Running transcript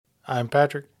I'm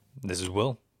Patrick. This is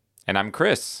Will. And I'm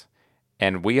Chris.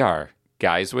 And we are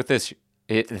guys with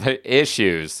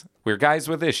issues. We're guys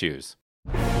with issues.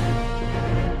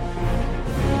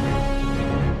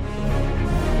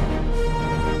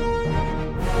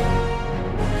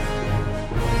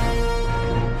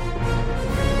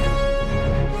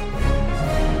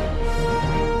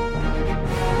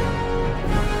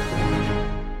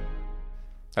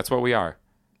 That's what we are.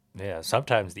 Yeah,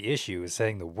 sometimes the issue is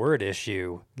saying the word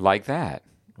issue. Like that.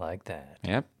 Like that.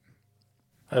 Yep.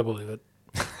 I believe it.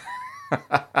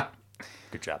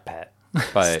 Good job, Pat.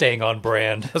 But Staying on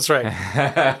brand. That's right.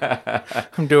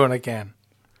 I'm doing what I can.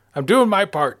 I'm doing my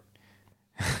part.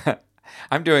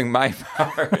 I'm doing my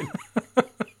part.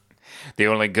 The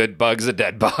only good bug's a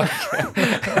dead bug.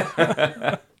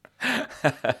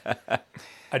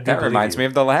 That reminds me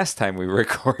of the last time we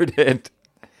recorded.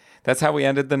 That's how we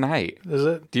ended the night. Is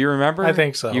it? Do you remember? I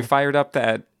think so. You fired up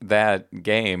that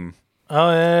game.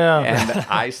 Oh, yeah. And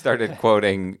I started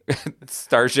quoting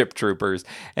Starship Troopers,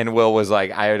 and Will was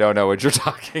like, I don't know what you're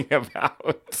talking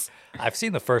about. I've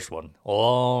seen the first one a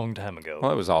long time ago.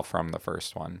 Well, it was all from the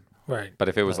first one. Right. But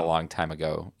if it was a long time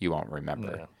ago, you won't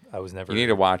remember. No, I was never. You need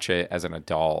to watch it as an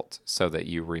adult so that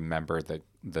you remember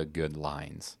the good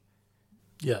lines.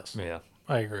 Yes. Yeah.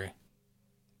 I agree.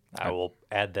 I will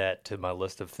add that to my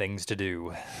list of things to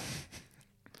do.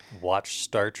 Watch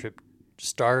Starship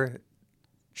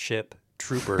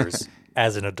Troopers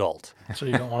as an adult. So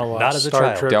you don't want to watch Not as a Star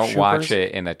child. Trek Don't watch Troopers?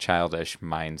 it in a childish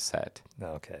mindset.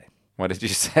 Okay. What did you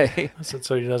say? I said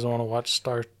so he doesn't want to watch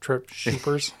Star Trek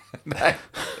Troopers?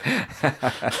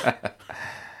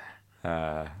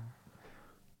 Sounds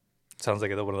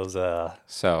like one of those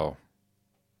So,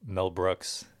 Mel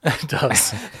Brooks It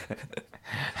does.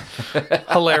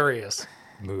 Hilarious.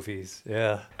 movies.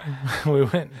 Yeah. We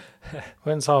went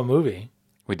and saw a movie.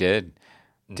 we did.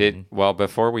 Well,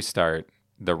 before we start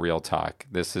the real talk,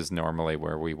 this is normally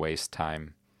where we waste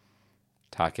time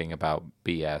talking about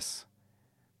BS.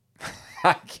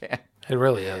 I can't. It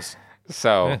really is.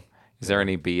 So, is there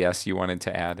any BS you wanted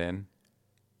to add in?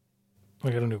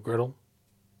 We got a new griddle.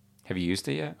 Have you used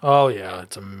it yet? Oh, yeah.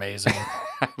 It's amazing.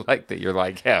 I like that you're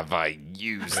like, have I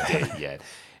used it yet?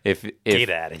 If Get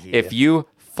out of here. If you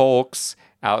folks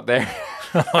out there,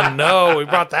 Oh, no. We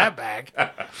brought that back.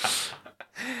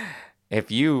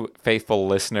 if you faithful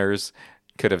listeners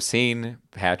could have seen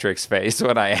Patrick's face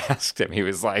when I asked him, he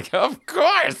was like, of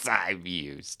course I've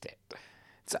used it.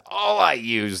 It's all I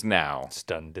use now.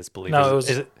 Stunned disbelief. No, is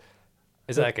it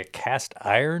like a cast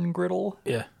iron griddle?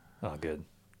 Yeah. Oh, good.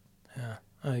 Yeah.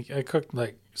 I cooked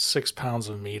like 6 pounds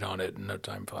of meat on it in no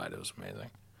time flat. It was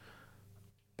amazing.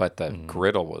 But the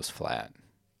griddle was flat.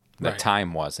 The Right.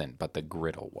 time wasn't, but the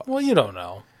griddle was. Well, you don't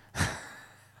know. I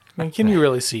mean, can you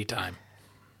really see time?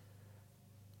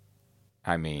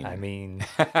 I mean,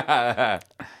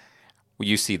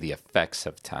 you see the effects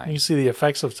of time. You see the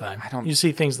effects of time. don't- You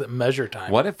see things that measure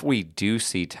time. What if we do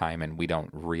see time and we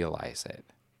don't realize it?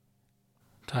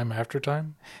 Time after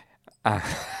time?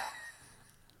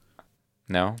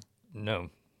 No? No.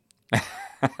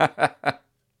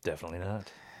 Definitely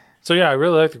not. So, yeah, I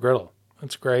really like the griddle.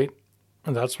 It's great.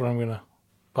 And that's what I'm going to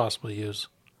possibly use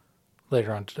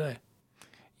later on today.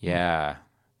 Yeah.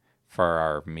 For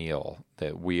our meal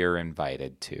that we're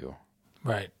invited to.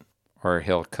 Right. Or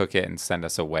he'll cook it and send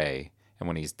us away. And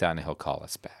when he's done, he'll call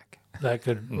us back. That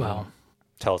could, well,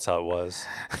 Tell us how it was.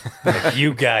 Like,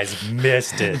 you guys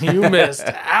missed it. you missed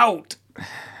out.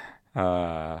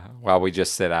 While we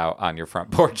just sit out on your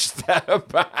front porch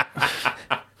step.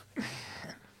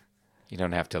 You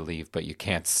don't have to leave, but you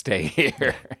can't stay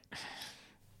here.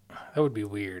 That would be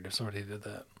weird if somebody did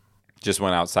that. Just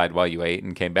went outside while you ate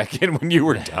and came back in when you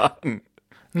were done.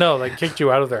 No, they kicked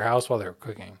you out of their house while they were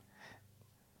cooking.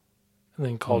 And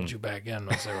then called you back in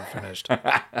once they were finished.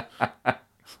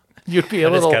 You'd be a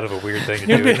That is little, kind of a weird thing to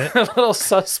you'd do, be isn't it? a little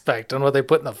suspect on what they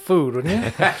put in the food, wouldn't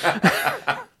you?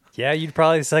 Yeah, you'd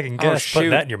probably second guess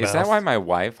putting that in your mouth. Is that why my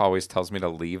wife always tells me to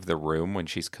leave the room when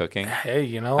she's cooking? Hey,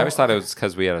 you know, I always thought it was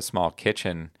because we had a small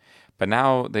kitchen. But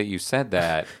now that you said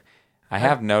that, I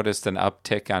have noticed an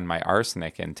uptick on my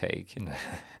arsenic intake.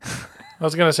 I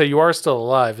was going to say, you are still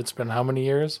alive. It's been how many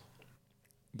years?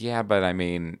 Yeah, but I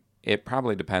mean, it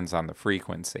probably depends on the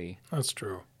frequency That's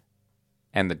true.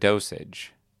 and the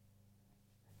dosage.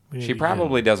 We need She to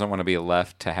probably doesn't want to be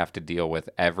left to have to deal with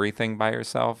everything by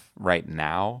herself right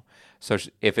now. So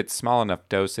if it's small enough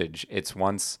dosage, it's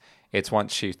once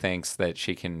she thinks that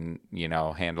she can,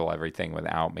 handle everything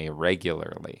without me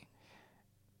regularly.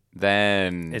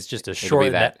 Then It's just a it'll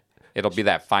short be it'll be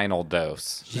that final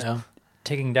dose. Yeah.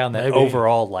 taking down that Maybe.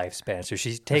 overall lifespan. So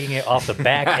she's taking it off the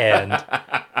back end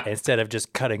instead of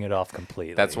just cutting it off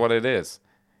completely. That's what it is.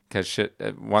 Because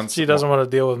once She doesn't want to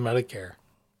deal with Medicare.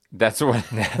 That's what.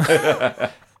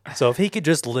 So if he could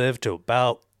just live to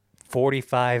about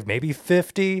 45, maybe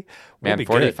 50, we'll Man, be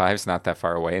 45 is not that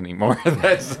far away anymore.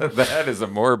 That is a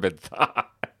morbid thought.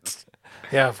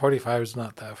 Yeah, 45 is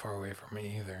not that far away from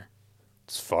me either.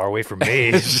 It's far away from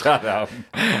me. Shut up.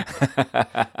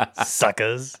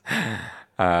 Suckers.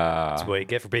 That's what you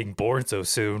get for being born so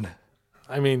soon.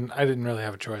 I mean, I didn't really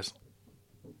have a choice.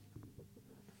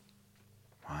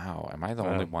 Wow, am I the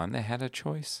only one that had a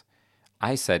choice?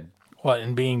 I said, What,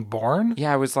 in being born?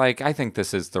 yeah, I was like, I think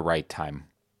this is the right time.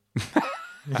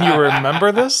 You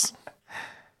remember this?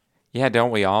 Yeah,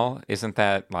 don't we all? Isn't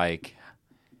that like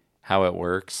how it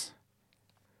works?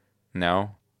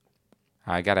 No?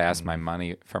 I got to ask my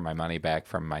money back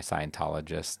from my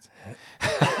Scientologist.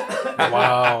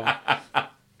 Wow.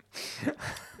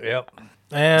 Yep.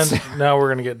 And now we're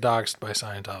going to get doxxed by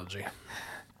Scientology.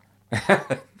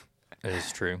 It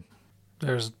is true.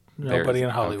 There's nobody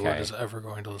in Hollywood okay. is ever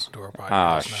going to listen to our Oh,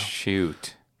 podcast now.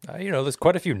 shoot. There's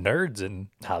quite a few nerds in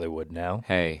Hollywood now.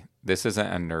 Hey, this isn't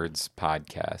a nerds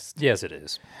podcast. Yes, it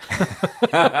is.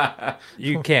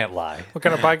 You can't lie. What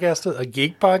kind of podcast is it? A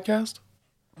geek podcast?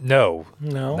 No,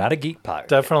 No. not a geek podcast.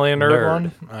 Definitely a nerd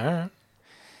one? All right.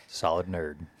 Solid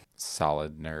nerd.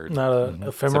 Solid nerd. Not a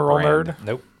ephemeral brand.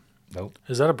 nerd? Nope.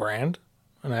 Is that a brand?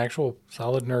 An actual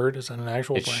solid nerd? Is that an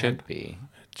actual It brand? should be.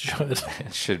 It should.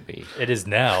 It should be. It is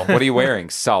now. What are you wearing,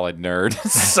 solid nerd?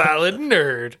 Solid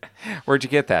nerd. Where'd you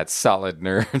get that, solid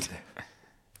nerd?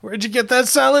 Where'd you get that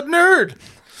solid nerd?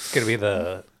 It's going to be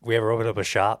we ever open up a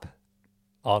shop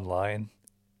online.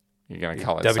 You're going to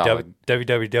call it solid.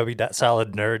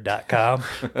 www.solidnerd.com.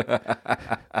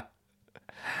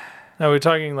 Now, are we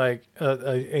talking like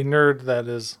a nerd that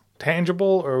is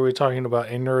tangible, or are we talking about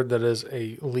a nerd that is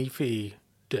a leafy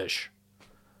dish?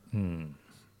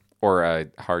 Or a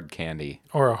hard candy.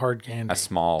 Or a hard candy? A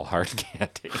small hard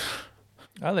candy.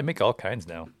 Oh, they make all kinds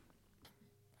now.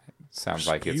 Sounds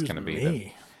like it's going to be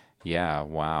me. Yeah,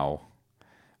 wow.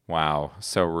 Wow,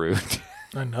 so rude.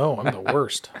 I know, I'm the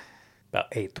worst. About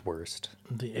 8th worst.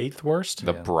 The 8th worst?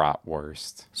 The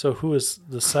bratwurst. So who is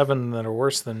the 7 that are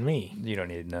worse than me? You don't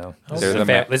need to know. This is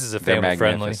a they're family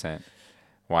friendly. magnificent.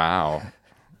 Wow.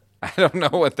 I don't know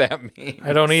what that means.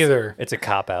 I don't either. It's a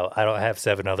cop out. I don't have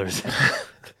 7 others.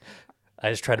 I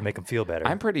just try to make them feel better.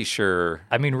 I'm pretty sure.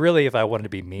 I mean, really, if I wanted to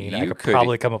be mean, I You could could-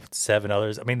 probably come up with 7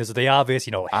 others. I mean, there's the obvious,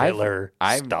 Hitler,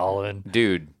 Stalin.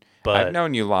 Dude, But- I've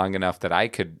known you long enough that I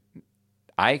could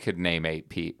name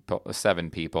 7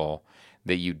 people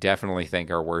that you definitely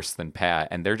think are worse than Pat,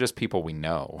 and they're just people we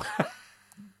know.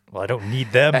 Well, I don't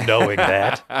need them knowing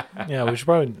that. Yeah, we should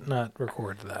probably not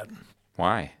record that.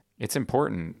 Why? It's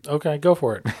important. Okay, go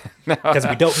for it. Because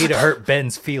we don't need to hurt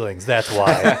Ben's feelings. That's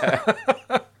why.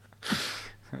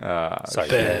 Sorry,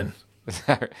 Ben.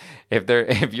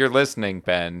 If you're listening,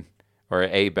 Ben, or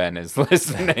a Ben is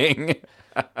listening,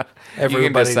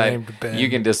 Everybody named Ben. You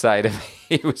can decide if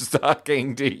he was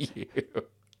talking to you.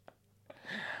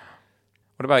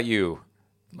 What about you?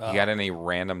 You got any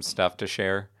random stuff to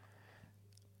share?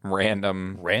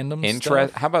 Random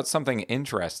stuff? How about something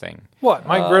interesting? What?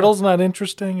 My griddle's not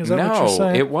interesting? Is that what you're No,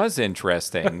 saying? it was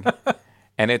interesting.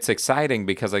 And it's exciting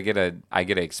because I get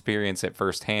to experience it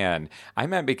firsthand. I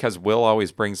meant because Will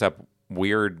always brings up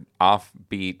weird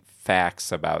offbeat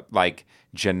facts about like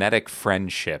genetic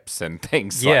friendships and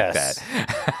things like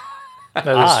that. That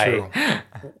is true.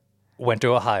 Went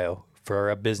to Ohio for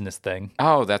a business thing.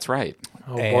 Oh, that's right.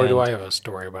 Oh, boy, do I have a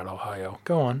story about Ohio.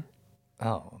 Go on.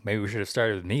 Oh, maybe we should have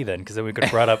started with me then, because then we could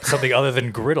have brought up something other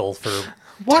than griddle for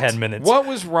 10 minutes. What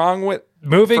was wrong with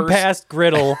Moving past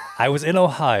griddle, I was in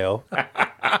Ohio.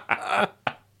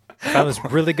 Found this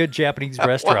really good Japanese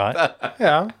restaurant.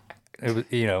 Yeah. It was,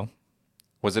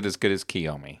 Was it as good as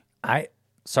Kiyomi?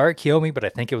 Sorry, Kiyomi, but I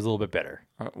think it was a little bit better.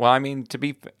 Well,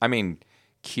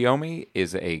 Kiyomi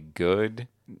is a good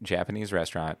Japanese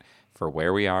restaurant for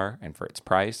where we are and for its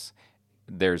price.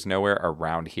 There's nowhere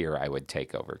around here I would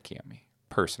take over Kiyomi,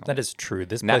 personally. That is true.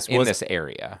 This Not place in was this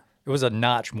area. it was a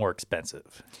notch more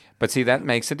expensive. But see, that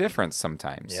makes a difference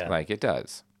sometimes. Yeah. Like it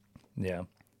does. Yeah.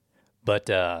 But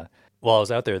while I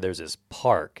was out there, there's this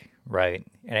park, right?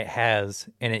 And it has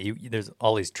in it there's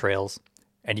all these trails,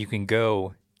 and you can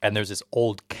go. And there's this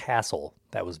old castle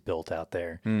that was built out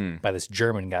there by this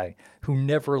German guy who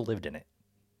never lived in it.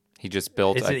 He just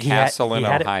built Is a it- castle he in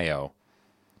had it- Ohio.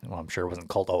 Well, I'm sure it wasn't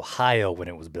called Ohio when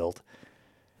it was built.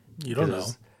 You don't It know.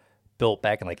 was built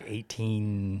back in like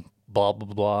 18 blah, blah,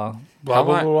 blah. Blah,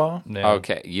 blah, blah, blah. Yeah.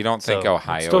 Okay, you don't think So,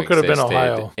 Ohio still could have been existed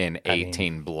Ohio. in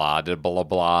 18 blah, blah, blah,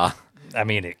 blah. I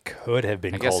mean, it could have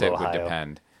been I guess called it Ohio. would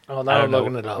depend. Oh, now I'm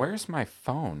looking it up. Where's my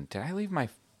phone? Did I leave my...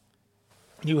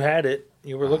 You had it.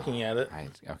 You were looking at it.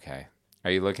 Okay. Are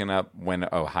you looking up when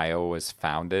Ohio was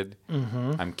founded?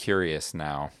 Mm-hmm. I'm curious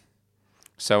now.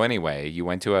 So anyway, you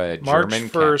went to a March German...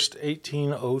 1st,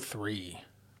 1803.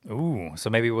 Ooh, so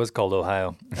maybe it was called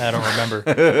Ohio. I don't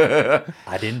remember.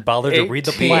 I didn't bother to read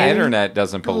the The plaque. internet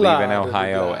doesn't believe in Blah, blah,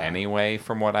 Ohio blah. anyway,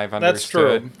 from what I've That's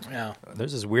true. understood. Yeah.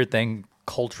 There's this weird thing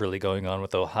culturally going on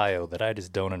with Ohio that I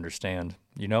just don't understand.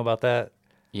 You know about that?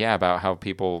 Yeah, about how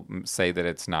people say that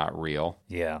it's not real.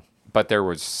 Yeah. But there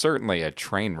was certainly a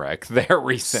train wreck there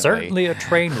recently. Certainly a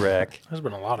train wreck. There's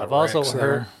been a lot of I've also wrecks heard...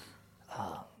 there.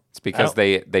 It's because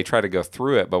they try to go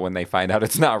through it, but when they find out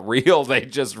it's not real, they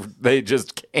just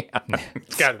can't.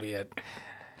 It's got to be it.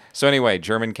 So anyway,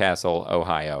 German Castle,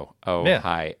 Ohio.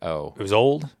 Ohio. It was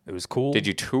old. It was cool. Did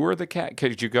you tour the cat?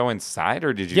 Did you go inside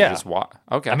or did you Yeah. just walk?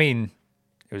 Okay. I mean,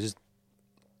 it was just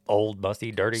old,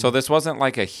 musty, dirty. so this wasn't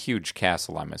like a huge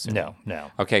castle, I'm assuming.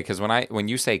 No. Okay, because when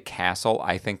you say castle,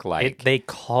 I think like They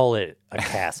call it a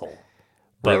castle.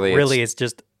 But Really, really, it's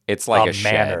just it's like a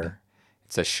manor. shed.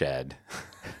 It's a shed.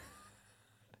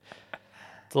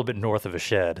 It's a little bit north of a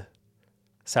shed,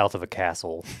 south of a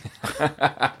castle.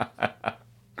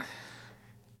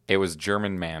 It was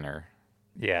German manor.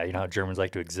 Yeah, you know how Germans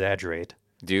like to exaggerate.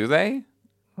 Do they?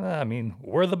 Well, I mean,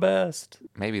 we're the best.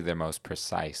 Maybe they're most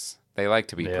precise. They like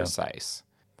to be Yeah. precise.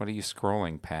 What are you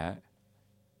scrolling, Pat?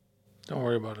 Don't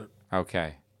worry about it.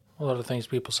 Okay. A lot of things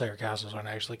people say are castles aren't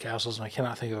actually castles, and I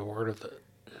cannot think of the word of it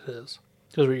is.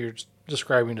 Because what you're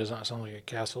describing does not sound like a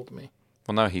castle to me.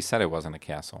 Well, no, he said it wasn't a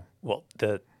castle. Well,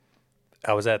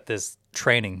 I was at this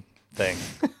training thing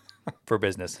for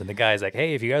business, and the guy's like,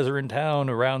 "Hey, if you guys are in town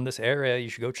around this area, you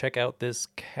should go check out this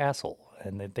castle."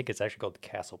 And I think it's actually called the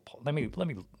Castle. Let me.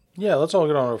 Yeah, let's all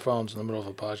get on our phones in the middle of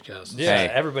a podcast. Yeah, Hey.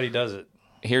 everybody does it.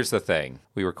 Here's the thing.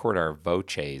 We record our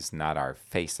voces, not our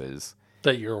faces.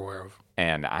 That you're aware of.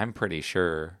 And I'm pretty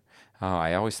sure... Oh,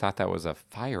 I always thought that was a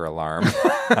fire alarm.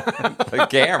 The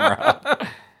camera.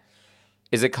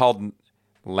 Is it called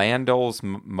Landol's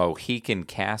Mohican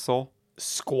Castle?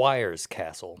 Squire's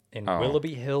Castle in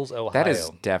Willoughby Hills, Ohio. That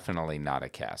is definitely not a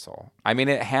castle. I mean,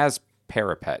 it has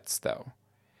parapets, though.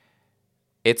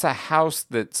 It's a house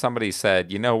that somebody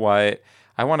said, you know what?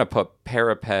 I want to put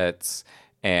parapets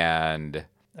and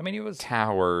I mean, it was.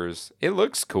 towers. It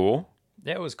looks cool.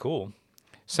 Yeah, it was cool.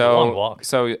 So, Long walk.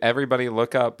 so everybody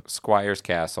look up Squire's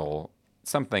Castle.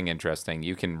 Something interesting.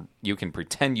 You can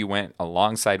pretend you went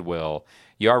alongside Will.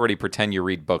 You already pretend you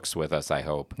read books with us, I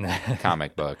hope.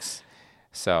 Comic books.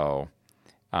 So,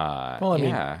 Well, I mean,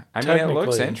 yeah. I mean, it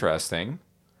looks technically- interesting.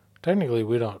 Technically,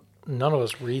 none of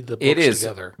us read the books It is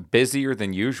together. busier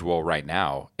than usual right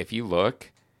now. If you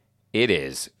look, it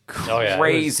is Oh, yeah, it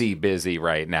crazy busy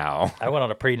right now. I went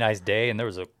on a pretty nice day, and there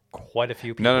was quite a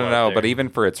few people. No. out there. But even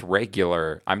for its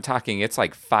regular, I'm talking it's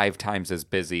like 5 times as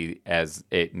busy as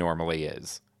it normally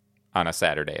is on a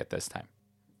Saturday at this time.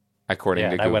 According Yeah,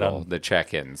 to and I went Google, on- the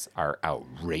check-ins are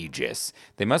outrageous.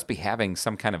 They must be having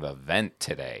some kind of event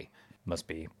today. Must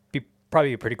be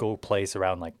probably a pretty cool place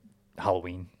around like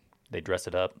Halloween. They dress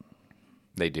it up.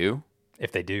 They do?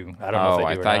 If they do, I don't know if they do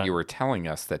I or thought not. you were telling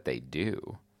us that they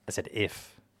do. I said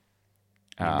if.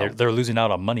 I mean, they're losing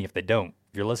out on money if they don't.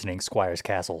 If you're listening, Squire's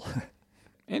Castle.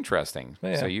 Interesting.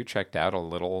 Yeah. So you checked out a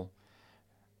little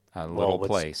Well,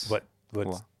 place. What's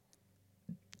Well-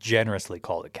 generously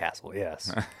called a castle,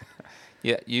 yes.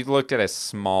 Yeah, you looked at a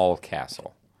small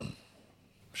castle.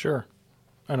 Sure.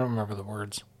 I don't remember the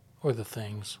words or the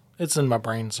things. It's in my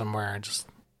brain somewhere.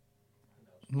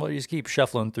 Well, you just keep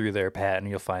shuffling through there, Pat, and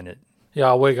you'll find it. Yeah,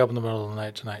 I'll wake up in the middle of the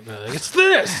night tonight and be like, it's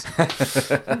this!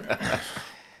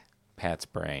 Pat's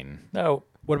brain. No.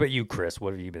 What about you, Chris?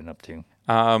 What have you been up to?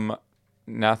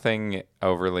 Nothing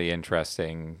overly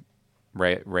interesting.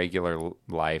 Regular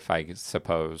life, I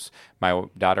suppose. My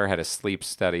daughter had a sleep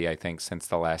study, I think, since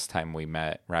the last time we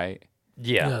met, right?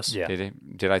 Yeah. Yes. Yeah.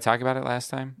 Did I talk about it last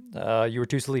time? You were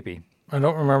too sleepy. I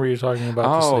don't remember you talking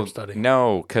about the sleep study.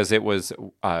 No, because it was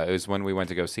when we went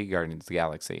to go see Guardians of the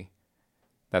Galaxy.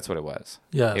 That's what it was.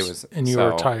 Yes, It was, and you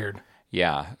were tired.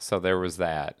 Yeah, so there was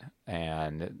that,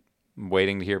 and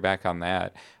waiting to hear back on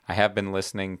that. I have been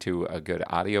listening to a good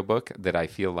audiobook that I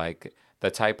feel like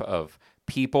the type of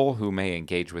people who may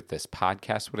engage with this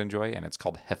podcast would enjoy, and it's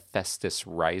called Hephaestus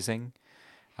Rising,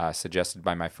 suggested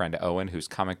by my friend Owen, whose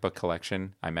comic book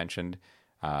collection I mentioned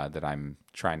that I'm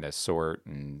trying to sort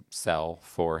and sell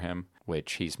for him,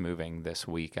 which he's moving this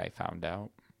week, I found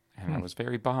out. And I was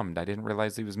very bummed. I didn't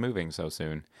realize he was moving so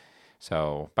soon.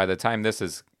 So by the time this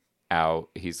is out,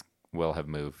 will have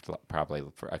moved probably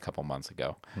for a couple months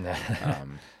ago.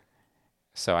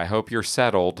 So I hope you're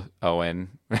settled,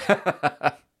 Owen.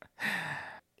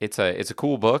 It's a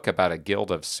cool book about a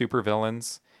guild of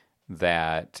supervillains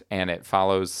and it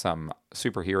follows some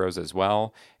superheroes as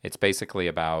well. It's basically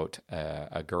about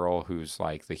a girl who's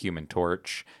like the Human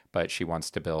Torch, but she wants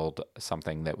to build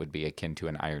something that would be akin to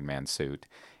an Iron Man suit.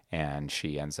 And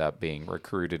she ends up being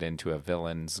recruited into a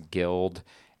villains guild.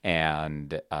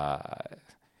 And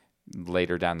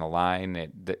later down the line,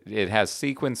 it has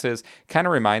sequences. Kind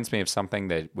of reminds me of something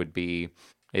that would be.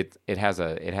 It has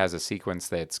a sequence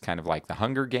that's kind of like the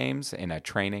Hunger Games in a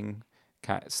training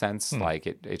sense. Like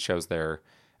it shows their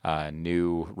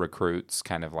new recruits,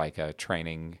 kind of like a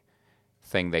training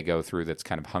thing they go through that's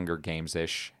kind of Hunger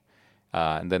Games-ish.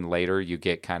 And then later you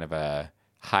get kind of a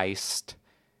heist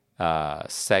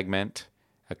segment,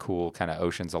 a cool kind of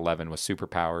Ocean's 11 with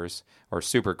superpowers, or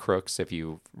Super Crooks if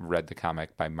you read the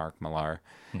comic by Mark Millar,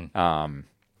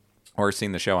 or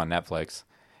seen the show on Netflix.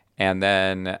 And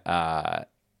then,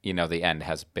 the end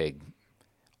has big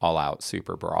all-out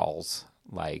super brawls,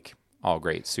 like all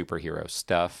great superhero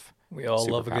stuff. We all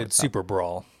love a good super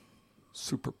brawl.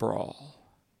 Super brawl.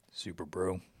 Super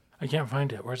bro. I can't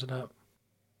find it. Where's it at?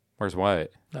 Where's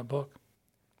what? That book.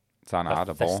 It's on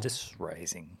Audible. Hephaestus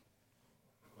Rising.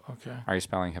 Okay. Are you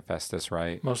spelling Hephaestus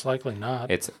right? Most likely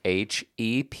not. It's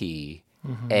HEPAESTUS.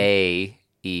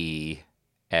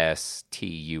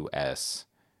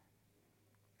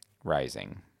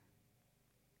 Rising.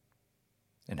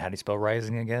 And how do you spell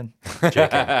rising again?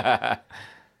 JK.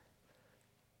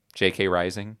 JK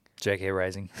Rising. JK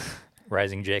Rising.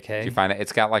 Rising JK. Did you find it?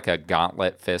 It's got like a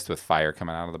gauntlet fist with fire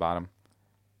coming out of the bottom.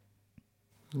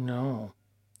 No.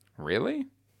 Really?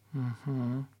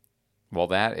 Mm-hmm. Well,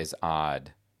 that is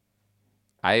odd.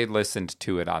 I listened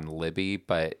to it on Libby,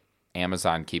 but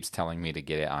Amazon keeps telling me to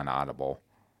get it on Audible.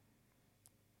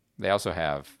 They also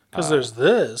have... Because there's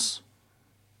this,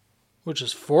 which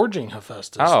is Forging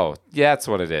Hephaestus. Oh, yeah, that's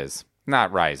what it is.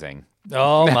 Not Rising.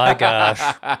 Oh my gosh.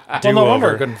 Well, no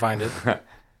wonder I couldn't find it.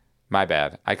 My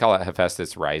bad. I call it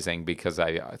Hephaestus Rising because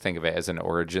I think of it as an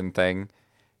origin thing.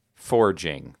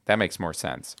 Forging. That makes more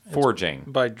sense. Forging.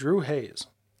 By Drew Hayes.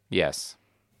 Yes.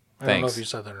 I don't know Thanks. if you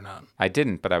said that or not. I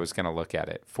didn't, but I was going to look at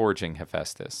it. Forging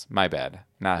Hephaestus. My bad.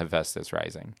 Not Hephaestus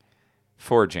Rising.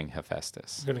 Forging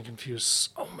Hephaestus. You're going to confuse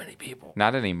so many people.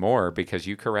 Not anymore because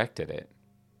you corrected it.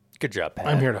 Good job, Pat.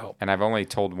 I'm here to help. And I've only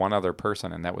told one other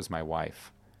person, and that was my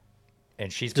wife.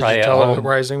 And she's Did probably you at tell her the home.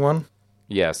 Rising one?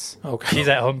 Yes. Okay. She's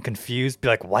at home confused. Be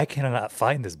like, why can I not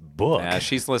find this book?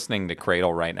 She's listening to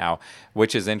Cradle right now,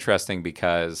 which is interesting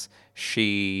because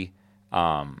she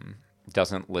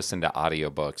doesn't listen to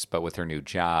audiobooks, but with her new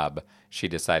job, she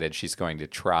decided she's going to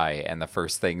try, and the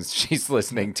first things she's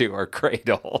listening to are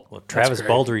Cradle. Well, Travis great.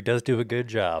 Baldry does do a good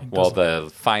job. Well, the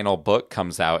final book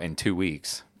comes out in 2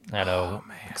 weeks. I know.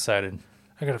 Excited.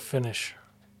 I got to finish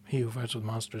He Who Fights with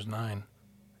Monsters 9.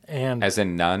 And, As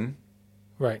in none?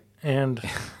 right. And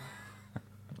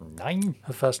 9.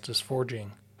 Hephaestus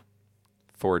Forging.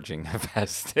 Forging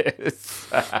Hephaestus.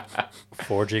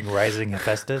 Forging Rising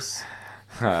Hephaestus.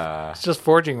 It's just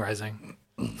Forging Rising.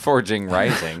 Forging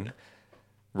Rising.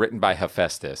 Written by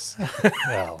Hephaestus.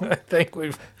 Well, I think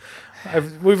we've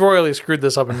royally screwed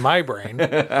this up in my brain.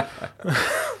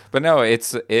 But no,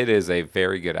 it is a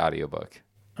very good audiobook.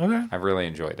 Okay. I've really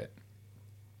enjoyed it.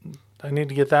 I need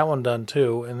to get that one done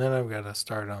too, and then I've got to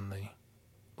start on the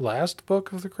last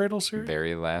book of the Cradle series.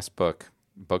 Very last book,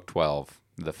 book 12,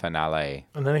 the finale.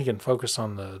 And then he can focus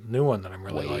on the new one that I'm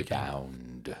really liking.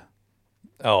 Waybound.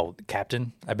 oh,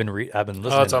 Captain. I've been listening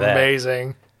Oh, it's to that.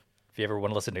 amazing. If you ever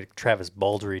want to listen to Travis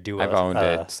Baldry do I've owned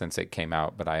it since it came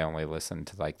out, but I only listened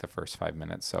to like the first 5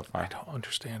 minutes so far. I don't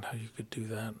understand how you could do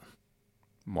that.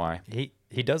 Why?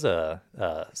 he does a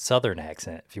southern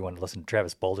accent. If you want to listen to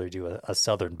Travis Baldry do a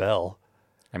southern belle.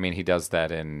 I mean, he does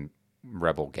that in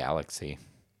Rebel Galaxy.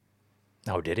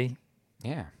 Oh, did he?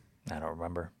 Yeah. I don't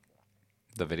remember.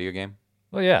 The video game.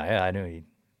 Well, yeah, I knew he.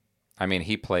 I mean,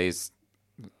 he plays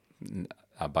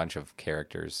a bunch of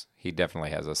characters. He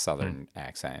definitely has a southern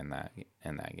accent in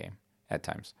that game at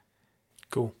times.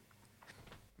 Cool.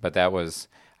 But that was,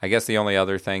 I guess the only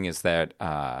other thing is that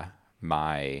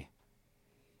my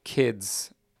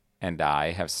kids and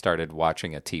I have started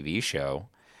watching a TV show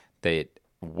that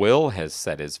Will has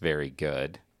said is very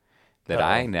good that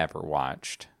I never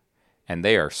watched. And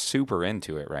they are super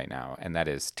into it right now. And that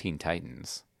is Teen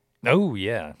Titans. Oh,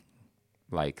 yeah.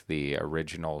 Like the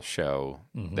original show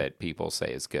that people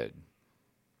say is good.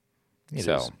 It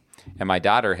so, is. and my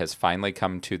daughter has finally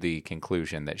come to the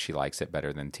conclusion that she likes it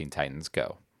better than Teen Titans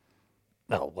Go.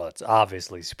 Oh, well, it's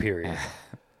obviously superior.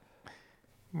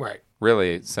 Right.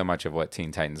 Really, so much of what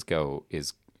Teen Titans Go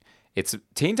is it's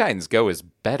Teen Titans Go is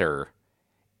better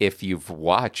if you've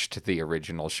watched the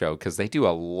original show because they do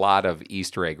a lot of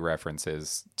Easter egg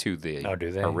references to the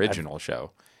do they? original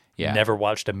show. Yeah. Never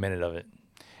watched a minute of it.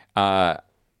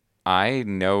 I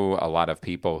know a lot of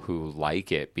people who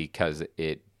like it because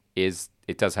it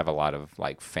does have a lot of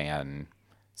like fan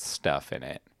stuff in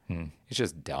it. It's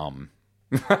just dumb.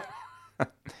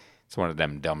 It's one of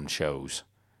them dumb shows.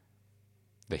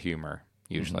 The humor,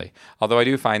 usually. Although I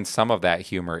do find some of that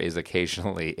humor is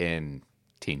occasionally in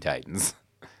Teen Titans.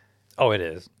 Oh, it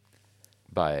is.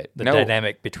 But The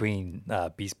dynamic between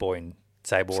Beast Boy and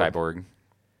Cyborg.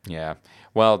 Yeah.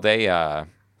 Well, they,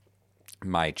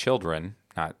 my children,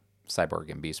 not Cyborg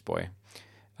and Beast Boy,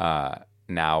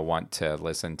 now want to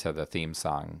listen to the theme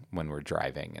song when we're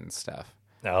driving and stuff.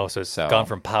 Oh, so it's gone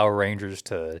from Power Rangers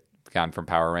to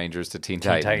Teen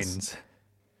Titans.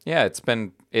 Yeah, it's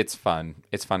fun. It's fun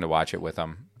to watch it with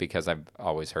them because I've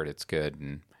always heard it's good,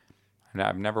 and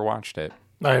I've never watched it.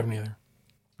 I haven't either.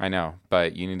 I know,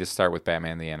 but you need to start with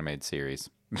Batman the Animated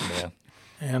Series. Yeah.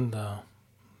 And the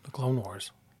Clone Wars.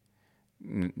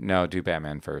 No, do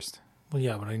Batman first. Well,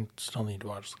 yeah, but I still need to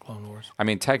watch the Clone Wars. I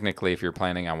mean, technically, if you're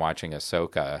planning on watching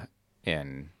Ahsoka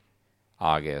in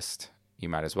August, you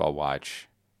might as well watch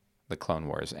the Clone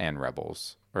Wars and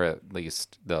Rebels, or at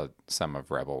least some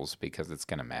of Rebels, because it's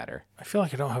going to matter. I feel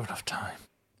like I don't have enough time.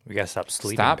 We got to stop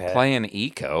sleeping, Stop Pat. playing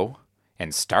Eco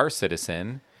and Star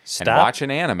Citizen and watch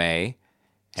an anime.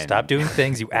 And stop doing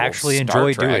things you actually Star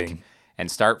enjoy Trek doing.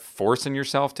 And start forcing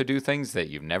yourself to do things that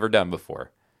you've never done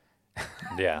before.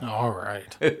 Yeah. All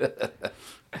right.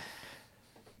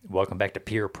 Welcome back to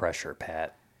Peer Pressure,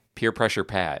 Pat. Peer Pressure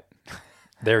Pat.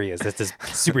 There he is. That's his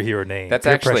superhero name. That's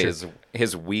Peer actually pressure.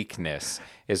 his weakness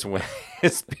is when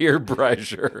his peer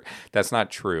pressure. That's not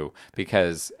true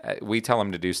because we tell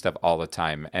him to do stuff all the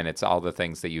time, and it's all the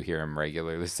things that you hear him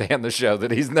regularly say on the show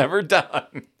that he's never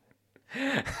done.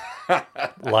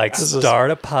 Like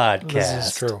start a podcast. This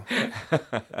is true.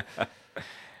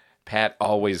 Pat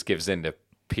always gives in to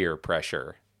peer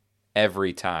pressure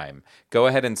every time. Go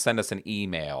ahead and send us an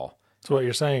email. So what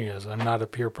you're saying is I'm not a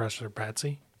peer pressure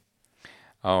patsy?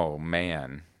 Oh,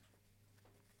 man.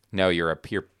 No, you're a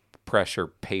peer pressure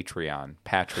Patreon.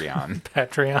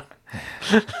 Patreon.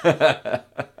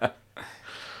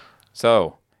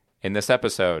 So, in this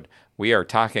episode, we are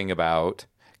talking about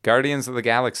Guardians of the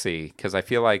Galaxy because I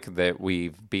feel like that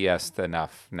we've BS'd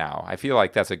enough now. I feel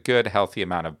like that's a good, healthy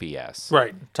amount of BS.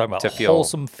 Right. Talking about To feel-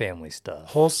 wholesome family stuff.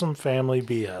 Wholesome family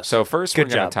BS. So first Good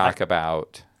we're going job. to talk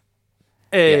about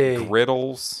hey,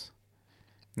 griddles.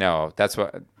 No, that's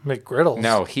what... McGriddles.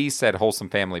 No, he said wholesome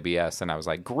family BS, and I was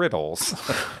like, griddles.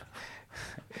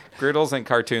 Griddles and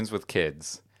cartoons with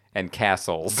kids and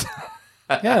castles.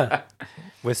 Yeah.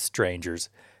 With strangers.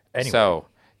 Anyway, So,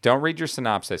 don't read your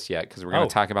synopsis yet because we're going Oh.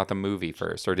 to talk about the movie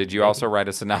first. Or did you also write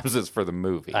a synopsis for the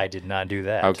movie? I did not do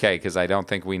that. Okay, because I don't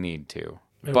think we need to.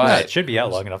 It But It should be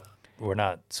out long enough. We're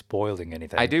not spoiling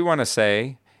anything. I do want to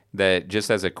say that just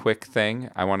as a quick thing,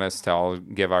 I want us to all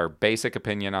give our basic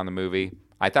opinion on the movie.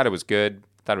 I thought it was good.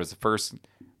 I thought it was the first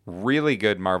really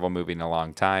good Marvel movie in a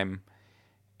long time.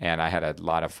 And I had a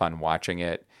lot of fun watching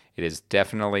it. It is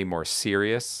definitely more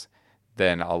serious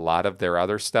than a lot of their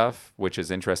other stuff, which is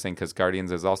interesting because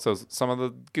Guardians is also some of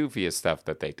the goofiest stuff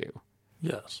that they do.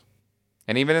 Yes,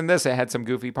 And even in this, it had some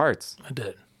goofy parts. I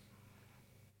did.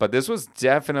 But this was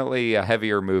definitely a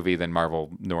heavier movie than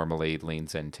Marvel normally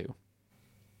leans into.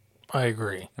 I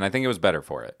agree. And I think it was better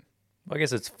for it. Well, I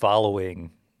guess it's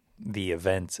following the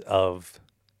events of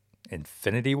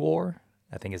Infinity War,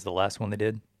 I think is the last one they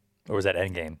did. Or was that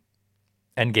Endgame?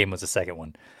 Endgame was the second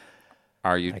one.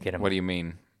 Are you? get 'em. What do you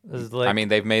mean? This is like- I mean,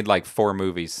 they've made like 4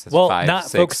 movies. Well, 5, not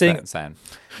 6 focusing- since then.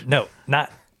 No,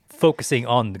 not focusing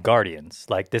on the Guardians.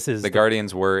 Like this is The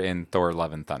Guardians were in Thor: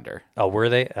 Love and Thunder Oh, were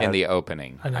they? in the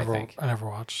opening. I I think never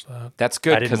watched that. that's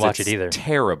good. I didn't 'cause watch it's it either.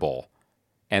 Terrible,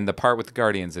 and the part with the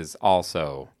Guardians is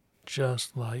also.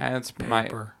 Just like And it's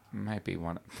paper. might be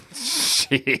one.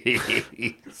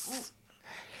 Jeez.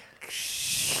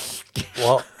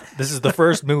 Well, this is the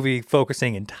first movie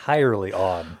focusing entirely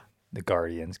on the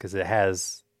Guardians because it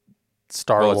has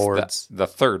Star Well, Lord's it's the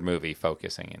third movie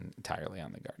focusing entirely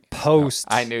on the Guardians. post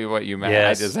I knew what you meant.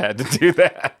 Yes. I just had to do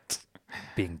that.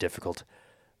 being difficult.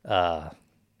 Because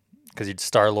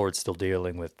Star Lord's still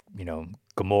dealing with,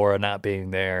 Gamora not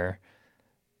being there.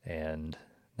 And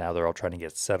now they're all trying to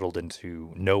get settled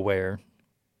into nowhere.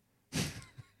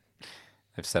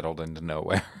 I've settled into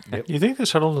nowhere. You think they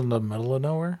settled in the middle of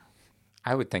nowhere?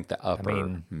 I would think the upper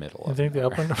mean, middle. You Of think the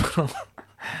nowhere. upper middle?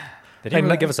 They didn't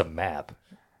even give us a map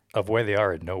of where they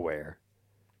are in nowhere.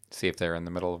 See if they're in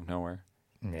the middle of nowhere.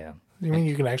 Yeah. You mean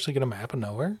you can actually get a map of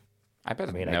nowhere? I bet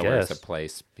I mean, I nowhere's a guess.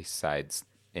 place besides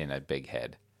in a big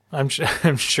head. I'm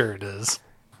sure it is.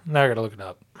 Now I gotta look it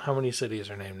up. How many cities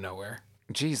are named Nowhere?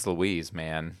 Jeez Louise,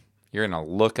 man. You're in a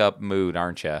look-up mood,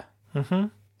 aren't you?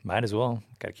 Might as well.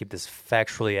 Got to keep this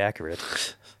factually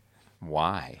accurate.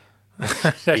 Why?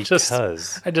 Because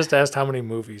I just asked how many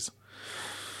movies.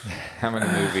 How many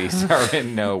movies are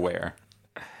in nowhere?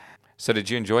 So did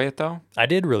you enjoy it, though? I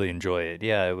did really enjoy it.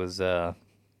 Yeah, it was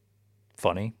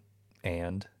funny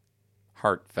and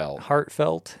Heartfelt.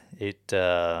 heartfelt. It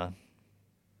kind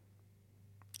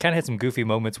of had some goofy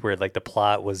moments where like the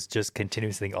plot was just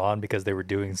continuously on because they were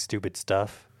doing stupid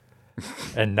stuff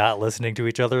and not listening to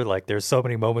each other. Like there's so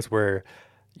many moments where,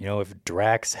 if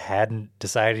Drax hadn't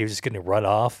decided he was just going to run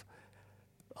off,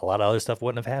 a lot of other stuff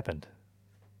wouldn't have happened.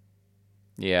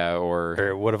 Yeah, Or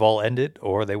it would have all ended,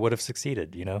 or they would have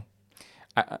succeeded,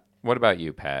 what about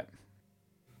you, Pat?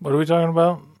 What are we talking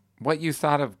about? What you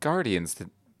thought of Guardians?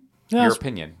 Yeah, Your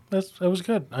opinion. it was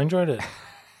good. I enjoyed it.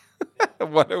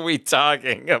 What are we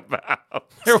talking about?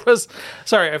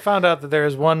 I found out that there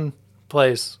is one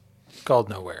place called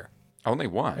Nowhere, Only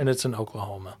one. and it's in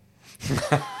Oklahoma.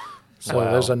 So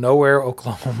Wow. there's a Nowhere,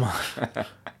 Oklahoma.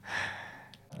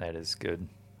 That is good.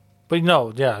 But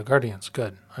no, yeah, Guardians,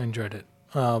 good. I enjoyed it.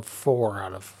 4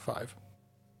 out of 5.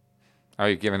 Oh,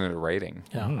 you're giving it a rating?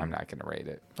 Yeah. I'm not going to rate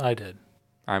it. I did.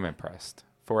 I'm impressed.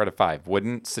 4 out of 5.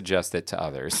 Wouldn't suggest it to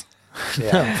others.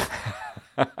 Yeah.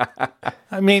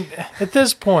 I mean, at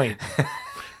this point,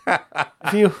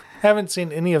 if you haven't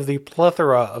seen any of the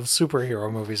plethora of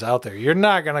superhero movies out there, you're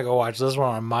not going to go watch this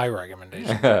one on my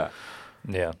recommendation.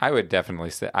 Yeah. I would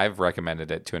definitely say I've recommended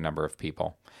it to a number of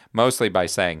people, mostly by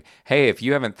saying, hey, if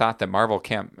you haven't thought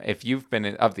that if you've been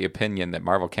of the opinion that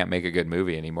Marvel can't make a good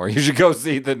movie anymore, you should go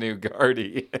see the new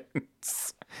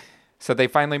Guardians. So they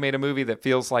finally made a movie that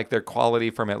feels like their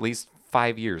quality from at least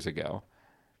 5 years ago.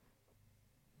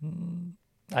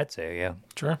 I'd say, yeah.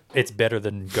 Sure. It's better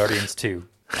than Guardians 2.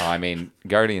 Oh, I mean,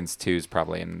 Guardians 2 is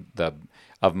probably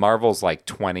of Marvel's like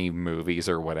 20 movies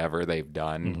or whatever they've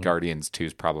done, Guardians 2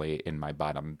 is probably in my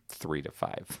bottom 3 to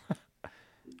 5.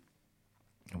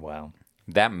 Wow.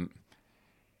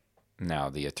 No,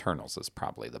 the Eternals is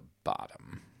probably the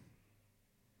bottom.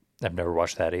 I've never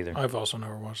watched that either. I've also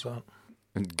never watched that.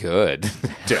 Good.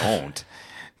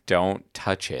 Don't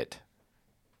touch it.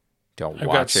 Don't I've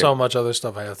watch got it. so much other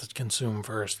stuff I have to consume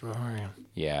first before I...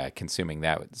 Yeah, consuming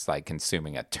that is like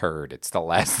consuming a turd. It's the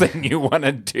last thing you want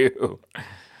to do.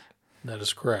 That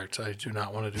is correct. I do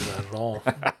not want to do that at all.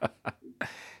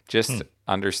 Just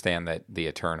understand that the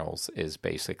Eternals is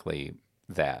basically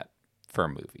that for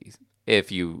movies.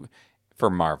 For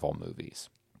Marvel movies.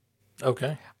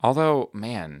 Okay. Although,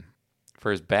 man,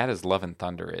 for as bad as Love and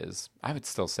Thunder is, I would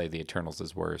still say the Eternals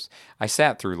is worse. I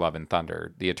sat through Love and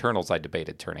Thunder. The Eternals I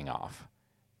debated turning off.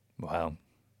 Wow.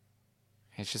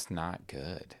 It's just not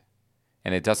good.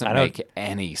 And it doesn't make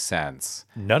any sense.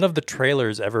 None of the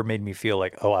trailers ever made me feel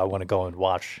like, oh, I want to go and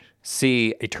watch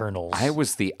See, Eternals. I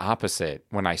was the opposite.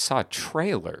 When I saw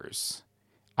trailers,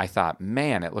 I thought,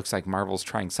 man, it looks like Marvel's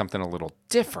trying something a little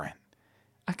different.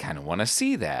 I kind of want to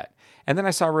see that. And then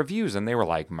I saw reviews and they were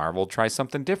like, Marvel, try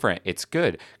something different. It's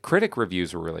good. Critic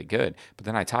reviews were really good. But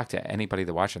then I talked to anybody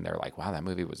that watched it and they're like, wow, that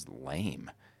movie was lame.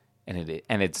 And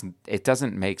it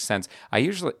doesn't make sense.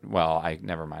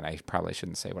 Never mind. I probably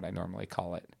shouldn't say what I normally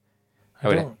call it.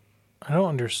 I don't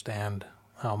understand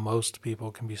how most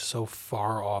people can be so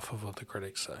far off of what the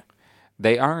critics say.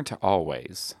 They aren't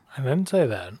always. I didn't say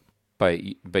that.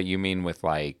 But you mean with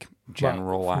like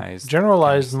generalized?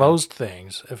 Generalized most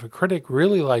things. If a critic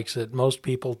really likes it, most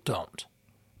people don't.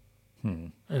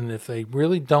 And if they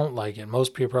really don't like it,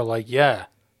 most people are like, yeah,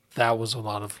 that was a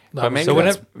lot of... But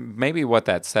maybe what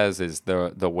that says is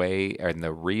the way and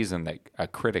the reason that a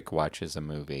critic watches a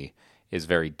movie is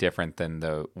very different than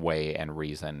the way and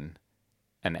reason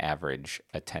an average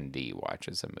attendee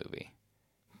watches a movie.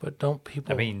 But don't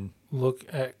people look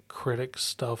at critic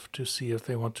stuff to see if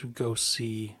they want to go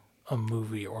see a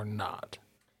movie or not?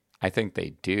 I think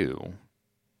they do.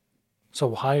 So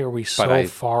why are we so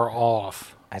far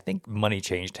off? I think money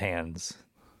changed hands.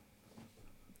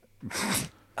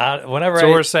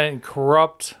 We're saying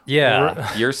corrupt.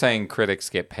 Yeah. You're saying critics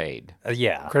get paid.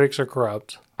 Yeah. Critics are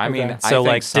corrupt. I mean, So, I think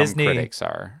like, some Disney- critics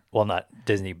are. Well, not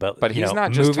Disney, but He's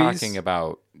not just movies, talking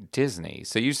about Disney.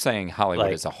 So you're saying Hollywood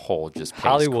Like, as a whole just pays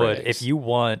Hollywood. critics. If you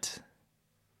want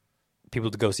people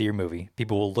to go see your movie,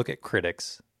 people will look at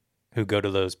critics who go to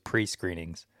those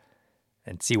pre-screenings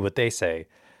and see what they say,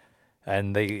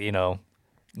 and they,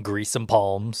 grease some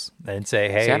palms and say,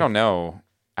 "Hey, See, I don't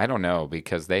know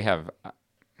because they have.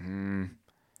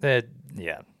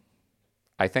 yeah."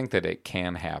 I think that it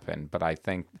can happen, but I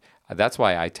that's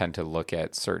why I tend to look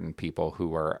at certain people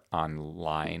who are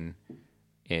online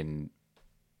in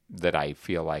that I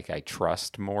feel like I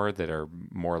trust more, that are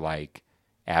more like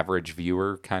average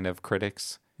viewer kind of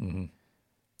critics. Mm-hmm.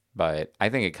 But I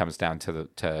think it comes down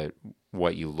to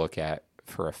what you look at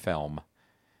for a film.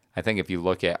 I think if you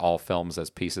look at all films as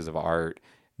pieces of art,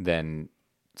 then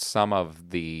some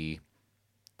of the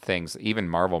things, even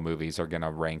Marvel movies, are going to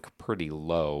rank pretty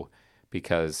low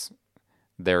because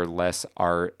they're less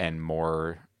art and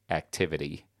more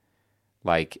activity.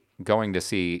 Like going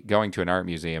to an art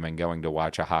museum and going to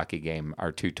watch a hockey game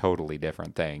are two totally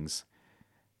different things.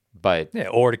 But Yeah,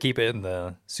 or to keep it in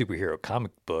the superhero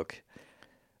comic book,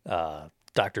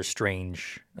 Doctor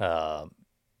Strange,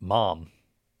 mom,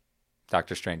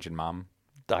 Doctor Strange and Mom.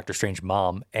 Doctor Strange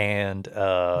mom, and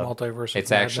Multiverse.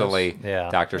 It's of Madness. actually Yeah.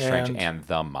 Doctor Strange And- and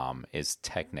the Mom is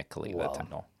technically Well, the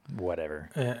title. whatever.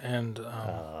 and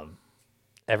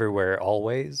Everywhere,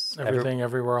 always. Everything,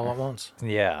 everywhere, all at once.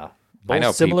 Yeah, both I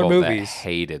know similar people movies, that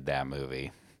hated that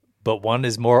movie. but one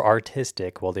is more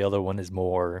artistic, while the other one is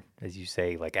more, as you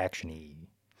say, like actiony.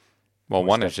 Well,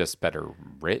 one is just better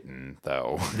written,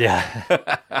 though. Yeah,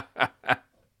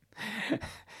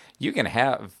 You can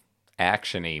have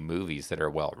action-y movies that are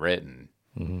well written.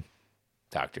 Mm-hmm.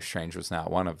 Doctor Strange was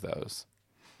not one of those.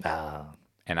 Ah,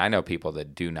 And I know people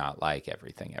that do not like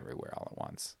Everything Everywhere All at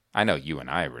Once. I know you and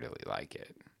I really like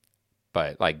it.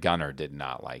 But like Gunnar did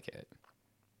not like it.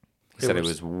 He said it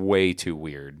was way too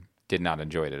weird. Did not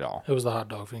enjoy it at all. It was the hot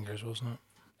dog fingers, wasn't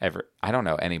it? I don't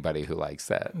know anybody who likes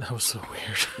that. That was so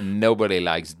weird. Nobody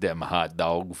likes them hot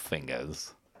dog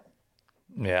fingers.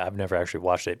 yeah. I've never actually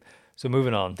watched it. So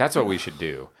moving on. That's what we should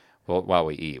do. Well, while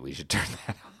we eat, we should turn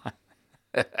that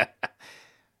on.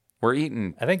 We're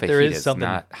eating I think there is fajitas, something-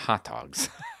 not hot dogs.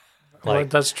 Well,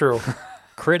 that's true.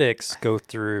 Critics go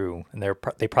through, and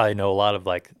they probably know a lot of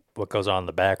like what goes on in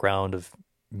the background of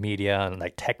media and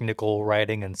like technical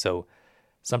writing, and so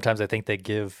sometimes I think they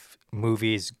give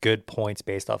movies good points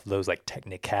based off of those like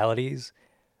technicalities,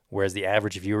 whereas the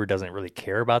average viewer doesn't really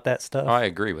care about that stuff, Oh, I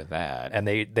agree with that. and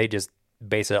they just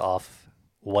base it off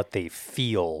what they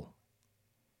feel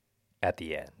at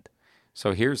the end.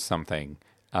 So here's something.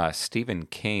 Stephen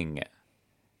King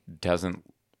doesn't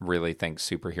really think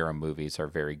superhero movies are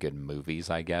very good movies,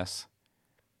 I guess.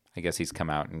 I guess he's come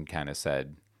out and kind of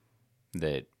said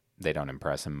that they don't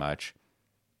impress him much.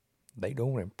 They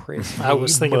don't impress me I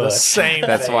was thinking the much. same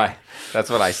That's thing. why. That's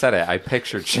what I said. I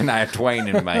pictured Shania Twain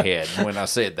in my head when I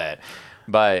said that.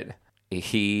 But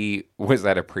he was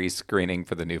at a pre-screening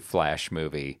for the new Flash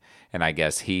movie, and I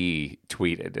guess he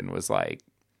tweeted and was like,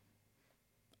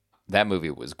 "That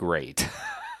movie was great."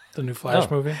 The new Flash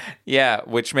movie. Yeah,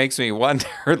 which makes me wonder,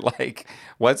 like,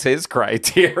 what's his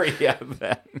criteria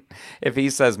then? If he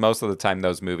says most of the time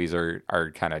those movies are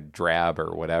kind of drab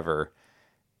or whatever,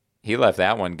 he left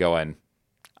that one going,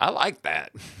 I like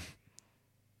that.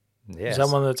 Yes. Is that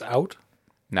one that's out?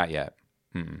 Not yet.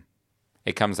 Mm-mm.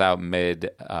 It comes out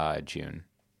mid-June.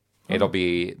 It'll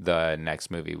be the next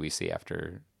movie we see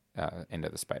after Into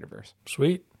the Spider-Verse.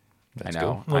 Sweet. I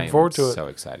know. Looking I am forward to it. so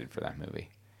excited for that movie.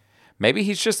 Maybe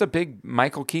he's just a big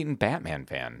Michael Keaton Batman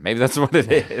fan. Maybe that's what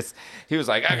it is. He was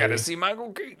like, I got to see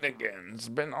Michael Keaton again. It's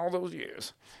been all those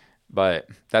years. But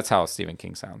that's how Stephen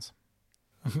King sounds.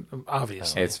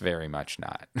 Obviously. It's very much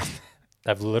not.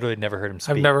 I've literally never heard him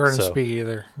speak. I've never heard him so speak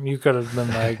either. You could have been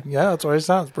like, yeah, that's what it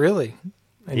sounds. Really?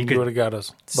 And He you could would have got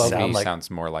us. sound He like-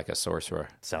 sounds more like a sorcerer.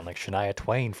 Sound like Shania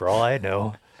Twain for all I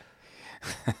know.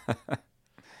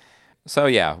 So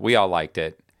yeah, we all liked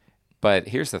it. But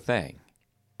here's the thing.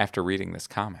 After reading this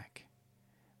comic,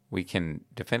 we can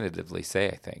definitively say,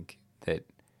 I think, that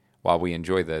while we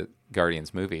enjoy the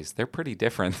Guardians movies, they're pretty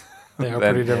different They are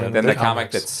than, pretty different than than the comic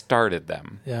comics. that started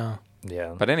them. Yeah.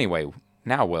 Yeah. But anyway,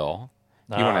 now Will,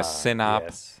 you want to synop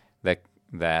yes.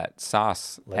 that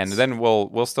sauce, and Let's- then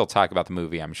we'll still talk about the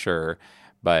movie, I'm sure.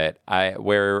 But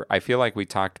I feel like we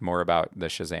talked more about the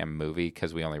Shazam movie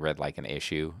because we only read like an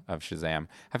issue of Shazam.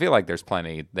 I feel like there's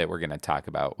plenty that we're going to talk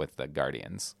about with the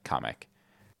Guardians comic.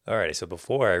 Alrighty, so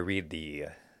before I read the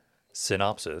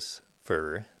synopsis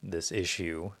for this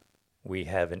issue, we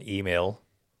have an email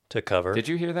to cover. Did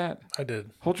you hear that? I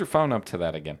did. Hold your phone up to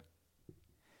that again.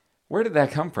 Where did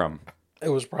that come from? It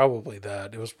was probably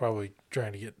that. It was probably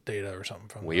trying to get data or something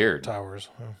from Weird. the towers.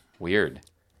 Weird.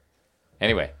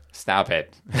 Anyway, stop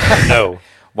it. No.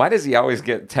 Why does he always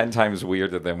get 10 times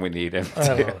weirder than we need him I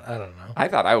to? don't know. I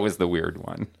thought I was the weird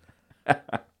one.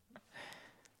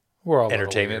 We're all a little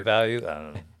Entertainment weird. value? I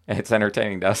don't know. It's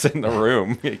entertaining to us in the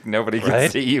room. Nobody can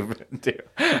Right? see you. Too.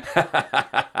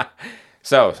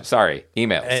 So, sorry,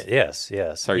 emails.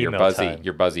 Yes. Sorry, Email time.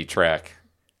 your buzzy track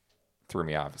threw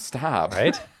me off. Stop.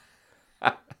 Right?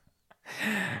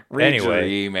 Read your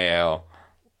Anyway. email.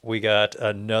 We got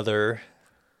another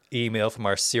email from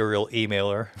our serial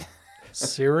emailer,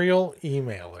 Serial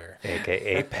emailer.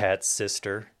 aka Pat's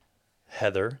sister,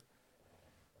 Heather.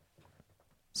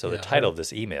 So the Yeah, title of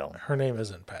this email, Her name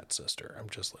isn't Pat's sister. I'm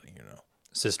just letting you know.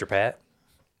 Sister Pat.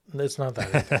 It's not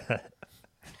that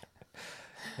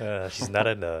easy. She's not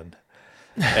a nun.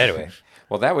 Anyway,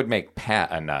 Well, that would make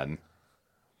Pat a nun.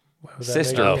 Why would that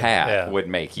Sister make- Pat Yeah. would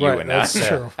make you Right, a nun. that's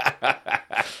true.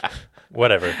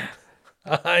 whatever.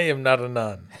 I am not a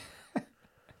nun.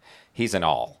 He's an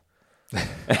all.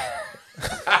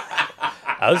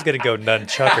 I was gonna go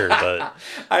nunchucker, but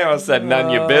I almost said none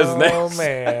your business. Oh,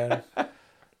 man.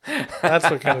 That's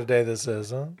what kind of day this is,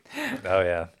 huh? oh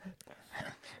yeah,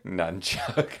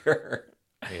 Nunchucker.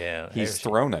 yeah. He's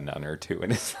thrown a nun or two in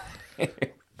his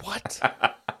What?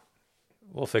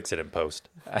 We'll fix it in post.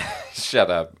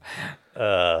 Shut up.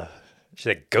 She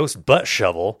said, "Ghost butt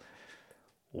shovel.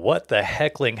 What the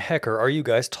heckling hecker are you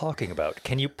guys talking about?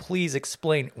 Can you please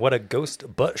explain what a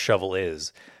ghost butt shovel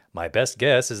is? My best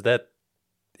guess is that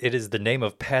it is the name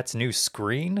of Pat's new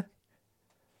screen."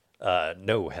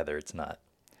 No, Heather, it's not.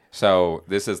 So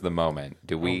this is the moment.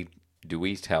 Do we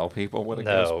tell people what a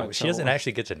ghost No, butt she doesn't shovel is?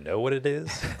 actually get to know what it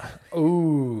is.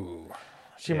 Ooh.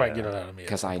 She might Yeah. get it out of me. at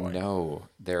Because some I point. know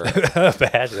there.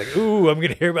 Pat's like, ooh, I'm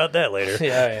gonna hear about that later.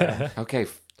 Yeah. Okay,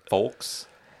 folks,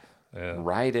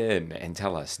 write in and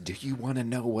tell us. Do you want to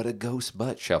know what a ghost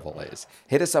butt shovel is?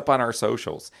 Hit us up on our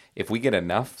socials. If we get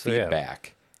enough yeah.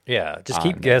 feedback, Yeah, just On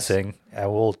keep this. guessing,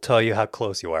 and we'll tell you how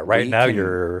close you are. Right now,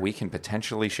 we can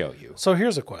potentially show you. So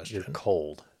here's a question. you're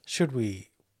cold. Should we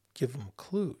give them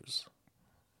clues?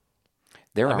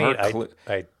 There I mean, are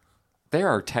I there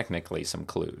are technically some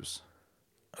clues.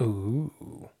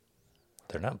 Ooh.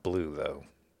 they're not blue though.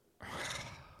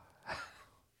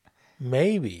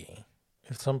 Maybe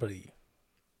if somebody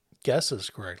guesses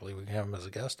correctly, we can have them as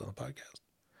a guest on the podcast.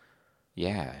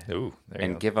 Yeah, Ooh, there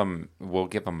you and go. we'll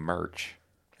give them merch.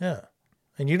 Yeah.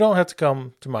 And you don't have to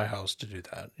come to my house to do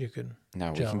that. You can.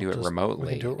 No, we you can know, do it just- remotely.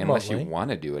 we can do it Unless you remotely. want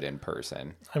to do it in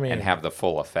person I mean- and have the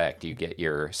full effect. You get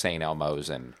your St. Elmo's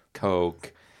and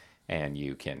Coke, and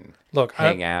you can Look,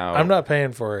 hang out. I'm not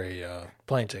paying for a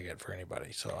plane ticket for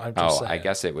anybody, so I'm just saying. I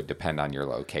guess it would depend on your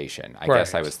location. I Right.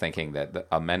 guess I was thinking that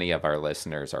many of our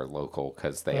listeners are local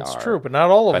because they That's are. true, but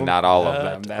not all of But them. not all of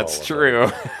Not them. That's all of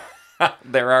true.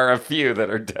 There are a few that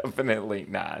are definitely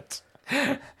not.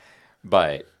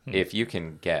 But if you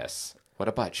can guess what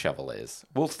a butt shovel is,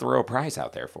 we'll throw a prize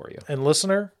out there for you. And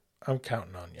listener, I'm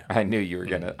counting on you. I knew you were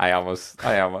gonna. I almost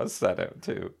said it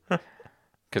too.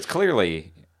 Because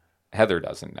clearly, Heather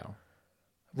doesn't know.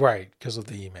 Right, because of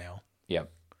the email. Yep.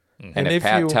 And And if if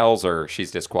Pat you- tells her, she's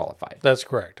disqualified. That's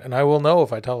correct. And I will know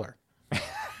if I tell her.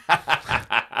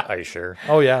 Are you sure?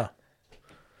 Oh, yeah.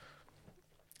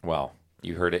 Well,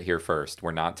 you heard it here first.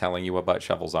 We're not telling you what butt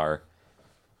shovels are,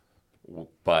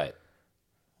 but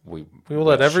we We will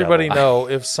let Butt everybody shovel. know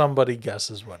if somebody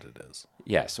guesses what it is.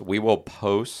 yes, we will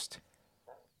post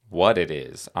what it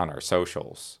is on our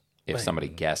socials if Right. somebody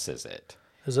guesses it.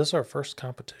 Is this our first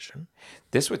competition?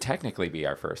 This would technically be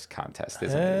our first contest,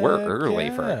 isn't it? We're Heck early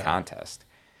for a yeah. contest,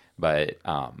 but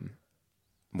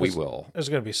we There's- will. There's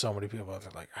going to be so many people out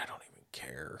there like, I don't even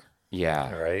care.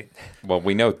 Yeah. All right. Well,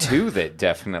 we know two that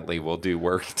definitely will do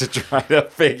work to try to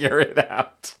figure it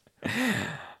out.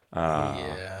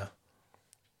 Yeah.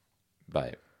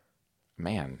 But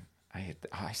man,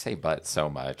 I say butt so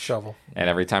much. Shovel. And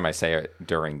every time I say it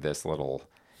during this little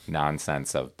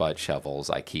nonsense of butt shovels,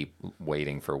 I keep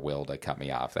waiting for Will to cut me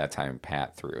off. That time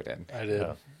Pat threw it in. I did.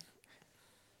 Yeah.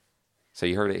 So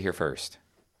you heard it here first.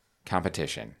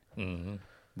 Competition. Mm-hmm.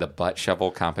 The butt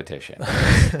shovel competition.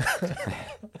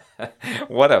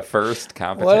 What a first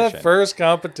competition. What a first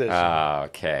competition.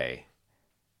 Okay.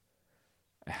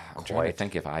 I'm trying to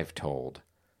think if I've told.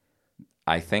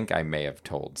 I think I may have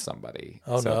told somebody.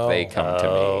 Oh, so no. if they come to me,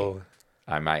 Oh,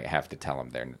 I might have to tell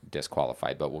them they're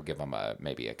disqualified, but we'll give them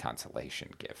maybe a consolation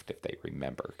gift if they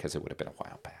remember, because it would have been a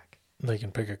while back. They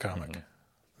can pick a comic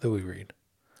that we read.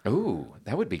 Ooh,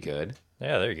 that would be good.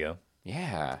 yeah. There you go.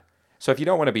 Yeah. So if you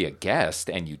don't want to be a guest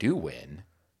and you do win,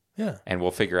 Yeah. and we'll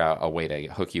figure out a way to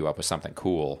hook you up with something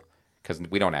cool, because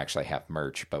we don't actually have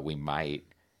merch, but we might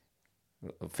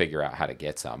figure out how to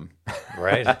get some.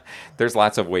 Right. There's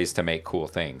lots of ways to make cool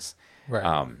things.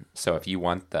 Right. So if you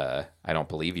want the "I don't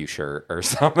believe you" shirt or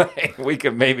something, we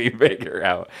could maybe figure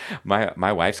out.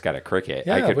 My wife's got a Cricut.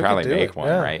 Yeah, I could we could probably do make it, one,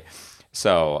 yeah. right?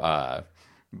 So,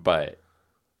 but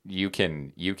you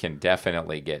can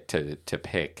definitely get to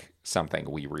pick something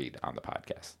we read on the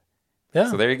podcast. Yeah.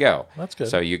 So there you go. That's good.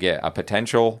 So you get a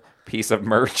potential piece of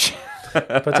merch.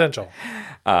 Potential.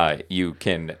 You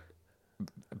can,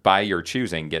 by your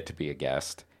choosing, get to be a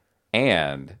guest.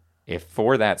 And if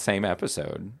for that same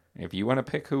episode, if you want to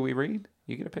pick who we read,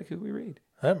 you get to pick who we read.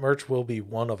 That merch will be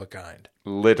one of a kind.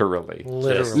 Literally.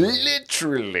 Literally.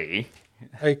 Literally.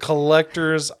 A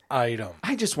collector's item.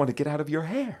 I just want to get out of your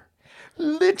hair.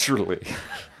 Literally.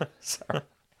 Sorry.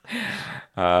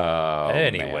 Oh,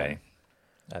 Anyway, man.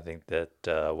 I think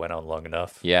that went on long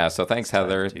enough. Yeah, so thanks,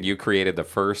 Heather. to- You created the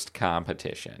first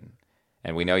competition.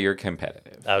 And we know you're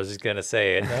competitive. I was just going to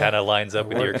say, it kind of lines up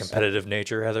with your competitive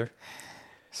nature, Heather.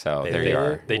 So there you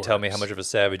are. They tell me how much of a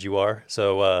savage you are.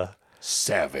 So,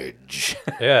 Savage.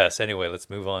 yes, anyway, let's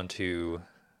move on to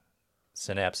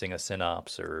synapsing a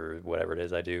synops or whatever it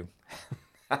is I do.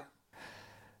 Yeah,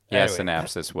 Anyway.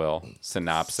 synapses will.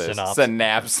 Synopsis.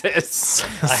 Synopsis.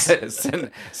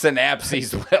 Synapses.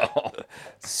 Synapses will.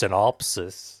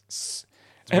 Synopsis. It's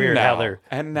And weird now, how they're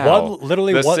and now,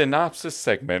 literally the one synopsis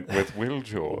segment with Will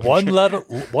George. one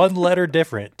letter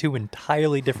different, two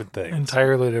entirely different things.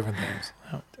 Entirely different things.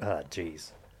 Ah,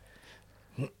 jeez.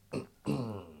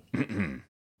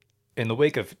 In the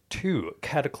wake of two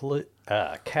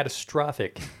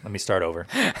catastrophic. Let me start over.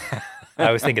 I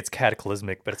always think it's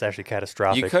cataclysmic, but it's actually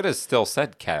catastrophic. You could have still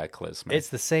said cataclysmic. It's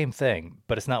the same thing,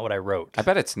 but it's not what I wrote. I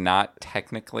bet it's not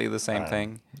technically the same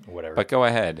thing. Whatever. But go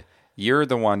ahead. You're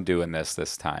the one doing this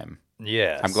time.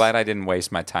 Yes. I'm glad I didn't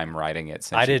waste my time writing it.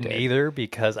 Since I you didn't did. either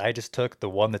because I just took the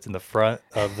one that's in the front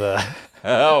of the.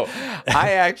 Oh,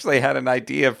 I actually had an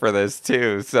idea for this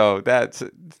too. So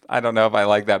I don't know if I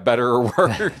like that better or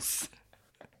worse.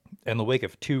 In the wake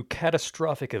of two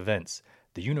catastrophic events,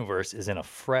 the universe is in a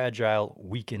fragile,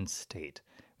 weakened state.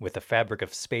 With the fabric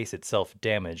of space itself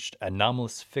damaged,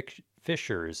 anomalous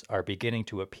fissures are beginning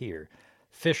to appear.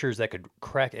 Fissures that could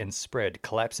crack and spread,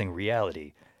 collapsing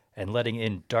reality, and letting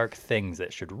in dark things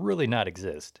that should really not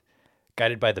exist.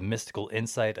 Guided by the mystical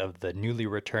insight of the newly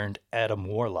returned Adam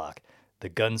Warlock, the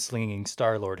gunslinging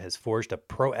Star-Lord has forged a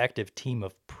proactive team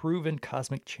of proven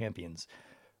cosmic champions,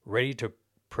 ready to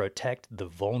protect the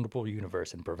vulnerable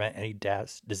universe and prevent any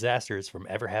disasters from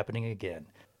ever happening again.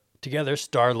 Together,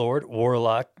 Star-Lord,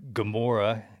 Warlock,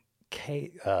 Gamora,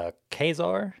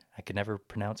 Kazar, I can never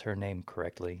pronounce her name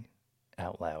correctly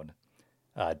out loud,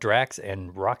 Drax,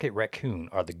 and Rocket Raccoon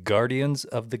are the guardians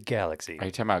of the galaxy. Are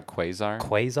you talking about Quasar?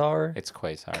 Quasar? It's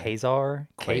Quasar. Kazar?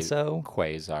 Queso?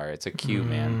 Quasar. It's a Q,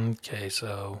 man.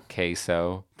 Queso.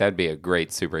 Queso. That'd be a great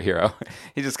superhero.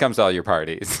 He just comes to all your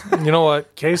parties. You know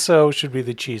what? Queso should be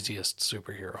the cheesiest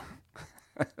superhero.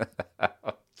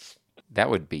 That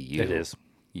would be you. It is.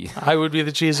 I would be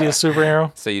the cheesiest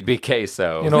superhero. So you'd be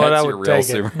Queso. You know what? That's I your would real take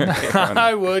it. superhero.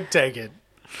 I would take it.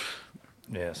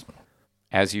 Yes.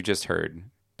 As you just heard,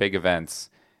 big events,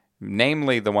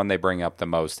 namely the one they bring up the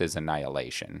most is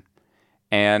Annihilation.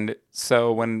 And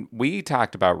so when we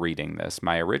talked about reading this,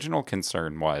 my original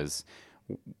concern was,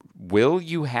 will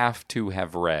you have to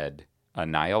have read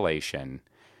Annihilation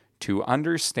to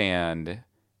understand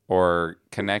or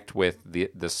connect with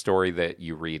the story that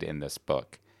you read in this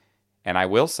book? And I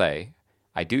will say,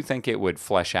 I do think it would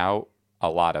flesh out a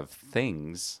lot of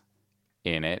things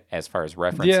in it as far as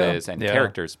references and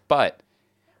characters, but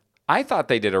I thought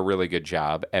they did a really good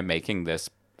job at making this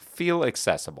feel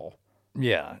accessible.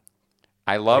 Yeah.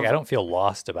 I love. I don't feel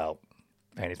lost about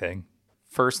anything.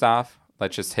 First off,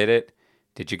 let's just hit it.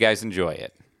 Did you guys enjoy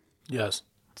it? Yes.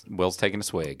 Will's taking a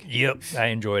swig. Yep. I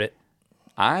enjoyed it.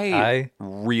 I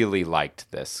really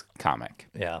liked this comic.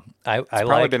 Yeah. It's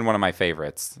probably been one of my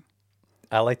favorites.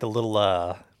 I like the little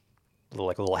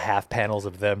half panels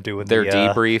of them doing Their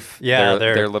debrief. Yeah,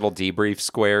 their little debrief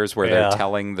squares where Yeah. they're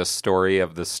telling the story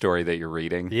of the story that you're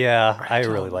reading. Yeah, I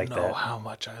really don't like know that. how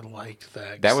much I liked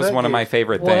that. That was one of my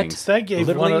favorite things. That gave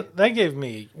Literally- that gave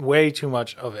me way too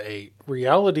much of a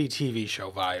reality TV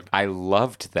show vibe. I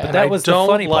loved that. And that I was the don't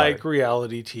funny like part.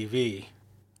 reality TV.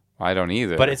 I don't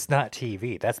either. But it's not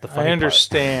TV. That's the funny I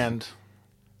understand.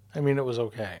 I mean, it was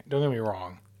okay. Don't get me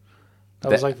wrong.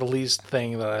 That was like the least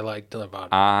thing that I liked about it.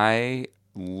 I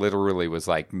literally was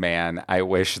like, man, I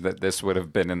wish that this would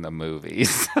have been in the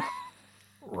movies. part.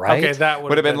 Right? Okay, that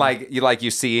would have been like you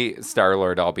see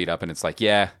Star-Lord all beat up and it's like,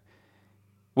 yeah,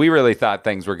 we really thought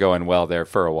things were going well there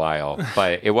for a while,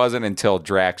 but it wasn't until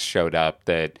Drax showed up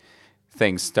that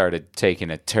things started taking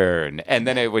a turn, and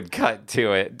then it would cut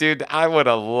to it. Dude, I would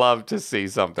have loved to see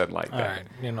something like All that.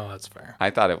 right, that's fair. I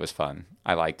thought it was fun.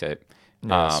 I liked it.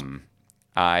 Yes.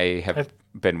 I have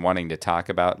been wanting to talk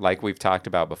about, like we've talked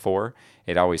about before,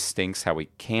 it always stinks how we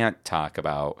can't talk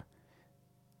about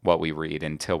what we read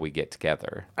until we get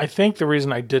together. I think the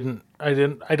reason I don't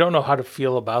know how to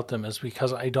feel about them is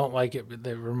because I don't like it.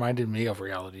 They reminded me of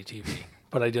reality TV,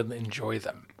 but I didn't enjoy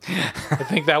them. I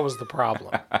think that was the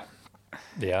problem.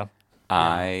 Yeah.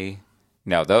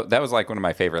 No, that was like one of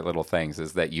my favorite little things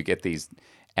is that you get these.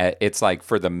 It's like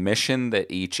for the mission that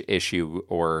each issue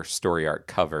or story arc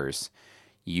covers,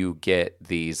 you get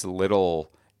these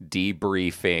little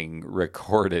debriefing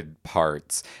recorded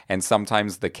parts, and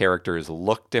sometimes the characters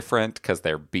look different because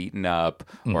they're beaten up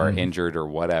or injured or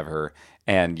whatever,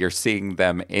 and you're seeing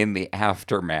them in the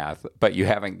aftermath, but you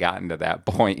haven't gotten to that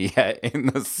point yet in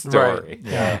the story. Right.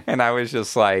 Yeah. And I was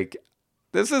just like,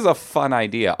 this is a fun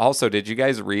idea. Also, did you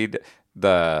guys read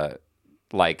the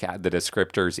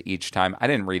descriptors each time? I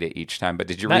didn't read it each time, but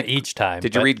did you Not read each time.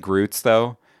 Did you read Groot's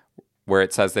though? Where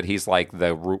it says that he's like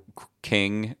the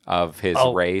king of his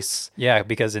race. Yeah,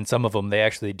 because in some of them they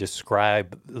actually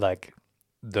describe like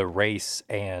the race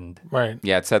and Right.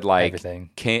 Yeah, it said like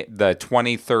everything. The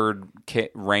 23rd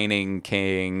reigning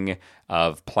king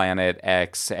of planet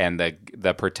X and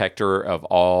the protector of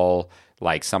all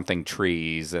like something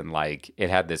trees, and like it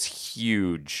had this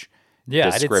huge I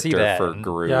did see descriptor that. for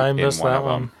Groot. Yeah, I in missed one that of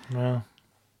them. one. Yeah.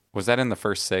 Was that in the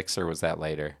first 6 or was that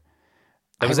later?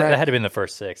 That had to be in the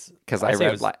first 6. Because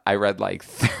I read like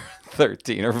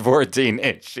 13 or 14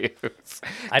 issues.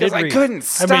 I didn't I read- couldn't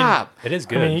stop. It is I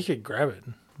good. mean, you could grab it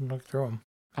and look through them.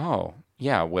 Oh,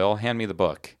 yeah, Will, hand me the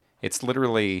book. It's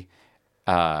literally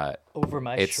Over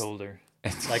my it's- shoulder,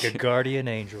 like a guardian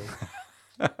angel.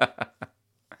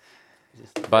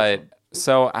 but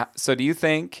so do you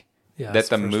think Yeah, that that's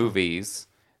the first one. movies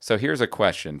So here's a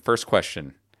question. First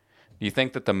question. Do you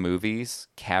think that the movies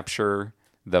capture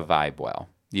the vibe well?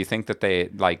 Do you think that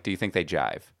do you think they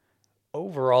jive?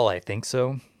 Overall, I think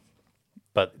so.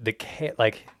 But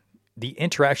the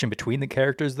interaction between the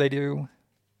characters they do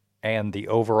and the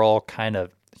overall kind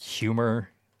of humor,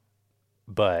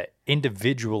 but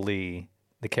individually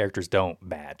the characters don't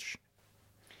match.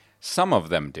 Some of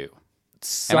them do.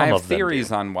 Some and I have of them theories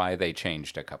do. on why they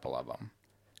changed a couple of them.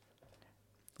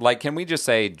 Like, can we just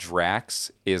say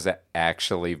Drax is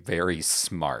actually very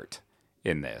smart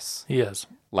in this? He is.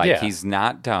 Like, Yeah. he's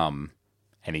not dumb,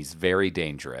 and he's very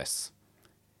dangerous.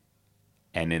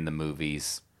 And in the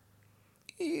movies,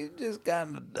 he's just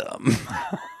kind of dumb.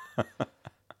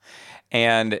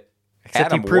 And Except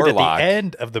Adam he proved Warlock, at the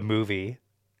end of the movie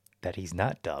that he's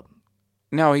not dumb.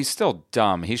 no, he's still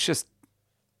dumb. He's just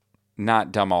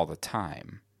not dumb all the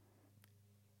time.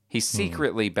 He's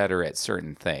secretly better at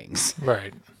certain things.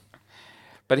 Right.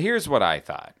 But here's what I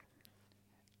thought.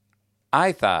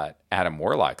 I thought Adam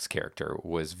Warlock's character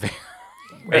was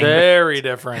Very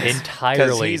different. because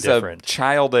Entirely he's different. a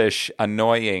childish,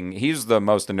 annoying. He's the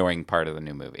most annoying part of the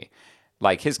new movie.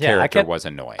 Like, his Yeah, character was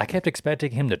annoying. I kept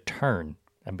expecting him to turn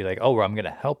and be like, "Oh, I'm going to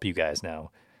help you guys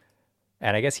now,"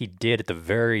 and I guess he did at the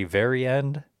very, very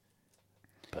end.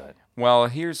 But Well,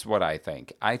 here's what I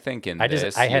think. I think in I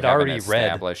this, had you have already an read-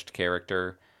 established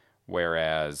character,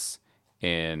 whereas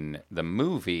in the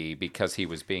movie, because he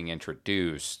was being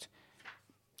introduced,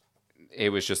 it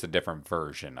was just a different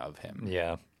version of him.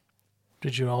 yeah,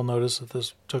 Did you all notice that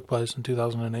this took place in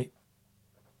 2008?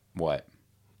 What?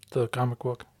 The comic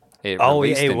book? It Oh, yeah,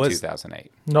 released it in was-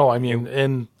 2008. No, I mean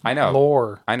in I know.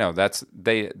 lore. I know.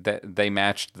 They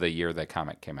matched the year the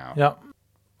comic came out. Yeah,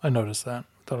 I noticed that.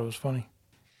 Thought it was funny.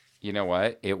 You know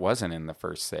what? It wasn't in the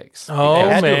first 6. Oh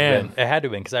it had to have man, been. It had to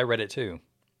have been because I read it too.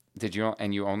 Did you?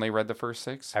 And you only read the first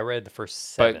 6? I read the first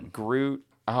 7. But Groot.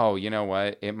 Oh, you know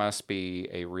what? It must be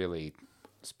a really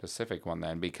specific one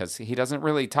then, because he doesn't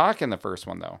really talk in the first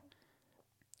one though.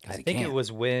 I think it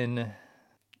was when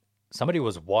somebody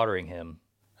was watering him.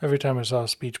 every time I saw a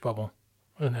speech bubble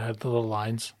and it had the little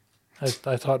lines,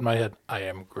 I thought in my head, "I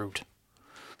am Groot."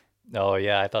 Oh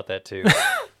yeah, I thought that too.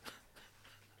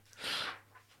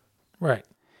 Right.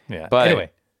 Yeah. But-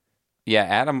 anyway, Yeah,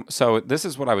 Adam. So this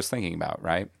is what I was thinking about,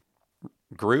 right?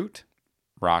 Groot,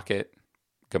 Rocket,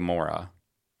 Gamora,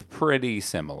 pretty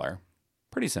similar.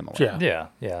 Pretty similar. Yeah.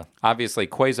 yeah. Obviously,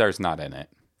 Quasar's not in it.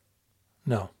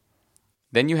 No.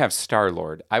 Then you have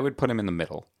Star-Lord. I would put him in the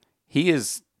middle. He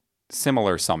is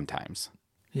similar sometimes.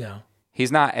 Yeah.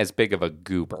 He's not as big of a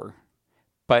goober,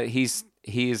 but he's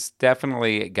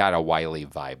definitely got a wily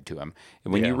vibe to him.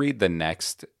 And when you Yeah. read the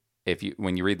next,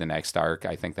 when you read the next arc,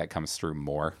 I think that comes through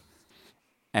more.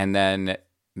 And then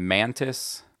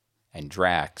Mantis and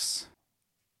Drax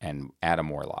and Adam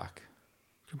Warlock,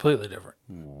 Completely different.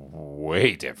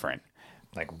 way different.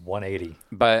 Like 180.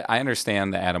 But I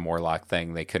understand the Adam Warlock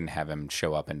thing. They couldn't have him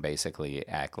show up and basically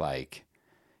act like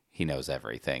he knows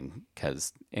everything,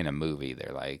 because in a movie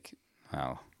they're like,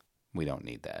 well, we don't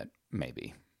need that.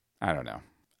 Maybe. I don't know.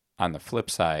 On the flip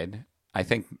side, I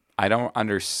think I don't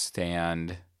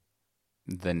understand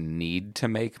the need to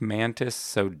make Mantis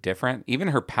so different. Even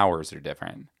her powers are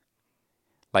different.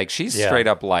 Like she's Yeah. straight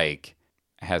up like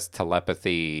has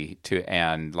telepathy to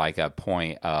and like a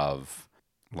point of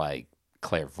like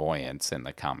clairvoyance in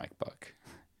the comic book.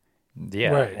 Yeah,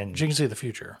 right. and She can see the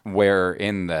future. Where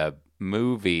in the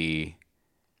movie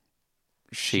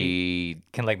she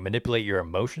can like manipulate your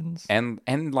emotions. and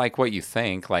like what you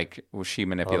think, like she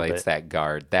manipulates bit. that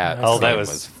guard. That Oh, scene that was,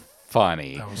 was-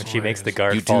 funny. That was When she makes the hilarious.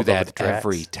 guard You fall do in love that with Drax.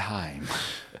 every time.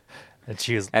 And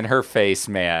she was And her face,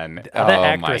 man. that oh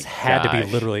actress my had to be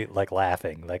gosh. literally like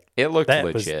laughing. Like It looked that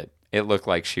was- legit. It looked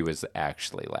like she was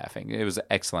actually laughing. It was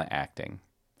excellent acting.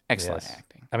 Excellent Yes.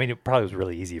 acting. I mean, it probably was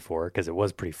really easy for her because it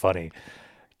was pretty funny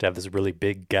to have this really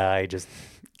big guy just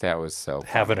That was so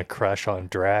having funny. a crush on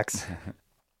Drax.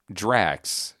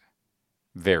 Drax,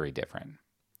 very different.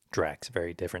 Drax,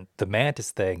 very different. The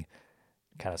Mantis thing,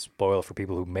 kind of spoil for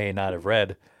people who may not have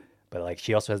read, but like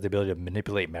she also has the ability to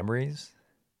manipulate memories.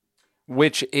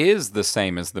 Which is the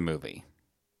same as the movie.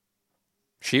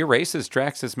 She erases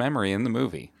Drax's memory in the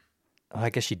movie. Oh, I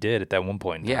guess she did at that one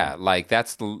point. in Yeah, time. like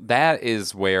that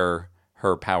is where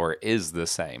her power is the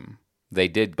same. They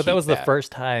did But that keep was the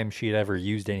first time she'd ever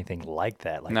used anything like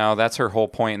that. Like, No, that's her whole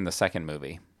point in the second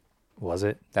movie. was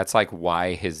it? That's like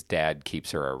why his dad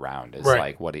keeps her around is Right.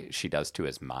 like what she does to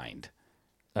his mind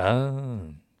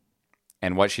Oh.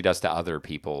 and what she does to other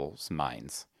people's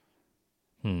minds.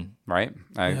 Right?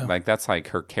 Yeah. Like that's like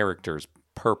her character's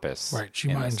purpose. Right, she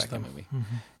in the minds second them. movie.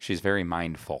 She's very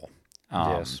mindful.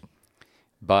 Yes.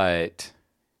 But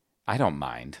I don't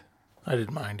mind. I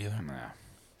didn't mind either.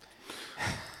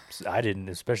 I didn't,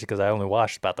 especially because I only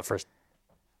watched about the first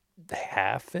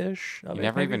half-ish of You it.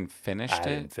 never maybe. even finished I it?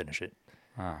 didn't finish it.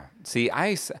 See,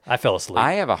 I fell asleep.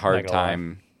 I have a I'm hard not gonna lie.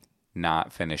 time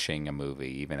not finishing a movie,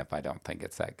 even if I don't think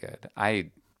it's that good. I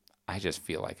just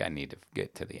feel like I need to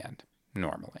get to the end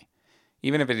normally,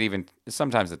 even if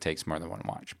sometimes it takes more than one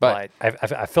watch. But Well,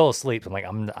 I fell asleep. I'm like,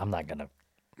 I'm not gonna.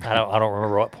 I don't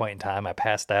remember what point in time I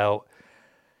passed out.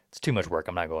 It's too much work.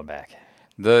 I'm not going back.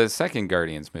 the second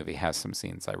Guardians movie has some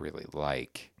scenes I really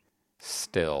like.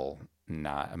 Still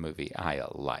not a movie I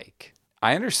like.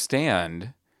 I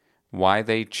understand why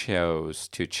they chose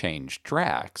to change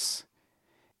Drax,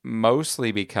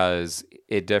 mostly because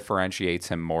it differentiates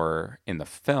him more in the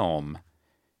film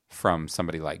from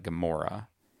somebody like Gamora.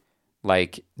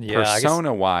 Like, Yeah, I guess-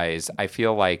 persona-wise, I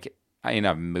feel like in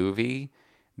a movie,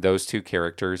 those two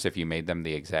characters, if you made them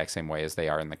the exact same way as they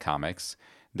are in the comics,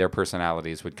 their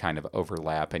personalities would kind of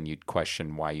overlap, and you'd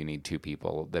question why you need two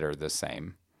people that are the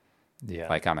same, Yeah.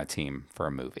 like on a team for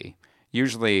a movie.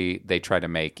 Usually, they try to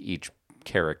make each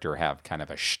character have kind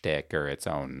of a shtick or its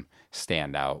own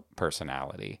standout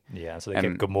personality. Yeah. So they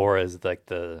and- kept Gamora as like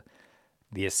the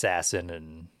assassin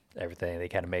and everything. They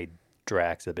kind of made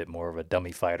Drax a bit more of a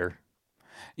dummy fighter.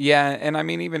 Yeah, and I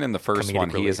mean, even in the first Comedic one,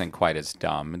 he relief. isn't quite as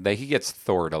dumb. He gets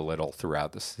Thored a little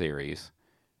throughout the series.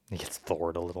 He gets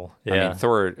Thored a little. I Yeah. mean,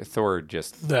 Thor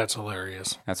just, That's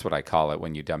hilarious. that's what I call it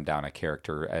when you dumb down a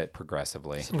character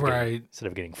progressively. Right. Instead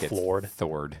of getting Gets floored.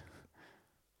 Thored.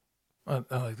 I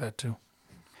like that too.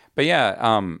 But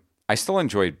yeah, I still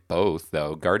enjoyed both,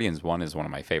 though. Guardians 1 is one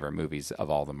of my favorite movies of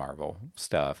all the Marvel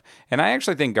stuff. And I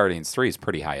actually think Guardians 3 is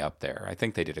pretty high up there. I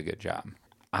think they did a good job.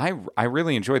 I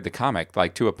really enjoyed the comic,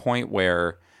 like to a point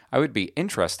where I would be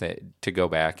interested to go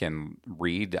back and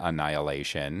read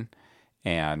Annihilation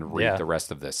and read Yeah. the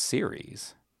rest of this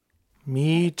series.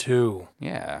 Me too.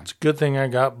 Yeah. It's a good thing I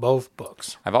got both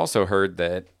books. I've also heard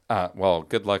that,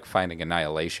 good luck finding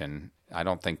Annihilation. I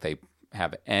don't think they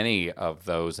have any of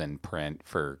those in print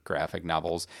for graphic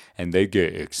novels, and they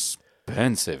get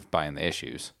expensive buying the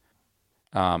issues.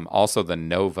 Also, the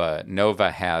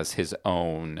Nova has his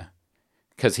own,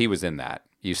 because he was in that.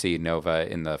 You see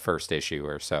Nova in the first issue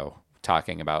or so,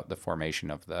 talking about the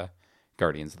formation of the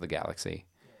Guardians of the Galaxy.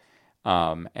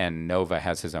 And Nova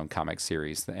has his own comic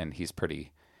series, and he's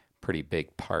pretty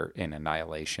big part in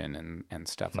Annihilation and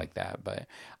stuff like that. But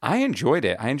I enjoyed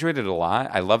it. I enjoyed it a lot.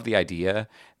 I love the idea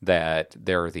that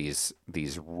there are these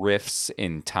rifts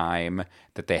in time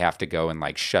that they have to go and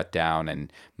like shut down,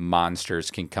 and monsters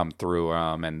can come through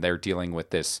them, and they're dealing with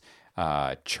this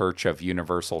Church of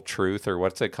Universal Truth, or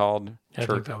what's it called? I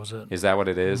think that was it. Is that what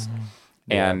it is?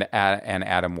 Mm-hmm. And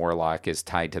Adam Warlock is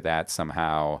tied to that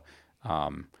somehow.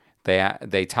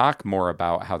 They talk more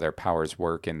about how their powers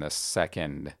work in the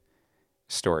second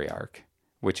story arc,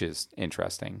 which is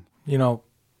interesting. You know,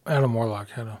 Adam Warlock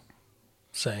had a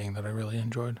saying that I really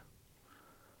enjoyed.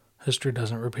 History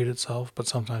doesn't repeat itself, but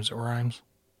sometimes it rhymes.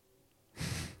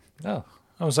 Oh.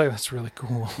 I was like, that's really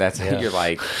cool. That's Yeah. you're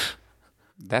like,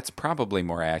 that's probably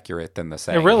more accurate than the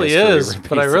saying. It really history is,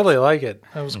 but I repeats really like it.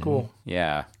 That was cool.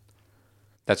 Yeah,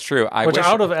 that's true. I Which wish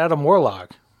out of Adam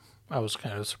Warlock, I was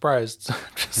kind of surprised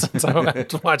since I had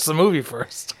to watch the movie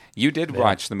first. you did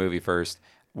watch the movie first.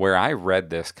 Where I read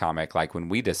this comic, like when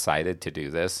we decided to do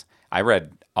this, I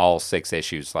read all 6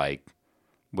 issues like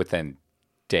within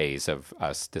days of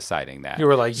us deciding that. You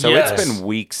were like, so yes. it's been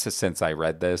weeks since I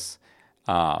read this.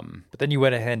 But then you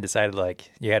went ahead and decided like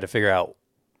you had to figure out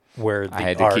where the I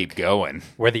had arc, to keep going.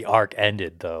 where the arc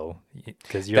ended though,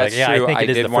 because you're That's like, yeah, true. I think it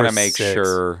is did the want to first make 6.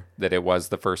 sure that it was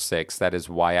the first 6. That is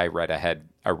why I read ahead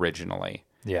originally.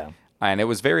 Yeah. And it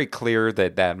was very clear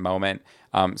that moment.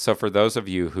 So for those of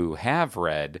you who have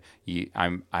read,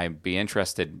 I'd be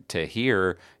interested to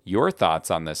hear your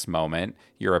thoughts on this moment,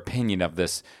 your opinion of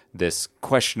this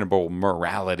questionable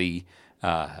morality.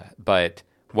 But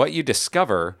what you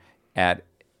discover at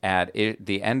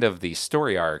the end of the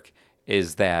story arc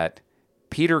is that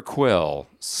Peter Quill,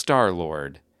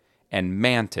 Star-Lord, and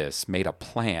Mantis made a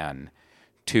plan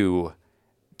to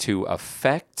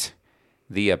affect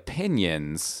the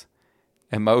opinions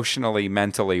emotionally,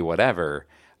 mentally, whatever,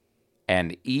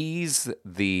 and ease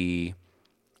the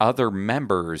other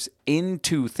members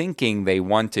into thinking they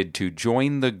wanted to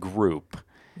join the group.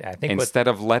 Yeah, I think Instead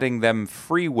of letting them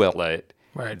free will it,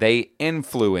 Right. they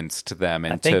influenced them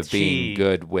into think being she-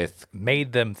 good with.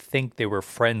 made them think they were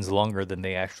friends longer than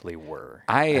they actually were.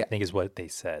 I think is what they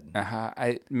said.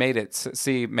 I made it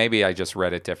see. Maybe I just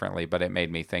read it differently, but it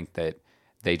made me think that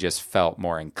they just felt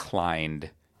more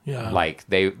inclined. Yeah. Like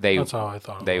they That's how I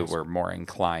thought it they was. were more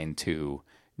inclined to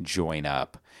join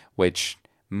up, which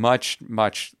much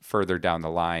further down the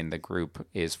line, the group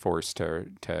is forced to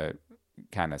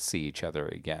kind of see each other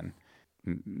again.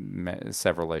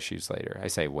 Several issues later, I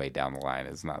say way down the line.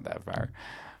 It's not that far.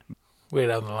 Way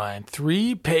down the line.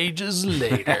 3 pages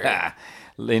later.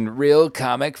 In real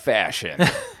comic fashion.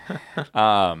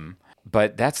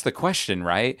 But that's the question,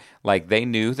 right? Like they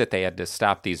knew that they had to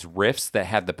stop these rifts that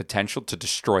had the potential to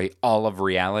destroy all of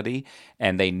reality,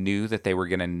 and they knew that they were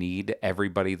going to need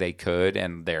everybody they could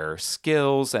and their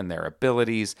skills and their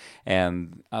abilities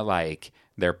and like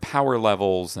their power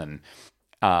levels, and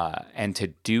to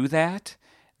do that,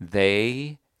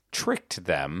 they tricked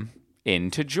them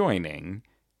into joining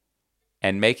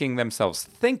and making themselves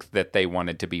think that they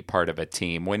wanted to be part of a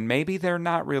team when maybe they're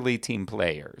not really team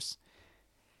players.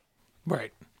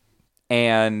 Right.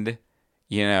 And,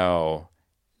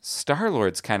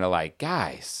 Star-Lord's kind of like,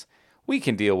 guys, we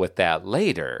can deal with that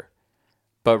later.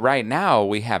 But right now,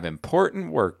 we have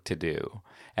important work to do.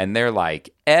 And they're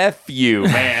like, F you,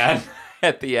 man,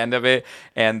 at the end of it.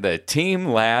 And the team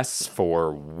lasts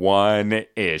for 1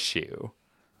 issue.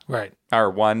 Right.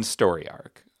 Or 1 story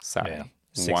arc. Sorry. Yeah,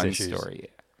 6 1 issues. story.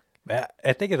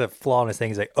 I think the flaw in this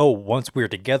thing is like, oh, once we're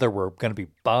together, we're going to be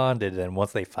bonded, and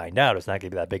once they find out, it's not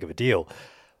going to be that big of a deal.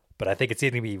 But I think it's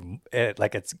going to be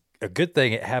like it's a good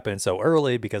thing it happened so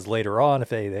early, because later on, if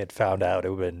they had found out, it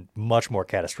would have been much more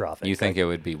catastrophic. You think it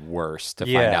would be worse to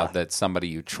find Yeah. out that somebody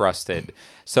you trusted.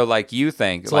 So, like, you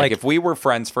think, So, like, like- if we were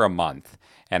friends for a month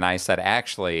and I said,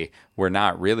 actually, we're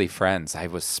not really friends. I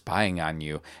was spying on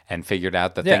you and figured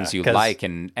out the Yeah, things you 'cause- like,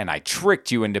 and I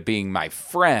tricked you into being my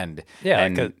friend. Yeah,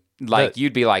 And, 'cause like,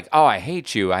 you'd be like, oh, I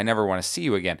hate you. I never want to see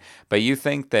you again. But you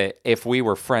think that if we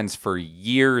were friends for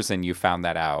years and you found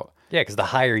that out, Yeah, because the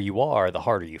higher you are, the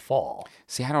harder you fall.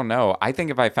 see, I don't know. I think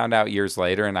if I found out years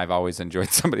later and I've always enjoyed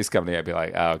somebody's company, I'd be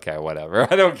like, oh, okay, whatever.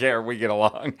 I don't care. We get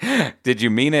along. Did you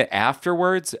mean it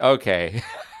afterwards? Okay.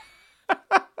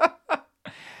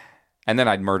 And then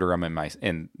I'd murder them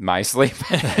in my sleep.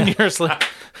 And you're like,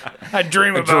 I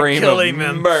dream about Dream killing of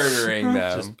them. murdering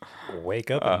them.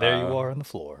 Wake up, and there you are on the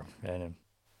floor. And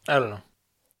I don't know.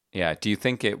 Yeah. Do you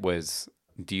think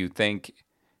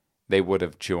they would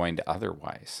have joined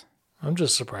otherwise? I'm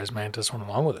just surprised Mantis went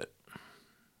along with it.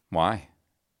 Why?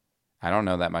 I don't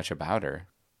know that much about her.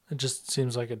 It just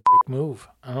seems like a dick move.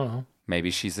 I don't know.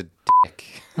 Maybe she's a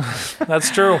dick.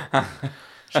 That's true.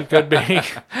 She could be.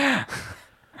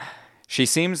 She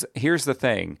seems, here's the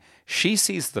thing. She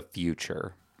sees the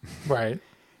future. Right.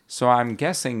 So I'm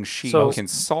guessing she So-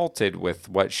 consulted with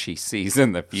what she sees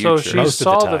in the future So she Most of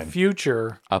the saw the time.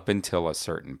 future. up until a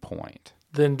certain point.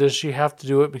 Then does she have to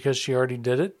do it because she already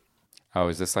did it? Oh,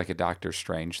 is this like a Doctor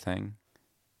Strange thing?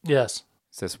 Yes.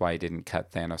 Is this why he didn't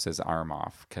cut Thanos' arm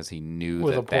off? Because he knew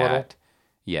With a portal? that.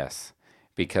 Yes.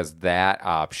 Because that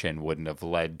option wouldn't have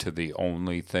led to the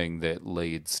only thing that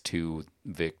leads to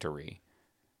victory.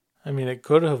 I mean, it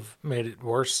could have made it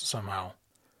worse somehow.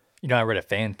 I read a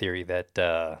fan theory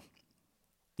that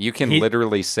You can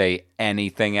literally say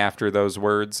anything after those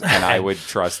words, and I would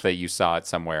trust that you saw it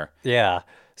somewhere. Yeah.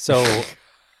 So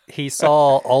he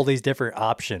saw all these different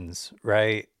options,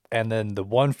 right? And then the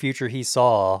one future he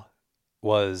saw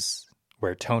was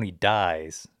where Tony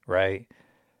dies, right?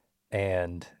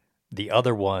 And the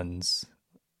other ones,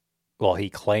 well, he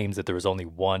claims that there was only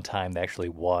one time they actually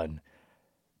won,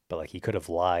 but like he could have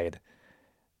lied.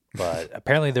 But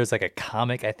apparently there's like a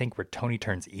comic, I think, where Tony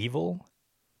turns evil.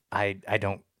 I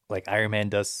don't like Iron Man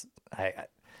does.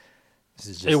 This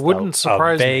is just It wouldn't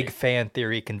surprise a vague me. fan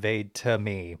theory conveyed to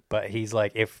me. But he's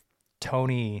like, if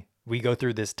Tony, we go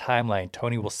through this timeline,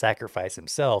 Tony will sacrifice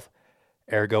himself,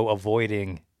 ergo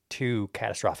avoiding 2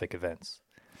 catastrophic events.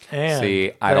 And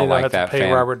See, I don't like have that to pay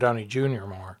fan. Robert Downey Jr.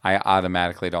 more. I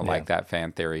automatically don't Yeah. like that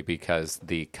fan theory because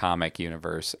the comic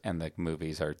universe and the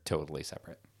movies are totally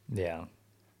separate. Yeah.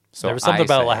 So There was something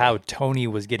about say- how Tony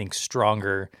was getting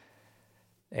stronger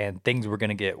and things were going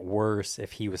to get worse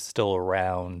if he was still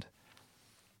around.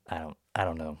 I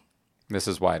don't know. This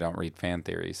is why I don't read fan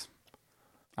theories.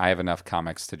 I have enough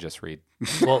comics to just read.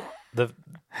 Well,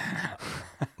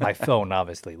 my phone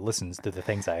obviously listens to the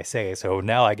things I say, so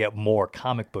now I get more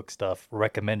comic book stuff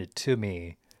recommended to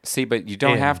me. See, but you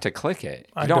don't have to click it.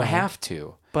 You don't have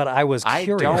to. But I was I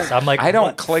curious. don't. I'm like, I don't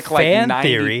what click like fan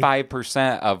theory?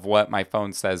 95% of what my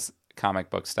phone says comic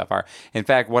book stuff are. In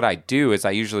fact, what I do is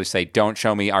I usually say, "Don't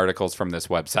show me articles from this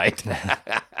website,"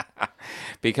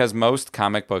 because most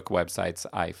comic book websites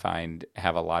I find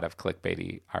have a lot of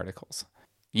clickbaity articles.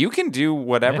 You can do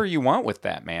whatever you want with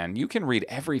that, man. You can read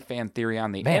every fan theory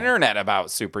on the internet about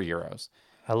superheroes.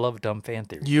 I love dumb fan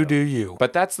theories. You though. do you.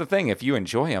 But that's the thing. If you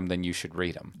enjoy them, then you should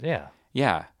read them. Yeah.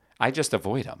 Yeah. I just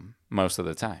avoid them most of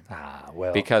the time.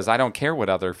 Well. Because I don't care what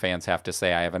other fans have to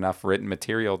say. I have enough written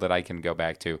material that I can go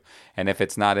back to. And if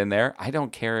it's not in there, I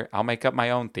don't care. I'll make up my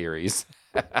own theories.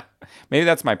 Maybe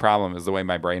that's my problem, is the way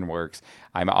my brain works.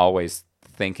 I'm always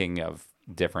thinking of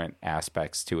different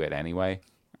aspects to it anyway.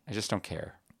 I just don't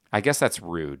care. I guess that's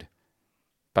rude,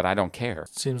 but I don't care.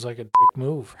 Seems like a dick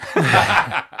move.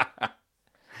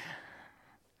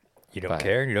 You don't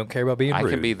care? You don't care about being I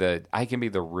rude? can be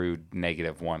the rude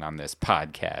negative one on this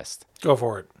podcast. Go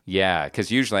for it. Yeah,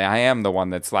 because usually I am the one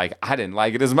that's like, I didn't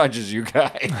like it as much as you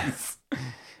guys.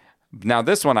 Now,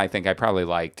 this one I think I probably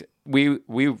liked. We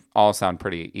all sound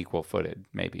pretty equal-footed,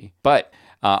 maybe. But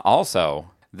also,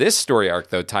 this story arc,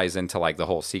 though, ties into like the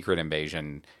whole Secret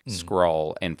Invasion,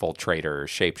 Skrull, Infiltrator,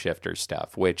 Shapeshifter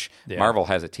stuff, which Marvel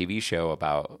has a TV show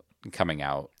about coming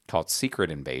out called Secret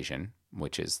Invasion,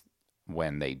 which is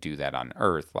when they do that on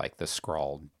Earth, like the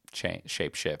Skrull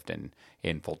shapeshift and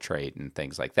infiltrate and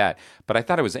things like that. But I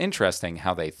thought it was interesting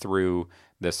how they threw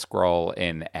the Skrull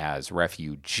in as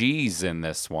refugees in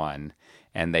this one,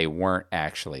 and they weren't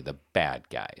actually the bad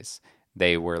guys.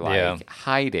 They were like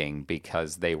hiding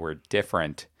because they were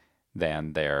different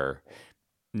than their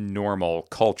normal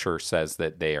culture says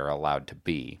that they are allowed to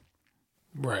be.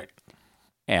 Right.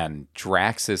 And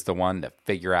Drax is the one to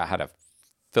figure out how to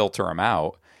filter them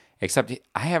out. Except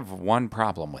I have one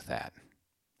problem with that.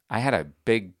 I had a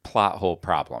big plot hole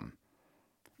problem.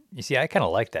 You see, I kind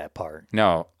of like that part.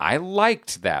 No, I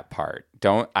liked that part.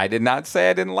 I did not say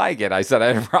I didn't like it. I said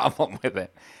I had a problem with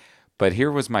it. But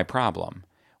here was my problem.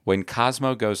 When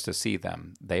Cosmo goes to see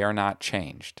them, they are not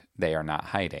changed. They are not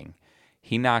hiding.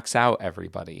 He knocks out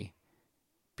everybody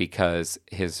because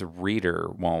his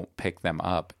reader won't pick them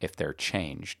up if they're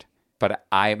changed. But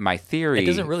my theory... It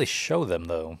doesn't really show them,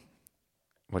 though.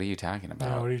 What are you talking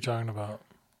about? What are you talking about?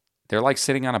 They're like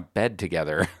sitting on a bed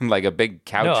together, like a big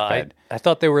couch bed. I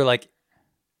thought they were like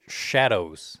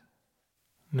shadows.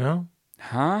 No?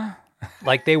 Huh?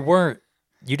 Like they weren't,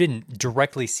 you didn't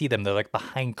directly see them. They're like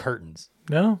behind curtains.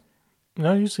 No?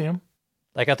 No, you see him.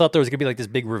 Like I thought there was going to be like this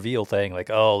big reveal thing. Like,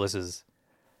 oh, this is,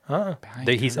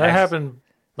 he's That happened.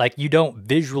 Like you don't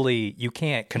visually, you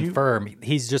can't confirm.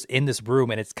 He's just in this room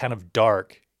and it's kind of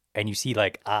dark and you see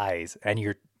like eyes and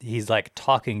he's like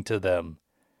talking to them.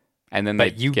 And then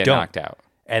they get knocked out.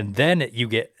 And then you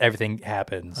get, everything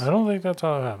happens. I don't think that's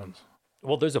how it happens.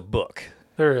 Well, there's a book.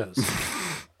 There is.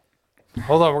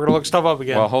 Hold on, we're gonna look stuff up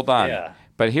again. Well, hold on. Yeah.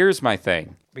 But here's my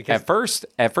thing. Because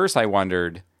At first I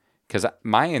wondered, because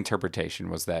my interpretation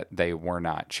was that they were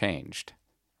not changed,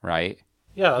 right?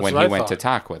 Yeah, that's when what he I went to thought.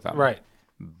 talk with them. Right.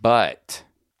 But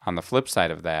on the flip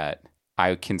side of that,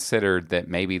 I considered that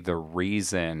maybe the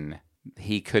reason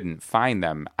he couldn't find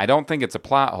them, I don't think it's a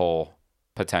plot hole,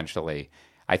 potentially.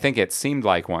 I think it seemed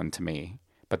like one to me,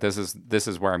 but this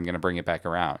is where I'm going to bring it back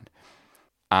around.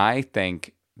 I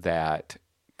think that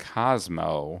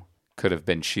Cosmo could have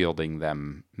been shielding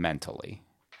them mentally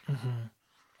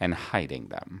and hiding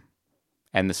them.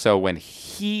 And so when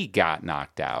he got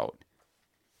knocked out,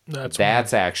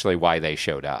 That's actually why they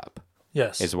showed up.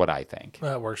 Yes. Is what I think.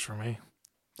 That works for me.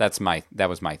 That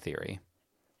was my theory.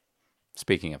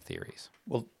 Speaking of theories.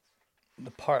 Well,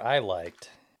 the part I liked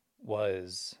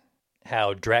was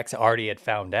how Drax already had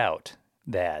found out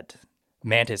that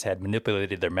Mantis had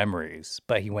manipulated their memories,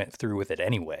 but he went through with it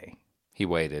anyway. He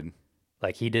waited.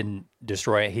 Like, he didn't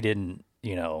destroy it. He didn't,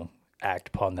 act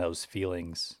upon those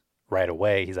feelings right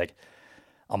away. He's like,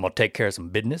 I'm going to take care of some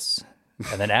business,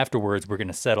 and then afterwards we're going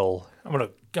to settle. I'm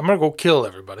gonna go kill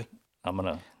everybody.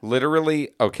 Literally,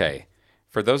 okay.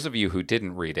 For those of you who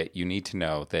didn't read it, you need to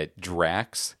know that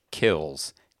Drax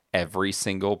kills every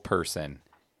single person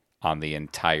on the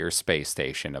entire space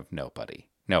station of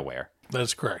nowhere.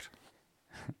 That's correct.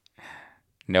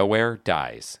 Nowhere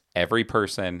dies. Every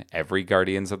person, every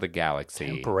Guardians of the Galaxy,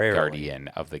 Temporarily. Guardian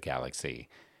of the Galaxy,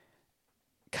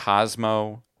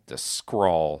 Cosmo, the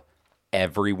Skrull,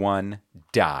 everyone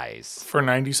dies. For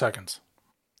 90 seconds.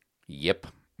 Yep.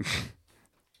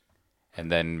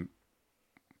 And then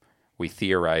we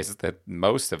theorize that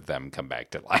most of them come back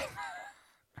to life.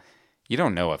 You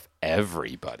don't know if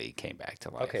everybody came back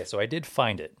to life. Okay, so I did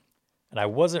find it, and I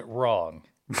wasn't wrong,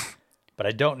 but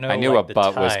I don't know. I knew like, a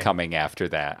but was time. coming after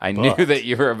that. I knew that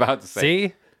you were about to say.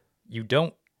 See? You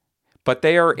don't. But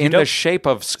they are in the don't shape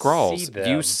of see Skrulls. them.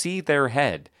 You see their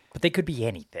head. But they could be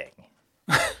anything.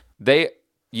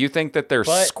 You think that their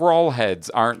But- Skrull heads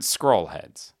aren't Skrull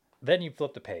heads. Then you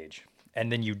flip the page,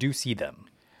 and then you do see them.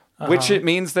 Which it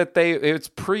means that it's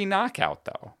pre-knockout,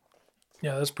 though.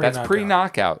 Yeah, that's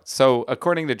pre-knockout. So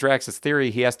according to Drax's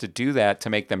theory, he has to do that to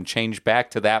make them change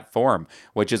back to that form,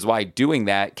 which is why doing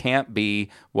that can't be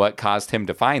what caused him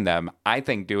to find them. I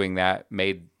think doing that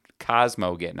made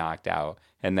Cosmo get knocked out,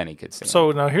 and then he could see So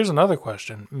him. now here's another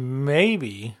question.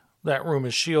 Maybe that room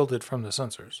is shielded from the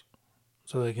sensors,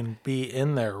 so they can be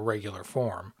in their regular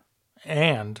form.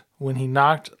 And when he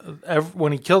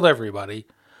killed everybody,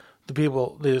 the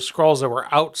Skrulls that were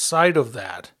outside of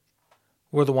that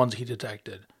were the ones he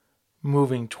detected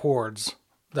moving towards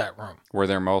that room. Were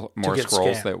there more get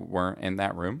Skrulls scanned. that weren't in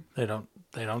that room? They don't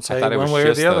I say thought it one was way or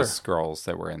just the other. those Skrulls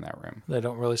that were in that room. They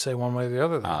don't really say one way or the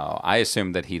other. Oh, I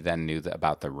assumed that he then knew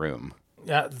about the room.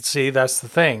 Yeah, see, that's the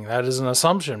thing. That is an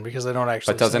assumption because they don't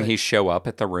actually. But doesn't say. he show up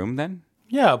at the room then?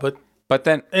 Yeah, but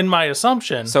then, in my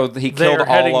assumption, so he they're killed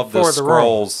heading all of the for the room.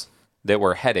 Skrulls that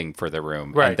were heading for the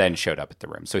room Right. and then showed up at the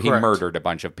room. So he Correct. murdered a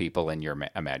bunch of people in your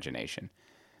imagination.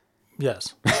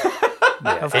 Yes.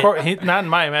 Of course, not in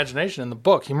my imagination. In the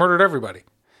book, he murdered everybody,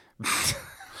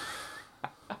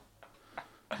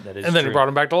 That is and then he true. brought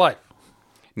him back to life.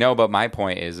 No, but my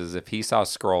point is if he saw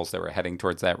Skrulls that were heading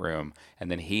towards that room, and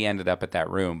then he ended up at that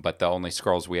room, but the only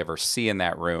Skrulls we ever see in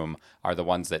that room are the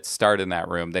ones that start in that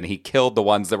room, then he killed the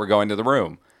ones that were going to the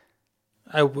room.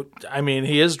 I mean,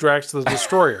 he is Drax the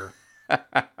Destroyer.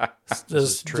 This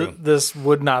is true. This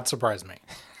would not surprise me.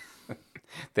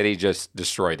 That he just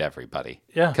destroyed everybody.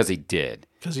 Yeah. Because he did.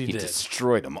 'Cause he did.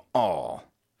 destroyed them all.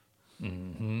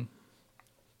 Even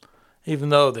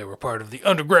though they were part of the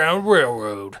Underground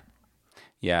Railroad.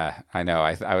 Yeah, I know.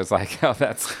 I was like, oh,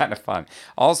 that's kind of fun.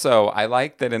 Also, I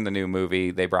like that in the new movie,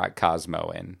 they brought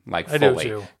Cosmo in, like I do fully.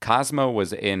 too. Cosmo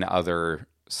was in other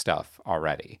stuff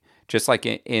already. Just like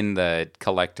in the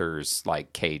collector's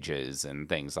like cages and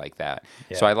things like that.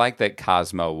 Yeah. So I like that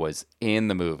Cosmo was in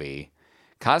the movie.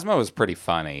 Cosmo was pretty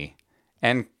funny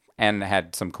and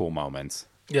had some cool moments.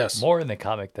 Yes. More in the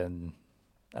comic than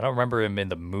I don't remember him in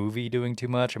the movie doing too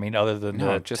much. I mean, other than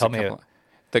No, the just tell a me. couple.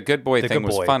 The good boy The thing good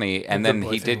was boy. funny, and then good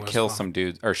boy he thing did was kill fun. some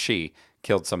dudes, or she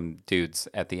killed some dudes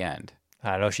at the end.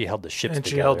 I know she held the ships And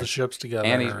together. she held the ships together.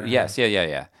 And yes,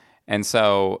 yeah. And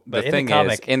so But the in the thing is,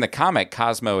 comic- in the comic,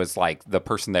 Cosmo is like the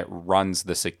person that runs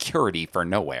the security for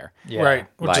Nowhere. Yeah. Right,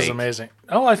 which is Like- amazing.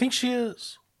 Oh, I think she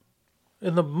is.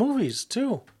 In the movies,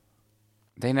 too.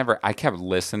 I kept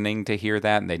listening to hear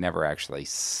that, and they never actually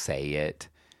say it.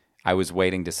 I was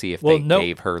waiting to see if Well, they no-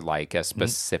 gave her like a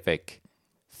specific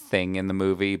thing in the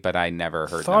movie, but I never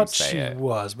heard them Thought say she it.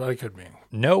 was, but I could be.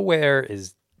 Nowhere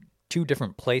is two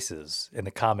different places in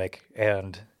the comic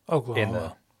and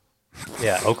Oklahoma.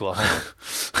 Oklahoma.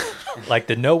 Like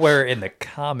the Nowhere in the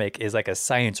comic is like a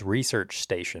science research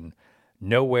station.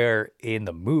 Nowhere in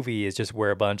the movie is just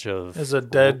where a bunch of Is a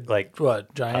dead, like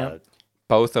giant?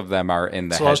 Both of them are in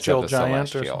the Celestial heads of the giant?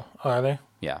 Celestial. Or are they?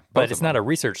 Yeah, both but of it's not a them.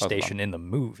 research Both of them. station in the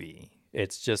movie.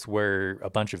 It's just where a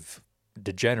bunch of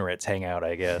degenerates hang out,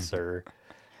 I guess, or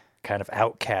kind of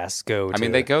outcasts go. I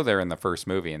mean, they go there in the first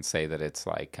movie and say that it's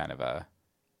like kind of a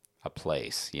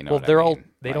place, you know. Well, what they're I all mean?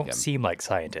 they Like don't seem like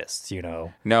scientists, you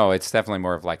know. No, it's definitely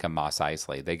more of like a Mos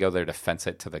Eisley. They go there to fence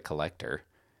it to the collector.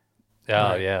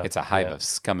 Oh, yeah. It's a hive Yeah. of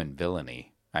scum and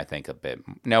villainy, I think a bit.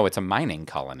 No, it's a mining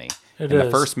colony. It In the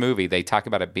is. first movie, they talk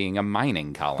about it being a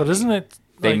mining colony. But isn't it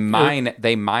They like,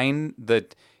 mine the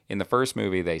in the first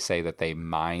movie they say that they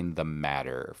mine the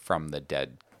matter from the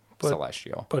dead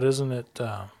celestial. But isn't it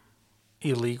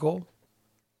illegal?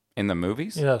 In the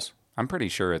movies? Yes. I'm pretty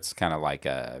sure it's kind of like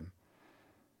a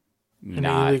An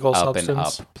not illegal up and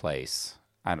substance? up place.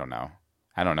 I don't know.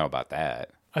 I don't know about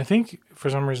that. I think for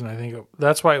some reason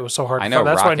that's why it was so hard. I know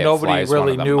That's why Rocket nobody Fly is one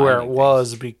really of the knew where it mining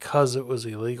was because it was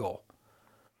illegal.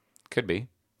 Could be.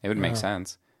 It would make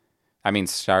sense. I mean,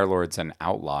 Star-Lord's an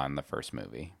outlaw in the first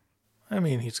movie. I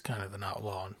mean, he's kind of an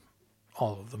outlaw in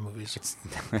all of the movies.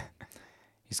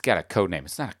 He's got a code name.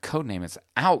 It's not a code name. It's an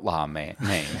outlaw name.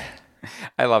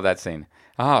 I love that scene.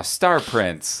 Oh, Star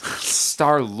Prince,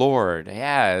 Star Lord.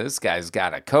 Yeah, this guy's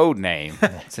got a code name.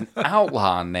 It's an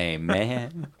outlaw name,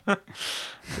 man.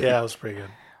 Yeah, it was pretty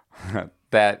good.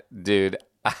 That dude.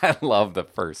 I love the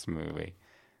first movie.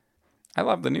 I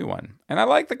love the new one, and I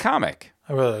like the comic.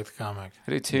 I really like the comic.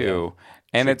 I do too.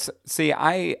 And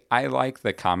I like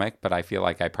the comic, but I feel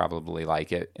like I probably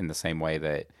like it in the same way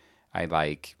that I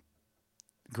like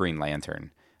Green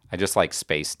Lantern. I just like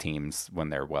space teams when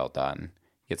they're well done.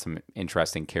 Get some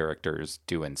interesting characters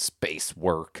doing space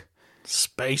work.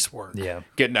 Space work. Yeah.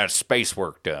 Getting that space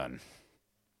work done.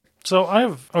 So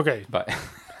okay. But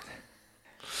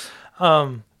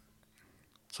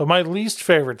So my least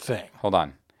favorite thing. hold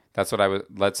on. That's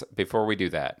what before we do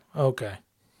that. Okay.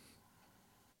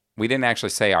 We didn't actually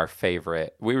say our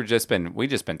favorite. We just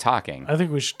been talking. I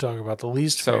think we should talk about the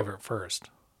least So- favorite first.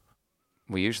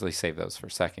 We usually save those for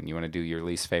second. You want to do your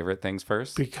least favorite things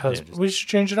first? Because we should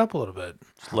change it up a little bit.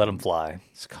 Just let them fly.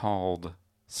 It's called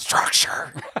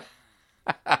structure.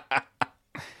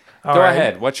 All Go right.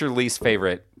 ahead. What's your least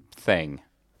favorite thing?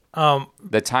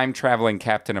 The time traveling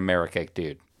Captain America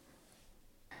dude.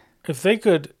 If they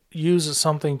could use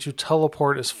something to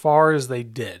teleport as far as they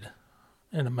did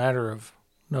in a matter of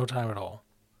no time at all,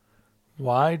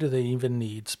 why do they even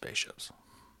need spaceships?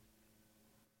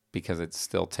 Because it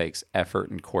still takes effort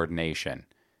and coordination.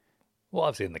 Well,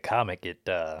 obviously in the comic, it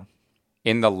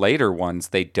In the later ones,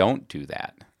 they don't do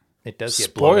that. does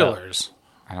get blown up. Spoilers.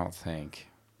 I don't think.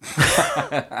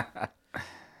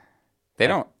 They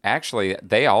don't actually.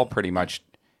 They all pretty much.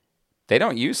 They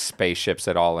don't use spaceships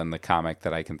at all in the comic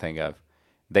that I can think of.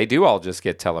 They do all just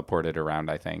get teleported around,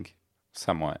 I think,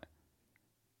 somewhat.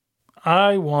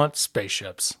 I want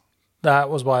spaceships. That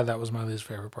was why that was my least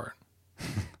favorite part.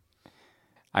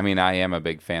 I mean, I am a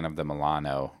big fan of the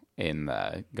Milano in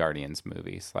the Guardians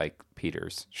movies, like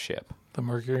Peter's ship. The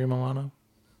Mercury Milano.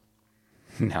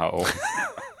 No.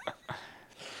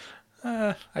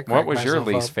 I What cracked was your myself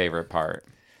least up. favorite part?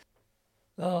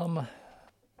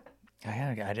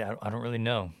 I don't really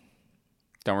know.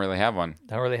 Don't really have one.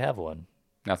 I don't really have one.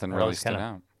 Nothing Well, really it's stood kinda-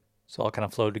 out. So all kind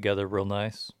of flowed together real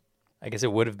nice. I guess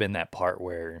it would have been that part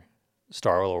where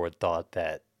Star-Lord thought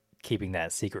that keeping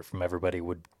that secret from everybody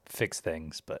would fix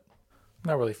things, but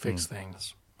Not really fix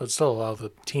things, but still allow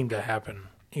the team to happen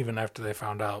even after they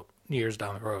found out years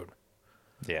down the road.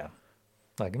 yeah.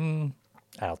 Like, I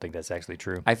don't think that's actually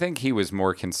true. I think he was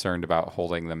more concerned about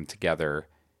holding them together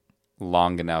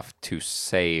long enough to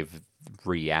save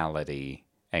reality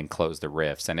and close the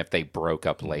rifts. And if they broke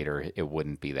up later, it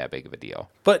wouldn't be that big of a deal.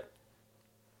 But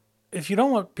if you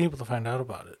don't want people to find out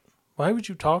about it, why would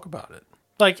you talk about it?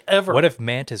 Like, ever. What if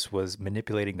Mantis was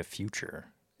manipulating the future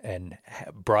and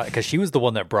because she was the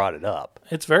one that brought it up,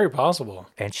 It's very possible.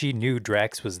 and she knew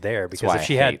Drax was there That's because why if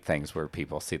she I had hate things where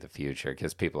people see the future,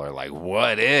 because people are like,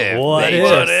 what if What they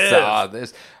if? just saw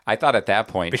this? I thought at that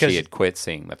point Because- she had quit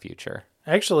seeing the future.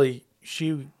 Actually,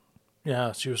 she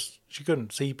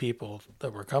couldn't see people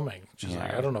that were coming. She's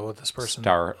like, I don't know what this person.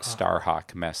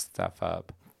 Starhawk messed stuff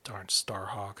up. Darn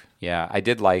Starhawk. Yeah, I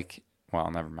did like.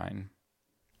 Well, never mind.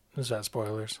 Is that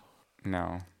spoilers?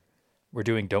 No, we're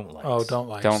doing don't likes. Oh, don't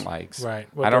likes. don't likes. Right.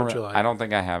 What I don't. don't you like? I don't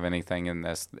think I have anything in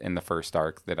the first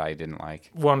arc that I didn't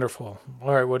like. Wonderful.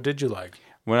 All right. What did you like?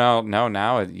 Well, no.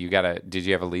 Now you gotta. Did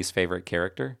you have a least favorite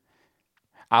character?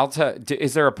 I'll tell.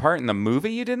 Is there a part in the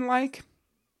movie you didn't like?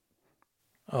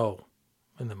 Oh,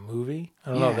 in the movie?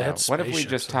 I don't know. They had What if we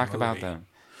spaceships just in talk the about movie.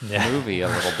 the movie a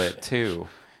little bit too?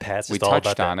 Pat's We just all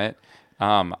touched about on it.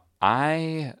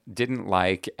 I didn't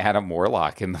like Adam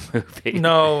Warlock in the movie.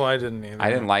 No, I didn't either. I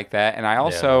didn't like that. And I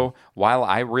also, while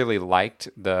I really liked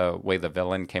the way the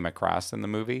villain came across in the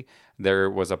movie, there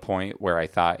was a point where I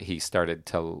thought he started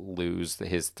to lose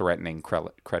his threatening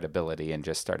credibility and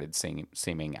just started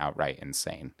seeming outright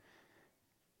insane.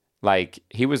 Like,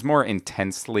 he was more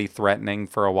intensely threatening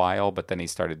for a while, but then he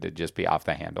started to just be off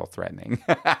the handle threatening.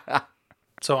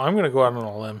 So I'm going to go out on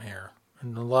a limb here,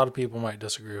 and a lot of people might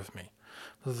disagree with me.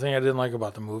 The thing I didn't like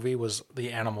about the movie was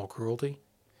the animal cruelty.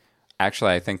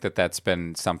 Actually, I think that that's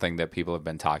been something that people have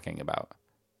been talking about.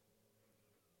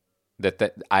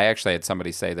 That I actually had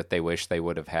somebody say that they wish they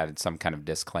would have had some kind of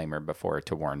disclaimer before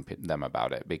to warn them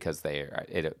about it because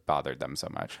it bothered them so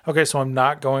much. Okay, so I'm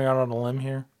not going out on a limb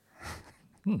here.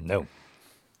 No.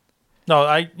 No,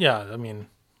 I mean,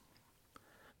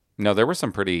 No, there were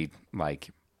some pretty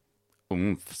like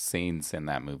oomph scenes in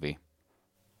that movie.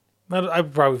 I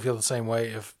would probably feel the same way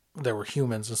if there were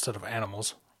humans instead of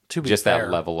animals. To be Just fair.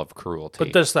 that level of cruelty.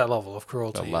 But just that level of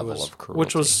cruelty. The level of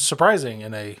Which was cruelty. surprising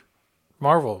in a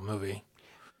Marvel movie.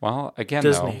 Well, again,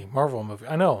 Disney, Marvel movie.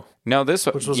 I know. No, this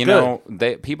Which was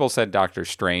people said Doctor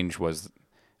Strange was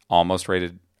almost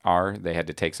rated R. They had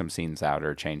to take some scenes out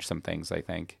or change some things, I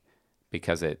think,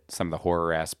 because some of the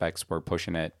horror aspects were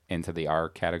pushing it into the R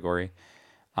category.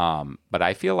 But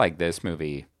I feel like this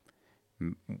movie,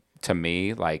 to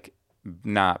me, like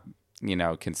not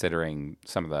considering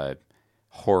some of the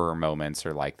horror moments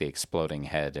or like the exploding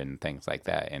head and things like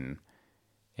that in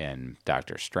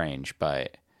Doctor Strange,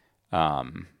 but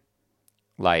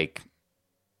like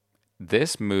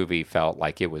this movie felt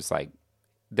like it was like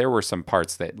there were some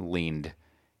parts that leaned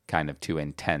kind of too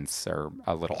intense or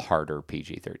a little harder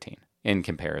PG-13 in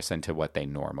comparison to what they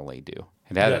normally do.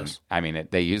 It had Yes.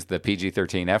 they used the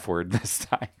PG-13 F word this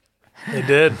time. They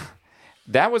did.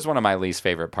 That was one of my least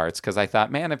favorite parts because I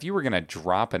thought, man, if you were going to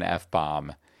drop an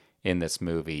F-bomb in this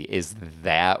movie, is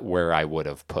that where I would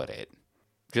have put it?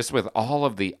 Just with all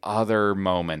of the other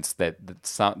moments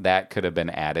that could have been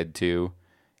added to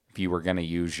if you were going to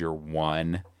use your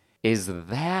one, is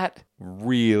that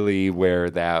really where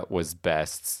that was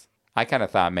best? I kind of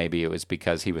thought maybe it was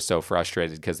because he was so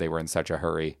frustrated because they were in such a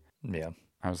hurry. Yeah.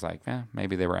 I was like,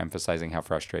 maybe they were emphasizing how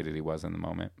frustrated he was in the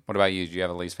moment. What about you? Do you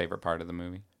have a least favorite part of the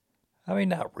movie? I mean,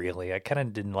 not really. I kind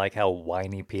of didn't like how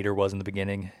whiny Peter was in the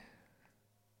beginning.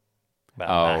 About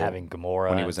not having Gamora.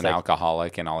 When he was It's an like,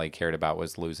 alcoholic and all he cared about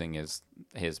was losing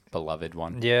his beloved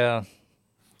one. Yeah.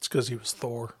 It's because he was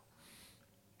Thor.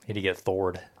 He did get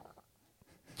Thored.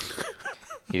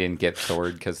 He didn't get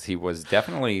Thored because he was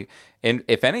definitely, and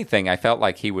if anything, I felt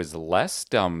like he was less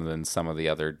dumb than some of the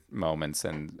other moments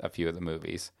in a few of the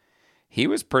movies. He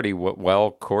was pretty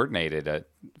well coordinated a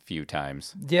few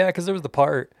times Yeah, because there was the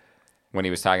part. when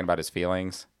he was talking about his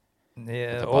feelings.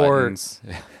 Yeah, The or buttons.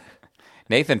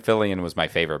 Nathan Fillion was my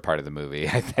favorite part of the movie,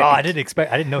 I think. I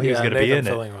didn't know he was going to be in it.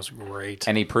 Fillion was great.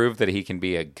 And he proved that he can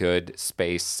be a good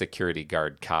space security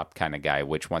guard cop kind of guy,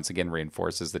 which once again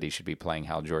reinforces that he should be playing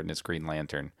Hal Jordan as Green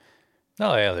Lantern.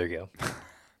 Oh yeah, there you go.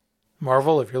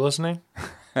 Marvel, if you're listening,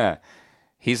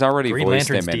 He's already Green voiced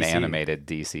Lantern's him in DC. animated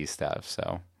DC stuff,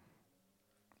 so.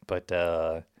 But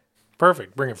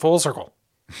perfect. Bring it full circle.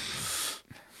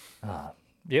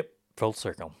 yep, full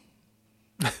circle.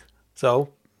 So,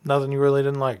 nothing you really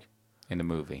didn't like. In the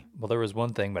movie. Well, there was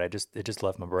one thing, but it just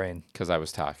left my brain. Because I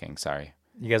was talking, sorry.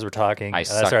 You guys were talking. I and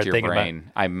sucked started your thinking about-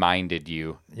 brain. I minded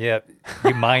you. Yeah,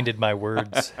 you minded my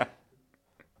words.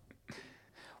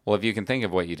 Well, if you can think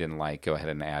of what you didn't like, go ahead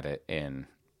and add it in.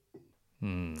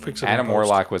 Fix it in Adam post.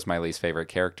 Warlock was my least favorite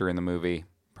character in the movie,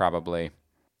 probably.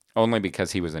 Only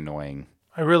because he was annoying.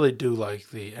 I really do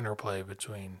like the interplay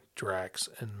between Drax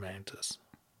and Mantis.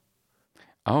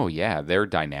 Oh, yeah. They're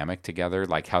dynamic together.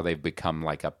 Like how they've become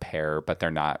like a pair, but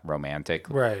they're not romantic.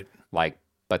 Right. Like,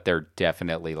 but they're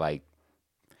definitely like,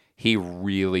 he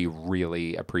really,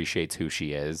 really appreciates who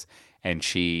she is. And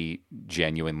she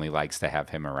genuinely likes to have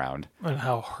him around. And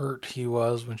how hurt he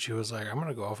was when she was like, I'm going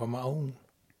to go off on my own.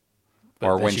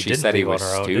 Or then when she she didn't said he leave on was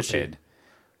her own, did she? stupid.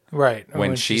 Right. And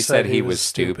When she said he was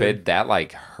stupid, that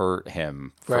like hurt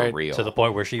him for Right. real. To the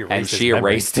point where she erased and his she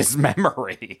memory. erased his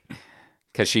memory.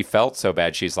 Because she felt so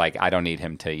bad. She's like, I don't need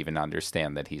him to even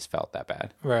understand that he's felt that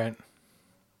bad. Right.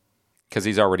 Because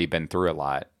he's already been through a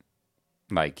lot.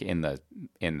 Like in the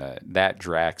that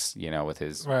Drax, with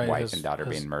his Right, wife his- and daughter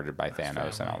his- being murdered by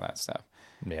Thanos and all that stuff.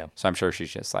 Yeah. So I'm sure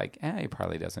she's just like, he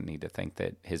probably doesn't need to think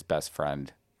that his best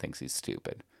friend thinks he's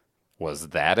stupid. Was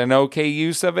that an okay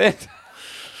use of it?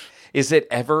 Is it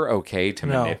ever okay to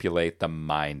No. manipulate the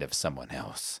mind of someone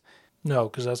else? No,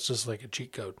 because that's just like a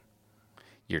cheat code.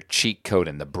 Your cheat code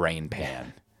in the brain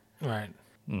pan. Right.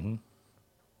 Mm-hmm.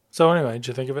 So anyway, did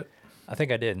you think of it? I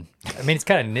think I did. I mean, it's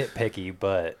kind of nitpicky,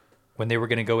 but when they were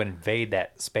going to go and invade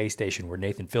that space station where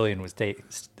Nathan Fillion was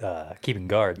keeping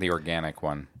guard, The organic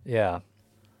one. yeah,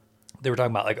 they were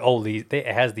talking about like, it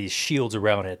has these shields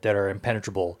around it that are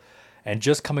impenetrable, and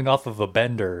just coming off of a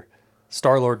bender,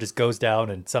 Star-Lord just goes down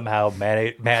and somehow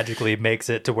magically makes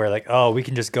it to where like, we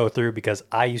can just go through because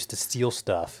I used to steal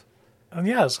stuff And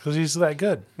yes, because he's that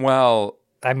good. Well,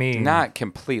 I mean, not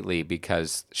completely,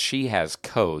 because she has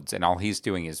codes and all he's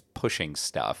doing is pushing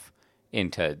stuff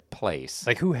into place.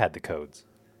 like who had the codes?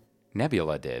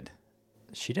 Nebula did.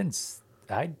 She didn't.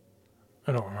 I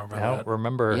I don't remember I that. don't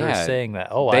remember her Yeah, saying that.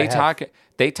 Oh,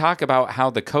 They talk about how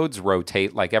the codes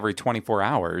rotate like every 24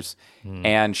 hours,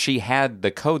 and she had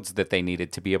the codes that they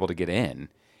needed to be able to get in,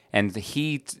 and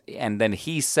then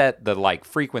he set the like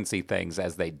frequency things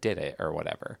as they did it or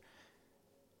whatever.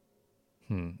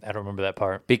 I don't remember that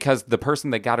part. Because the person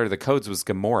that got her the codes was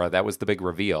Gamora. That was the big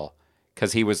reveal.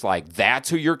 Because he was like, "That's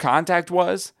who your contact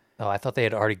was." Oh, I thought they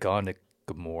had already gone to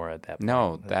Gamora at that point.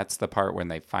 No, that's the part when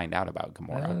they find out about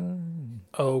Gamora,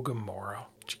 Oh, Gamora.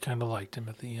 She kind of liked him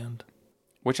at the end.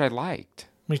 which I liked.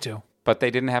 Me too. But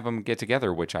they didn't have them get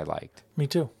together, which I liked. Me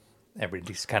too.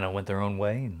 Everybody just kind of went their own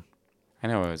way. And I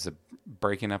know, it was a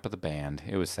breaking up of the band.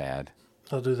 It was sad.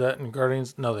 They'll do that in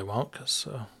Guardians. No, they won't, because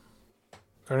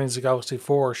Guardians of the Galaxy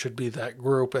 4 should be that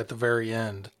group at the very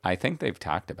end I think they've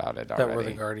talked about it that were the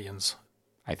already. Guardians.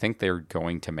 I think they're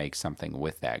going to make something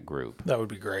with that group. That would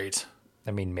be great.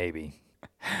 I mean, maybe.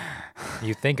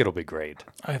 You think it'll be great.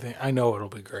 I know it'll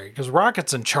be great, because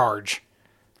Rocket's in charge.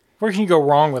 Where can you go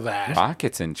wrong with that?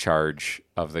 Rocket's in charge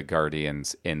of the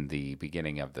Guardians in the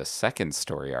beginning of the second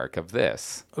story arc of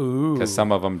this. Ooh. Because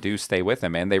some of them do stay with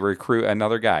him, and they recruit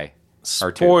another guy.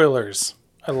 Or two. Spoilers.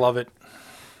 I love it.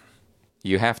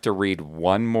 You have to read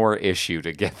one more issue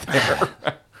to get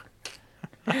there.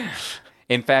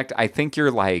 In fact, I think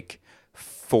you're like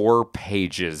 4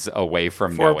 pages away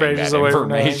from 4 knowing pages that away from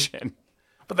knowing. information.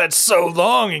 But that's so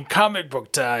long in comic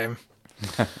book time.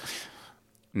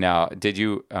 Now, did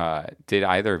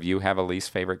either of you have a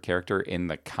least favorite character in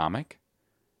the comic?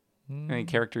 Any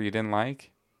character you didn't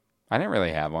like? I didn't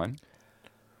really have one.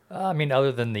 I mean,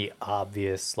 other than the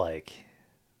obvious, like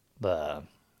the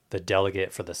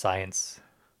delegate for the science,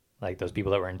 like those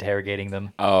people that were interrogating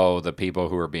them. Oh, the people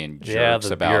who were being Yeah, jerks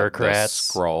the about the bureaucrats,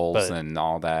 scrolls but- and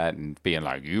all that, and being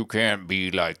like, "You can't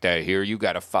be like that here. You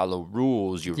got to follow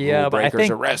rules. You Yeah, rule but I breakers,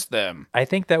 think- arrest them." I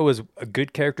think that was a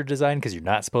good character design because you're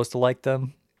not supposed to like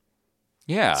them.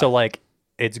 Yeah. So like,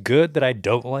 it's good that I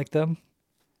don't like them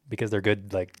because they're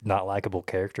good, like not likable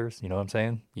characters. You know what I'm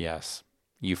saying? yes,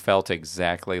 you felt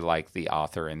exactly like the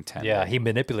author intended. Yeah, he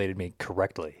manipulated me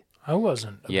correctly. I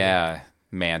wasn't. Yeah,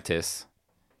 Mantis.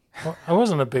 I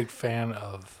wasn't a big fan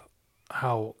of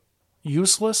how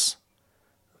useless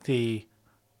the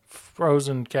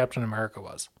frozen Captain America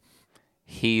was.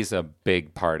 He's a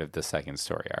big part of the second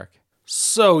story arc.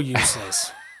 So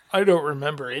useless. I don't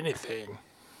remember anything.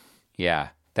 Yeah,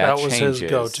 That that was changes. his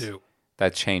go-to.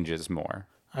 That changes more.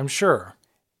 I'm sure.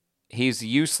 He's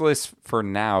useless for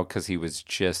now because he was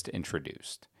just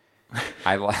introduced.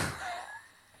 I like.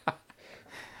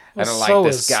 I don't so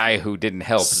like this is guy who didn't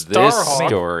help this Starhawk.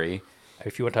 story.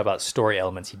 If you want to talk about story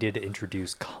elements, he did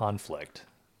introduce conflict.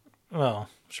 Well,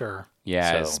 sure.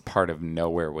 Yeah, So- as part of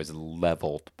nowhere was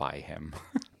leveled by him.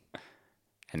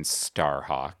 And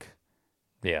Starhawk.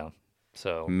 Yeah.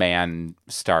 So Man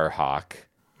Starhawk.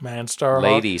 Man Starhawk.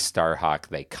 Lady Starhawk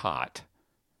they caught.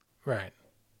 Right.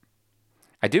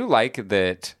 I do like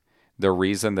that the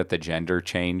reason that the gender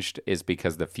changed is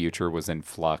because the future was in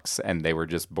flux and they were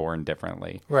just born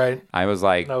differently. Right. I was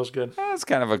like, That was good. that's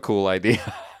kind of a cool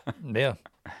idea. yeah.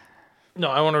 No,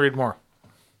 I want to read more.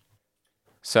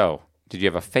 So, did you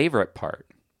have a favorite part?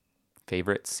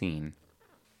 Favorite scene?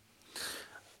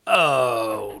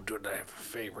 Oh, do I have a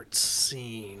favorite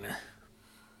scene?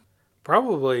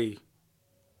 Probably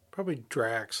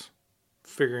Drax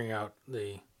figuring out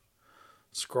the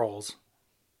scrolls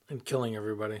and killing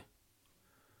everybody.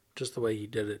 Just the way he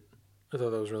did it. I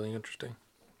thought that was really interesting.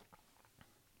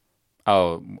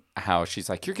 Oh, how she's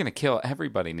like, you're going to kill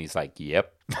everybody. And he's like,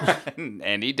 yep.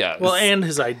 And he does. Well, and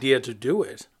his idea to do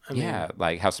it. I mean, yeah,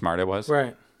 like how smart it was.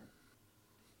 right.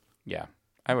 Yeah,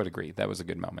 I would agree. That was a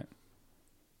good moment.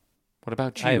 What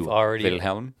about you, I've already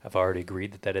Wilhelm?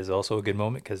 agreed that is also a good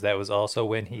moment because that was also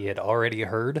when he had already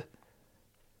heard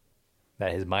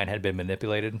that his mind had been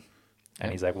manipulated.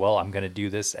 And he's like, well, I'm going to do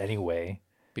this anyway.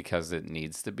 Because it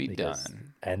needs to be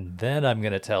done. And then I'm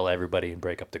going to tell everybody and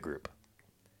break up the group.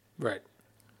 Right.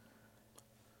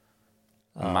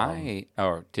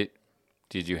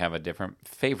 Did you have a different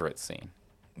favorite scene?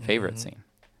 Favorite scene?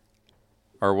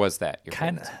 Or was that your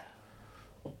Kind favorite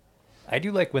of. I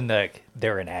do like when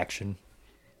they're in action.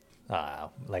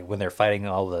 Like when they're fighting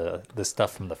all the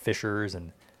stuff from the Fishers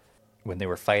and when they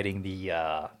were fighting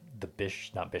the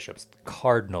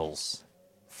cardinals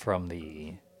from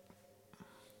the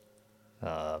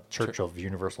Church of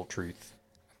Universal Truth.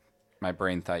 My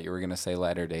brain thought you were going to say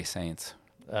Latter-day Saints.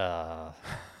 Nope.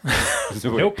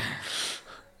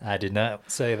 I did not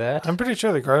say that. I'm pretty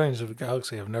sure the Guardians of the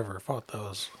Galaxy have never fought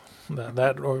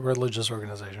that religious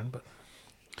organization, but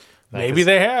maybe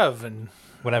they have, and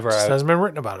Whenever it hasn't been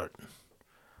written about it.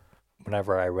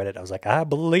 whenever I read it, I was like, I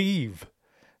believe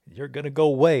you're going to go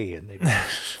away. And they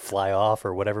fly off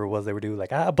or whatever it was they were doing.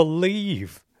 Like, I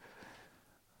believe.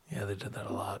 Yeah, they did that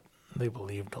a lot. They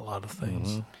believed a lot of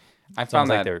things. I Sounds found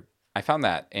like that they're- I found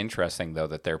that interesting though,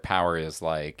 that their power is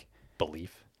like,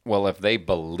 Belief. well, if they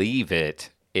believe it,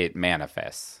 it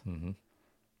manifests. Mm-hmm.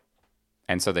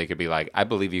 And so they could be like, I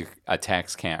believe your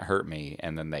attacks can't hurt me,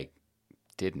 and then they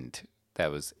didn't. That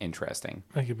was interesting.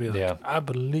 They could be like, Yeah. I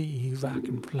believe I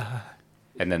can fly.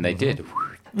 And then they did.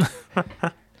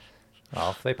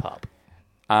 Off they pop.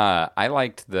 I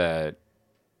liked the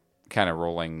kind of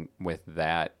rolling with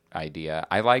that idea.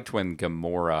 I liked when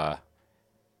Gamora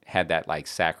had that like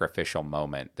sacrificial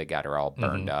moment that got her all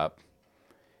burned up,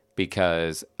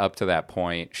 because up to that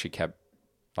point she kept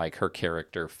like, her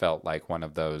character felt like one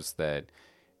of those that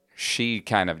she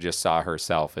kind of just saw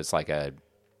herself as like a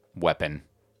weapon.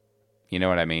 You know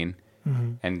what I mean?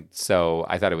 And so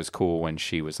I thought it was cool when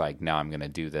she was like, no, I'm going to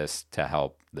do this to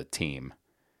help the team.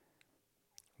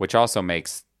 Which also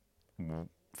makes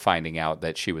finding out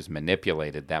that she was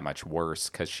manipulated that much worse,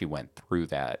 because she went through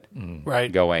that Right.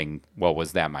 going, well,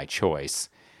 was that my choice?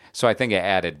 So I think it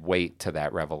added weight to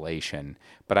that revelation.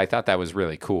 But I thought that was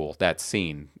really cool, that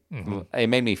scene. It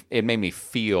made me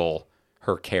feel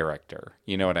her character.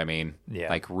 You know what I mean? Yeah.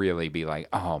 Like really be like,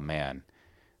 oh man,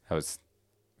 that was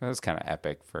kind of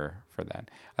epic for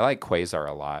that. I like Quasar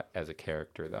a lot as a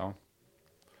character though.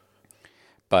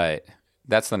 But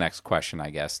that's the next question,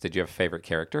 I guess. Did you have a favorite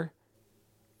character?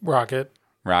 Rocket.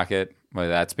 Rocket? Well,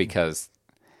 that's because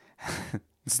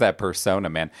it's that persona,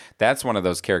 man. That's one of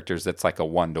those characters that's like a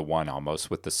 1-to-1 almost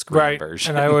with the screen Right.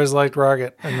 version. And I always liked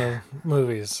Rocket in the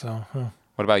movies. So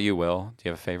What about you, Will? Do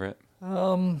you have a favorite?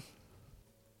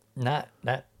 Not.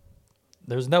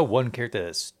 There's no one character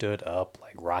that stood up.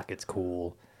 Like, Rocket's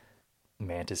cool.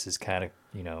 Mantis is kind of,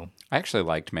 I actually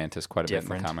liked Mantis quite a bit in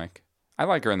Different. the comic. I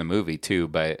like her in the movie too,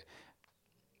 but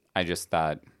I just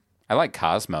thought I like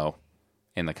Cosmo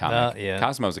in the comic. yeah.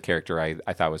 Cosmo's a character I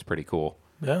thought was pretty cool.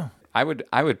 yeah. I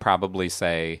would probably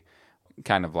say,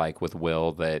 kind of like with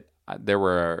Will, that there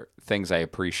were things I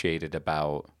appreciated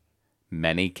about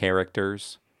many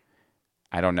characters.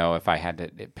 I don't know if I had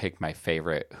to pick my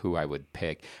favorite, who I would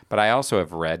pick, but I also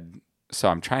have read, so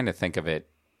I'm trying to think of it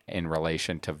in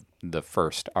relation to the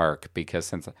first arc, because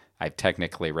since I've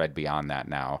technically read beyond that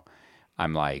now,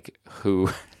 I'm like, who...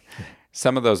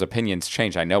 Some of those opinions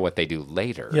change. I know what they do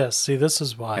later. Yes. See, this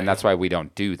is why. And that's why we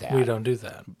don't do that. we don't do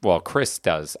that. Well, Chris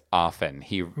does often.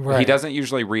 He Right. doesn't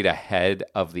usually read ahead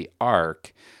of the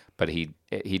arc, but he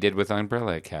did with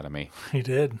Umbrella Academy. He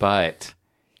did. But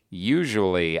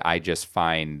usually I just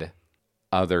find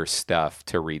other stuff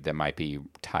to read that might be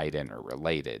tied in or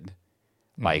related.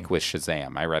 Like with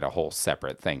Shazam. I read a whole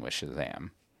separate thing with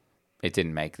Shazam.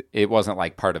 It wasn't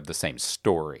like part of the same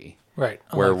story. Right.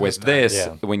 Where Unlike with time. this,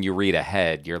 Yeah. when you read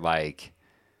ahead, you're like,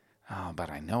 oh, but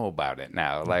I know about it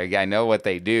now. Like, I know what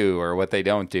they do or what they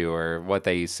don't do or what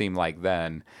they seem like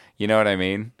then. You know what I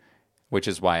mean? Which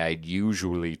is why I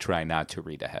usually try not to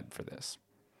read ahead for this.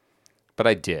 But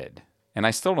I did. And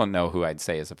I still don't know who I'd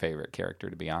say is a favorite character,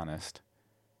 to be honest.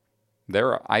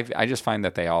 I just find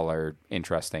that they all are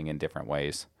interesting in different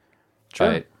ways. Sure.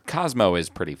 But Cosmo is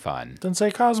pretty fun. Then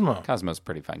say Cosmo. Cosmo's a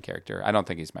pretty fun character. I don't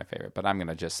think he's my favorite, but I'm going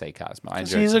to just say Cosmo.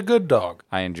 He's a good dog.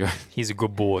 I enjoyed he's a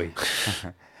good boy.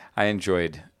 I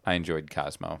enjoyed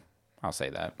Cosmo. I'll say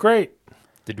that. Great.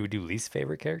 Did we do least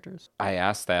favorite characters? I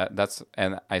asked that.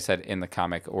 And I said in the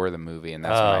comic or the movie, and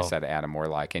that's when I Oh. said Adam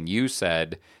Warlock. And you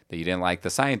said that you didn't like the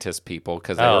scientist people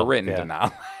because they Oh, were written yeah. to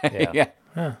not. Yeah.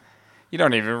 Yeah. You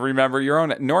don't even remember your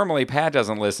own. Normally, Pat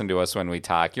doesn't listen to us when we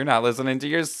talk. You're not listening to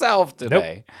yourself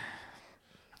today.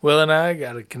 Will and I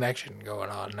got a connection going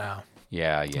on now.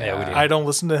 Yeah. Yeah, we do. I don't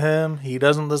listen to him. He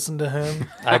doesn't listen to him.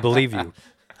 I believe you.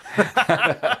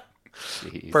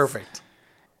 Jeez. Perfect.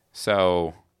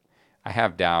 So I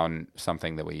have down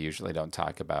something that we usually don't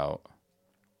talk about.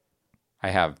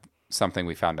 I have something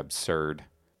we found absurd.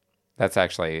 That's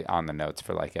actually on the notes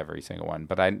for like every single one.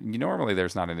 But normally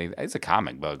there's not any. It's a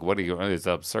comic book. It's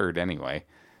absurd anyway.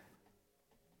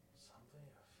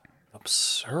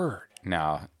 Absurd.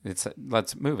 No,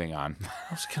 let's moving on.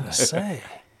 I was going to say.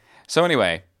 So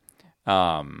anyway,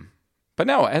 but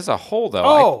no, as a whole though.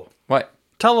 Oh. What?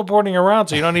 Teleporting around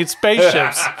so you don't need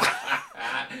spaceships.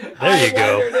 There you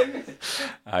go.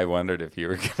 I wondered if you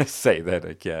were going to say that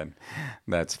again.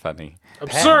 That's funny.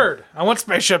 Absurd. I want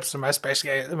spaceships in my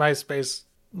space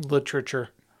literature.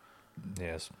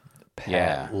 Yes. Pat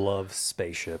Yeah. loves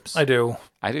spaceships. I do.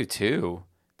 I do too.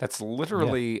 That's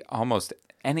literally almost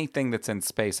anything that's in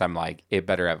space. I'm like, it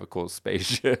better have a cool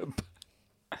spaceship.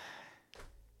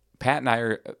 Pat and I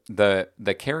are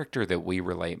the character that we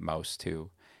relate most to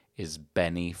is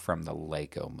Benny from the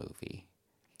Lego movie.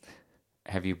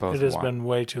 Have you both? It has been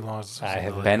way too long since I I've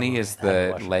have seen Benny it. is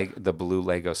the blue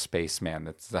Lego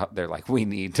spaceman. They're like, we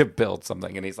need to build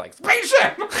something, and he's like,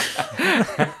 spaceship.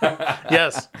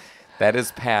 Yes. That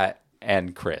is Pat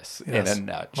and Chris Yes, in a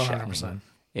nutshell. 100%.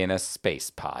 In a space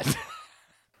pod.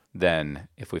 Then,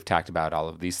 if we've talked about all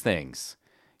of these things,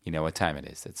 you know what time it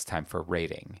is. It's time for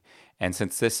rating. And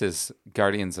since this is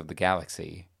Guardians of the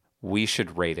Galaxy, we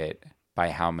should rate it by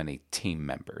how many team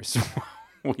members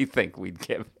we think we'd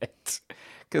give it.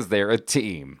 Because they're a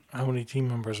team. How many team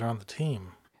members are on the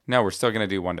team? No, we're still going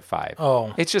to do 1 to 5.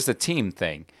 Oh. It's just a team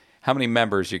thing. How many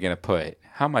members you're going to put?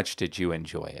 How much did you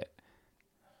enjoy it?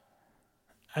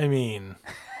 I mean,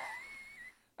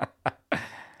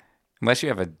 Unless you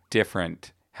have a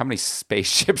different... How many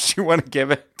spaceships you want to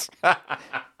give it? I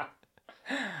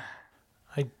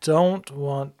don't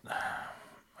want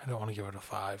to give it a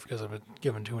 5 because I've been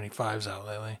giving too many 5s out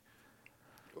lately.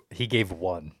 He gave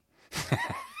 1.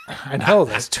 I know,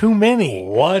 that's too many.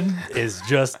 1 is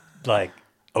just like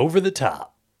over the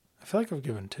top. I feel like I've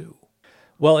given 2.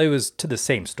 Well, it was to the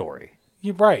same story.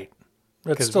 You're right.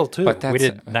 That's still 2. but that- We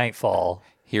That's- did Nightfall.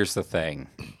 Here's the thing.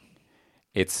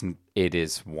 It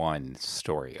is one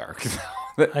story arc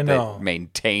that, I know. that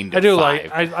maintained I do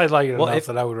 5. I like it enough if-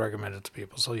 that I would recommend it to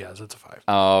people. So yes, it's a 5.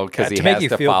 Oh, because he To make has you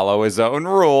to feel- follow his own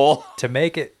rule. To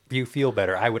make you feel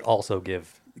better, I would also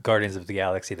give Guardians of the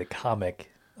Galaxy, the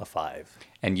comic, a 5.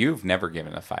 And you've never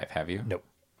given a 5, have you? Nope.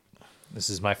 This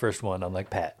is my first one, unlike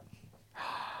Pat.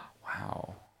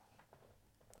 Wow.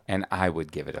 And I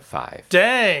would give it a 5.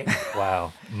 Dang.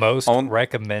 Wow. Most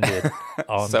recommended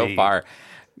on So the far.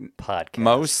 podcast.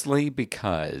 Mostly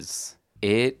because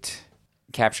it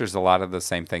captures a lot of the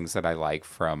same things that I like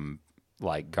from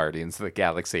like Guardians of the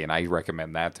Galaxy, and I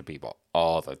recommend that to people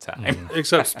all the time.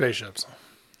 Except spaceships.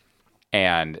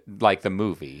 And like the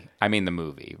movie,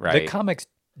 right? The comics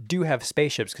do have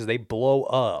spaceships because they blow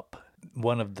up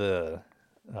one of the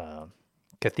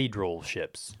cathedral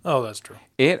ships. Oh, that's true.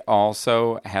 It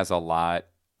also has a lot.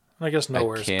 I guess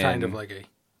nowhere's kind of Akin- like a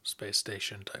space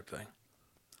station type thing.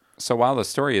 So while the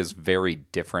story is very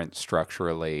different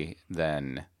structurally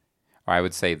than, or I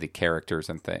would say the characters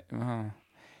and things,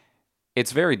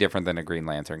 it's very different than a Green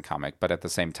Lantern comic, but at the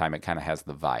same time, it kind of has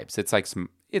the vibes. It's like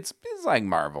it's like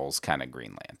Marvel's kind of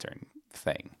Green Lantern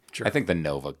thing. Sure. I think the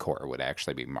Nova Corps would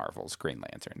actually be Marvel's Green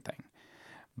Lantern thing.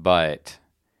 But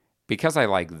because I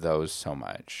like those so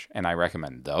much, and I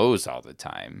recommend those all the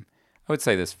time, I would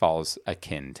say this falls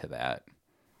akin to that.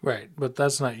 Right, but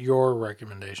that's not your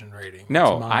recommendation rating.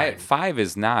 No, It's mine. 5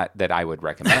 is not that I would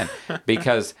recommend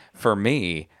because for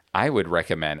me, I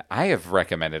have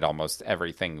recommended almost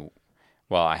everything.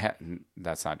 Well,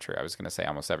 that's not true. I was going to say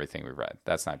almost everything we read.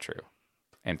 That's not true.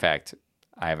 In fact,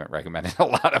 I haven't recommended a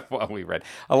lot of what we read.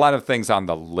 A lot of things on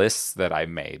the lists that I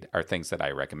made are things that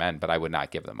I recommend, but I would not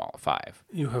give them all a 5.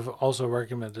 You have also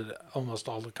recommended almost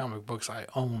all the comic books I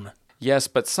own. Yes,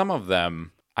 but some of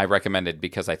them I recommended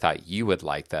because I thought you would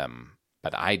like them,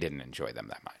 but I didn't enjoy them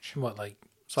that much. What, like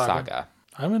Saga? Saga.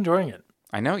 I'm enjoying it.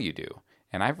 I know you do.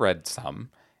 And I've read some,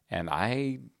 and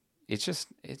I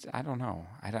don't know.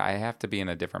 I have to be in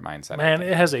a different mindset. Man,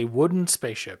 it has a wooden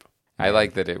spaceship. I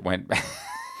like that it went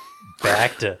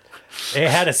Back to it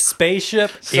had a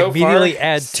spaceship. So immediately far,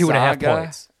 add 2.5 Saga-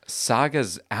 points.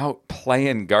 Saga's out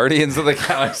playing Guardians of the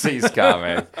Galaxy's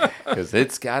comic because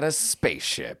it's got a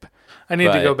spaceship. I need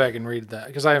to But- go back and read that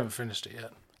because I haven't finished it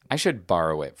yet. I should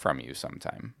borrow it from you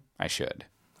sometime. I should.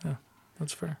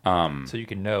 That's fair. So you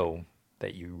can know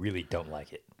that you really don't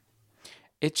like it.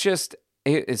 It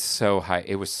is so high.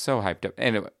 It was so hyped up.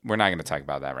 And we're not going to talk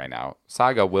about that right now.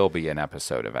 Saga will be an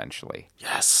episode eventually.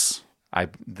 Yes.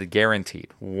 The guaranteed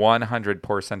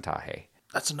 100%.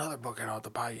 That's another book I don't have to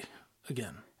buy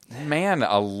again. Man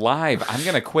alive. I'm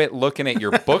going to quit looking at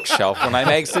your bookshelf when I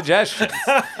make suggestions.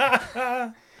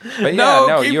 But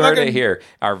No, keep you heard it looking. here.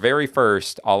 Our very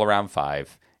first all around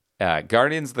 5,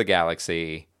 Guardians of the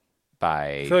Galaxy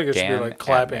by I feel like it should Dan be like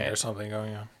clapping Abnett. or something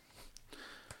going on.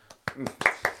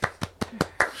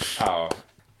 Oh.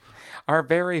 Our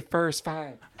very first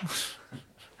 5.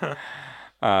 You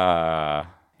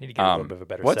need to get a little bit of a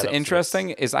better What's setup, so interesting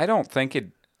is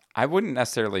I wouldn't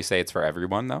necessarily say it's for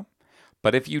everyone though.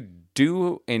 But if you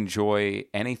do enjoy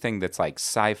anything that's like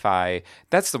sci-fi,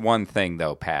 that's the one thing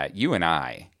though, Pat, you and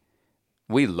I,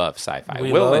 We love sci-fi.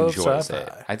 We Will love enjoys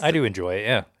sci-fi. it. I do enjoy it.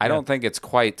 Yeah. I don't think it's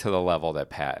quite to the level that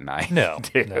Pat and I No,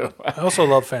 do. no. I also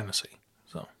love fantasy.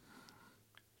 So,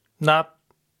 not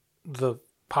the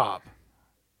pop,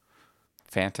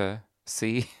 Fanta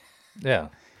C, Yeah.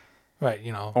 right?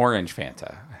 orange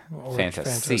Fanta, Orange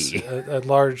fantasy. A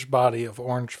large body of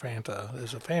orange Fanta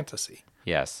is a fantasy.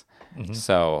 Yes.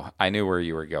 So I knew where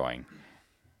you were going,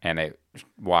 and it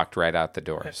walked right out the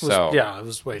door. It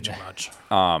was way too much.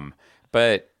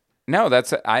 But no,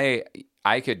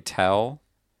 I could tell.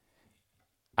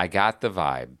 I got the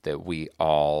vibe that we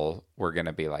all were going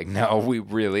to be like, no, we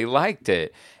really liked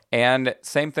it. And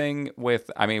same thing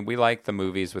with, we liked the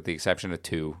movies with the exception of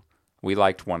 2. We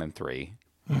liked 1 and 3.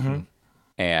 Mm-hmm.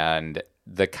 And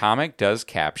the comic does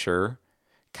capture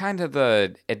kind of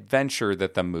the adventure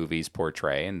that the movies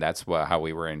portray, and that's how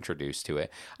we were introduced to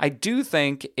it. I do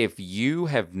think if you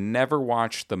have never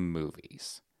watched the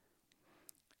movies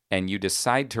and you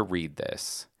decide to read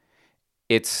this,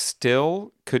 it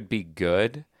still could be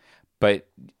good, but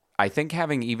I think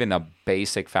having even a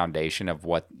basic foundation of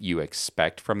what you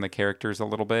expect from the characters a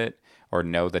little bit, or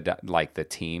know the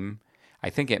team, I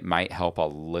think it might help a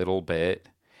little bit.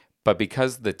 But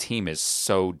because the team is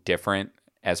so different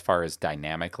as far as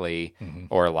dynamically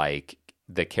or like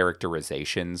the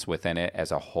characterizations within it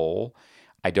as a whole,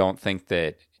 I don't think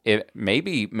that it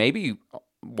maybe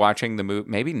watching the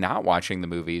maybe not watching the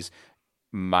movies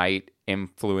might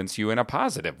influence you in a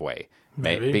positive way.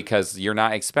 Maybe. Because you're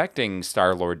not expecting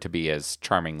Star-Lord to be as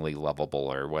charmingly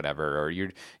lovable or whatever, or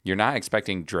you're not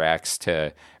expecting Drax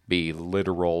to be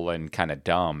literal and kind of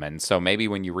dumb. And so maybe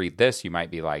when you read this, you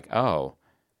might be like, oh,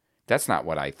 that's not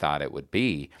what I thought it would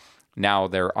be. Now,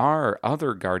 there are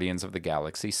other Guardians of the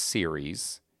Galaxy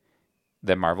series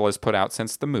that Marvel has put out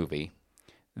since the movie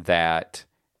that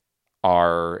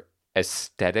are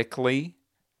aesthetically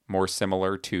more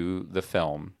similar to the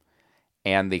film,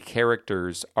 and the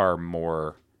characters are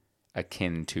more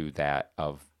akin to that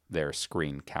of their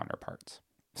screen counterparts.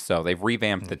 So they've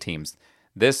revamped the teams.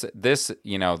 This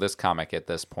comic at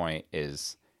this point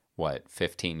is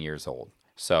 15 years old.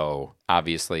 So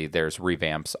obviously there's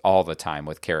revamps all the time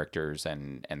with characters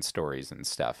and stories and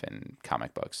stuff in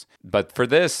comic books. But for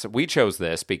this, we chose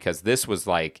this because this was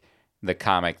like the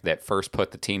comic that first put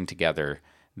the team together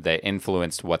that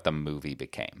influenced what the movie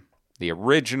became. The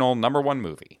original #1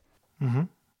 movie. Mm-hmm.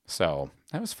 So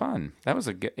that was fun.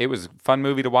 It was a fun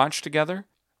movie to watch together.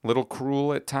 A little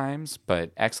cruel at times,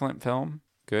 but excellent film.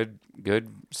 Good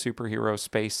superhero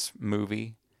space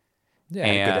movie. Yeah,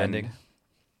 and a good ending.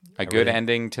 A good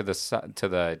ending to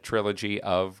the trilogy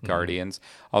of Guardians.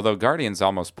 Although Guardians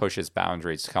almost pushes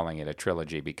boundaries calling it a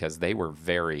trilogy because they were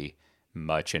very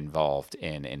much involved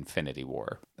in Infinity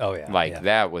War. Oh yeah.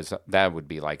 That would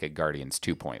be like a Guardians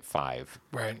 2.5.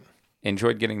 Right.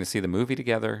 Enjoyed getting to see the movie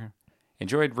together.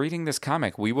 Enjoyed reading this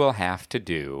comic. We will have to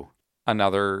do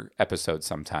another episode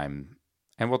sometime,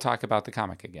 and we'll talk about the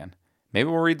comic again. Maybe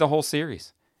we'll read the whole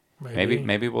series. Maybe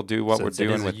we'll do what we're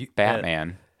doing with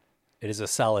Batman. It is a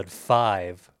solid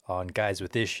 5 on Guys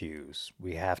with Issues.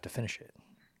 We have to finish it.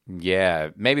 Yeah,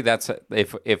 maybe that's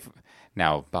if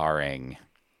now barring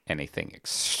anything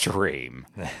extreme,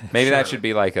 maybe that should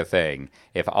be like a thing.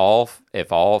 If all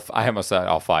I almost said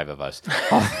all 5 of us.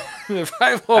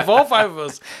 If all 5 of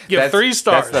us give 3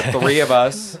 stars, that's the 3 of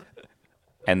us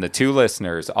and the 2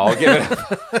 listeners. I'll give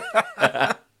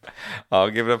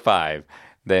it a 5.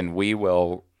 Then we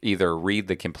will either read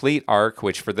the complete arc,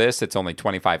 which for this, it's only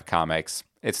 25 comics.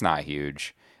 It's not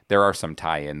huge. There are some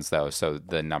tie-ins, though, so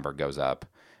the number goes up.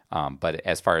 But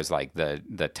as far as like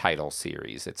the title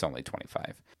series, it's only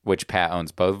 25, which Pat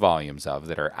owns both volumes of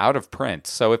that are out of print.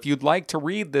 So if you'd like to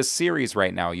read this series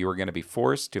right now, you are going to be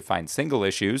forced to find single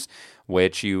issues,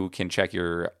 which you can check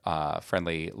your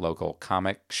friendly local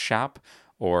comic shop,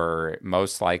 or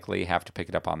most likely have to pick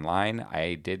it up online.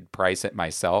 I did price it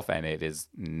myself, and it is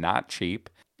not cheap.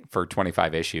 For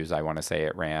 25 issues, I want to say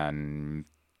it ran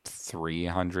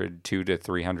 $200 to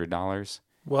 $300.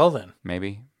 Well then,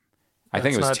 maybe. I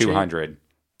think it was 200.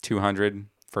 200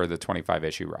 for the 25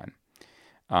 issue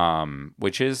run,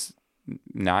 which is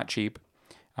not cheap.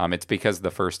 It's because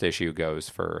the first issue goes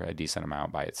for a decent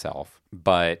amount by itself.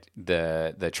 But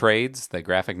the trades, the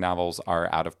graphic novels, are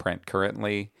out of print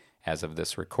currently as of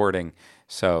this recording.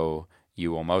 So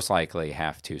you will most likely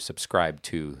have to subscribe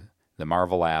to the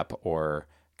Marvel app or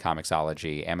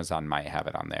Comixology. Amazon might have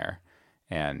it on there,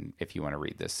 and if you want to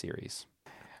read this series.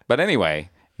 But anyway,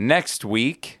 next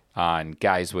week on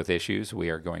Guys with Issues,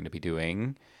 we are going to be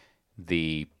doing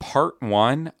the part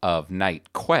 1 of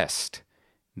Night Quest,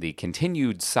 the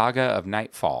continued saga of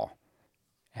Nightfall.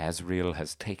 Azrael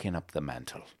has taken up the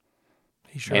mantle.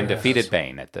 He sure and has. defeated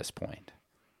Bane at this point.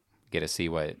 Get to see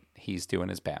what he's doing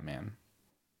as Batman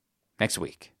next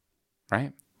week,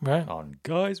 right? Right. On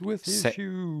Guys with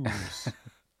Issues.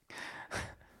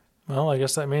 Well, I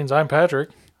guess that means I'm Patrick.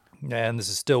 And this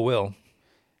is still Will.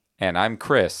 And I'm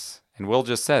Chris, and Will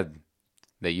just said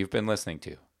that you've been listening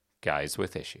to Guys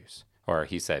with Issues. Or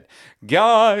he said,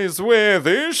 Guys with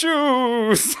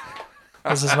Issues.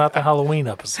 This is not the Halloween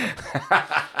episode.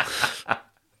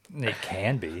 It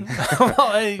can be.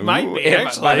 Well, it might be, Ooh,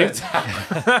 actually.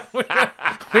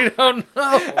 We don't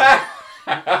know.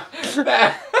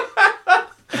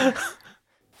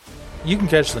 You can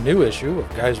catch the new issue of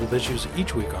Guys with Issues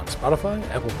each week on Spotify,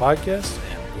 Apple Podcasts,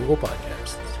 and Google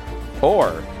Podcasts.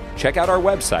 Or check out our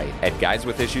website at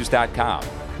guyswithissues.com,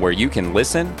 where you can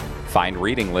listen, find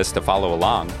reading lists to follow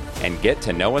along, and get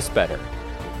to know us better.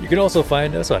 You can also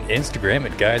find us on Instagram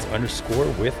at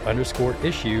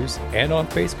guys_with_issues and on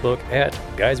Facebook at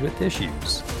Guys with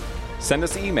Issues. Send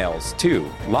us emails to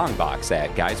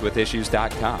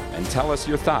longbox@guyswithissues.com and tell us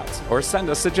your thoughts or send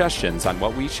us suggestions on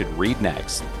what we should read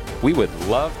next. We would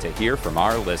love to hear from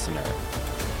our listener.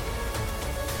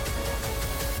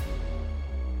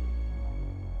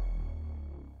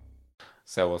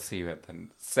 So we'll see you at the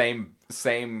same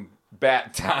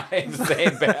bat time,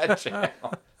 same bat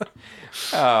channel.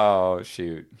 Oh,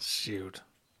 shoot. Shoot.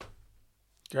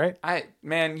 Great.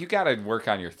 Man, you got to work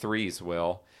on your threes,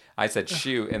 Will. I said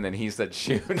shoot, and then he said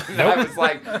shoot. And I was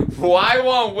like, why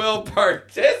won't Will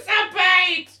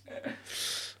participate?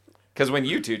 Because when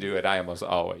you two do it, I almost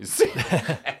always.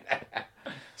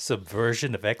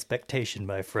 Subversion of expectation,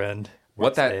 my friend.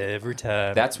 What that every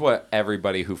time. That's what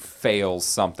everybody who fails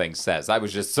something says. I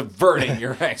was just subverting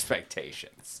your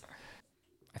expectations.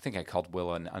 I think I called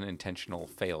Will an unintentional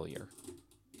failure.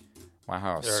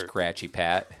 Wow, scratchy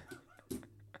Pat.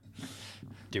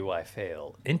 Do I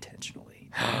fail intentionally?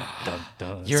 Dun,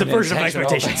 dun. You're an Subversion of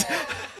intentional- expectations.